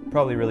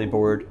probably really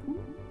bored,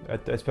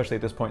 especially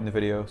at this point in the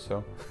video,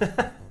 so.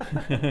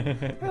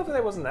 Hopefully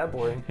that wasn't that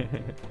boring.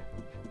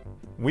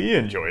 We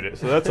enjoyed it,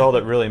 so that's all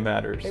that really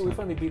matters. Hey, we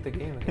finally beat the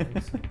game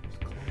again.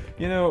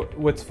 You know,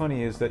 what's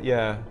funny is that,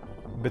 yeah,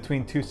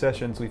 between 2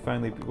 sessions, we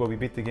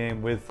beat the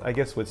game with, I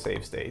guess with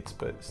save states,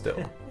 but still.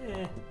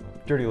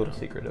 Dirty little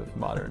secret of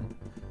modern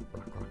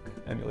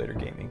emulator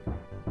gaming.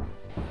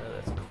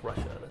 That's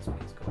Crusha, that's what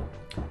he's called.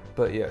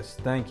 But yes,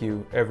 thank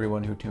you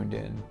everyone who tuned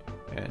in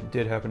and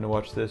did happen to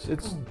watch this.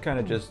 It's kind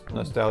of just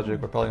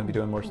nostalgic. We're probably going to be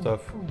doing more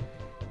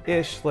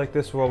stuff-ish like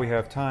this while we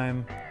have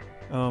time.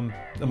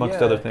 Amongst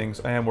Yeah. other things,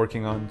 I am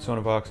working on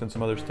Sonavox and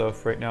some other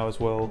stuff right now as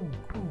well.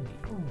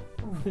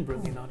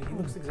 Brilliant naughty. He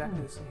looks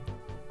exactly the same.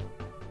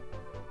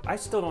 I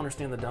still don't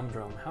understand the dumb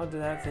drum. How did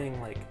that thing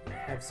like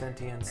have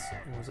sentience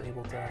and was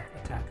able to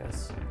attack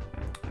us?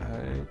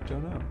 I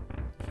don't know.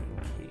 King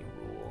K.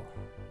 Rule.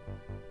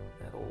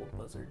 That old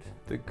buzzard.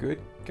 The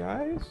good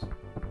guys?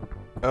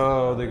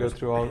 Oh, they go there's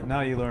through all. Bam.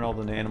 Now you learn all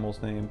the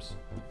animals' names.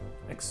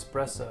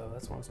 Espresso.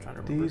 That's what I was trying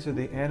to remember. These are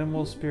the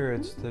animal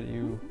spirits that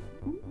you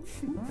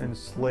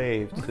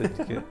enslaved to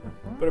get.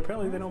 But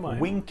apparently they don't mind.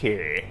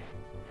 Winky.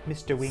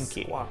 Mr.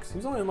 Winky. Squawks. He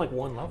was only in like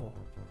one level.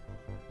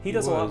 He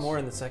does a lot more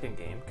in the second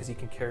game because he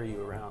can carry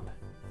you around.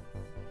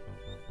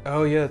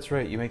 Oh yeah, that's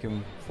right. You make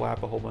him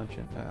flap a whole bunch.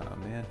 Oh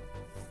man.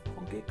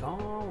 Funky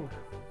Kong.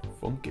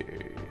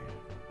 Funky.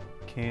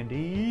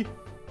 Candy.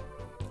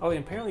 Oh, and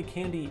apparently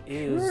Candy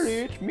is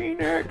It's me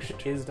next.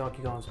 is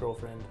Donkey Kong's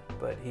girlfriend,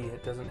 but he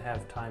doesn't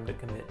have time to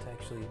commit to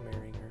actually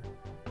marrying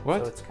her.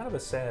 What? So it's kind of a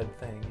sad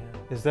thing, yeah.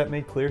 Is that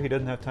made clear? He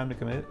doesn't have time to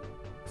commit?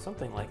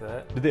 Something like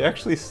that. Did they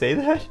actually say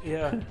that?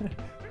 Yeah.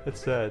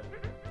 That's sad.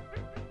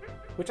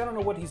 Which I don't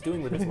know what he's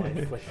doing with his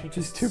life. Like he He's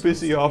just too seems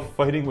busy to off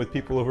fighting with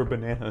people over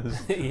bananas.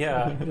 be-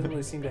 Yeah, he doesn't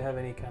really seem to have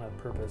any kind of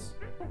purpose.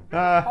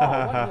 Oh,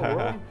 what in the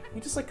world? He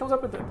just like comes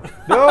up with it.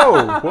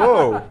 No!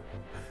 Whoa!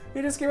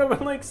 He just came up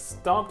and like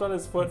stomped on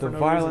his foot The for no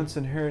violence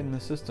inherent in the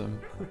system.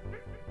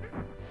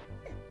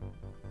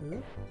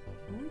 reason.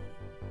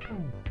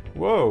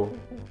 Whoa.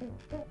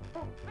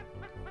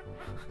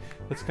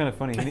 That's kind of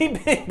funny.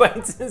 He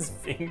bites his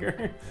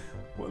finger.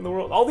 What in the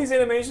world? All these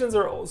animations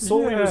are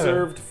solely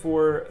reserved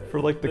for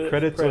like the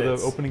credits or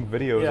the opening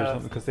videos or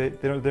something, because they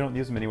don't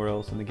use them anywhere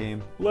else in the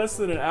game. Less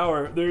than an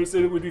hour.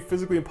 It would be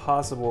physically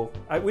impossible.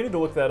 We need to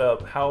look that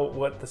up.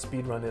 What the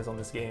speed run is on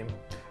this game.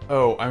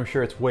 Oh, I'm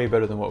sure it's way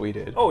better than what we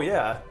did. Oh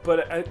yeah, but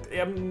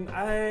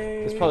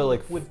it's probably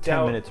like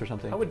 10 minutes or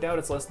something. I would doubt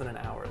it's less than an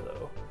hour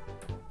though,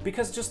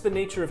 because just the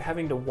nature of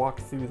having to walk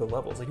through the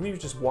levels. Like we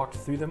just walked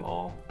through them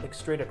all like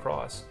straight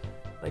across.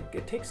 Like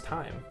it takes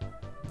time.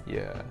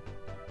 Yeah.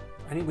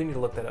 We need to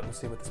look that up and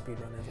see what the speed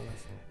run is on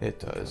this. It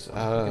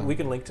does. We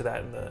can link to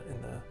that in the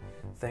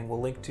thing. We'll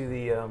link to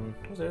the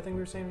what was the other thing we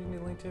were saying we need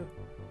to link to?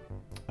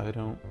 I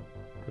don't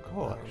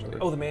recall actually.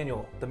 Oh, the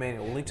manual. The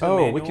manual. We'll link to the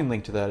manual. Oh, we can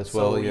link to that as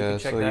well. Yeah,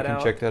 so you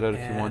can check that out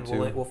if you want to.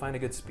 We'll find a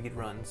good speed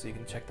run, so you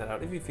can check that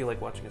out if you feel like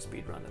watching a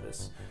speed run of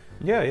this.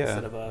 Yeah.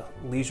 Instead of a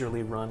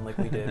leisurely run like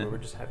we did, where we're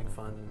just having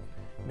fun and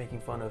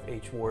making fun of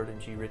H. Ward and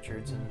G.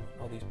 Richards and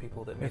all these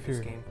people that make this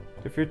game.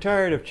 If you're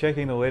tired of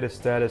checking the latest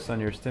status on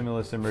your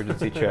stimulus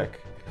emergency check,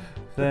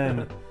 then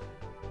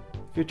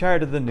if you're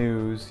tired of the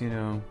news,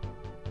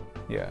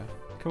 yeah,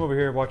 come over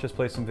here, watch us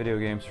play some video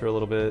games for a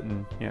little bit,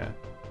 and yeah.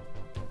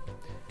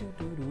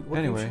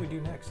 What game should we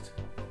do next?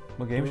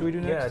 What game should we do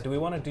next? Yeah, do we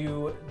want to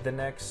do the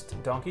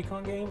next Donkey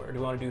Kong game, or do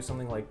we want to do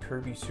something like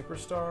Kirby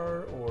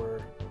Superstar, or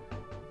do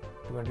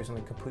we want to do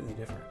something completely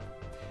different?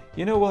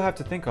 We'll have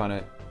to think on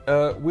it.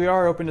 We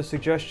are open to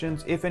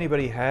suggestions. If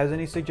anybody has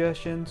any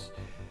suggestions,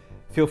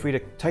 feel free to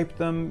type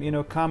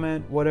them,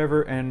 comment,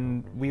 whatever,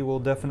 and we will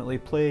definitely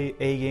play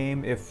a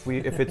game if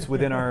it's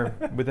within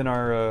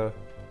our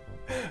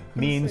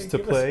means to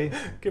play.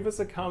 Give us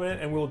a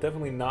comment, and we will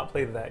definitely not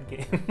play that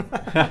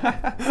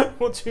game.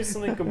 We'll choose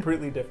something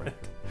completely different.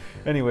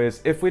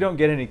 Anyways, if we don't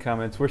get any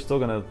comments, we're still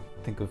gonna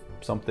think of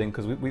something,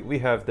 because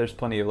there's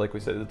plenty of, like we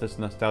said, there's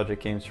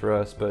nostalgic games for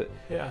us, but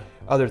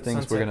other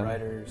things Sunset we're gonna.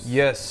 Riders.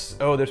 Yes.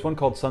 Oh, there's one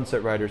called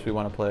Sunset Riders we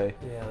want to play.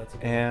 Yeah, that's.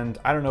 And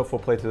I don't know if we'll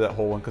play through that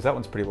whole one, because that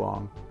one's pretty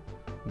long.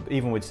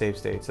 Even with save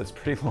states, that's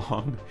pretty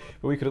long.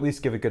 But we could at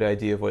least give a good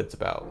idea of what it's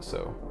about.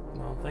 So.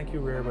 Well, thank you,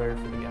 Rare Bear,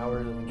 for the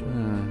hours of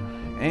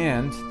enjoyment.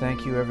 And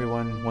thank you,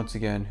 everyone, once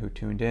again, who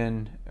tuned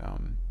in.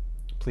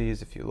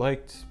 Please, if you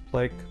liked,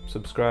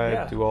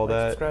 subscribe, do all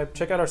that. Subscribe.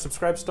 Check out our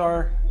Subscribe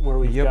Star, where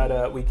we've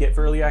got we get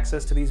early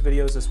access to these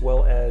videos as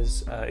well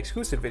as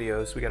exclusive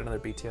videos. We got another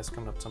BTS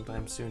coming up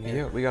sometime soon here.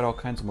 Yeah, we got all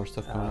kinds of more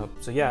stuff coming up.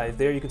 So yeah,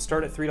 there you can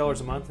start at $3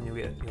 a month, and you'll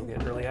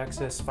get early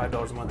access.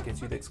 $5 a month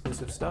gets you the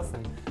exclusive stuff,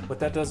 and what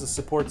that does is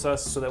supports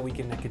us so that we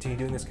can continue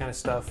doing this kind of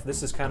stuff.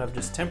 This is kind of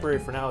just temporary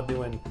for now,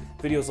 doing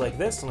videos like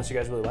this, unless you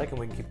guys really like them,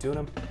 we can keep doing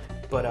them.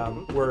 But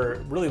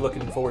we're really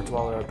looking forward to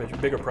all our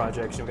bigger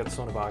projects. We've got the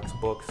Sonobox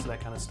books,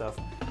 that kind of stuff.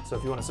 So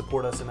if you want to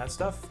support us in that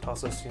stuff,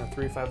 toss us $3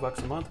 or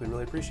 $5 a month. We'd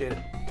really appreciate it.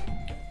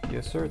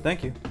 Yes, sir.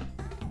 Thank you.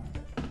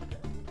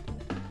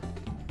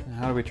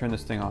 How do we turn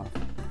this thing off?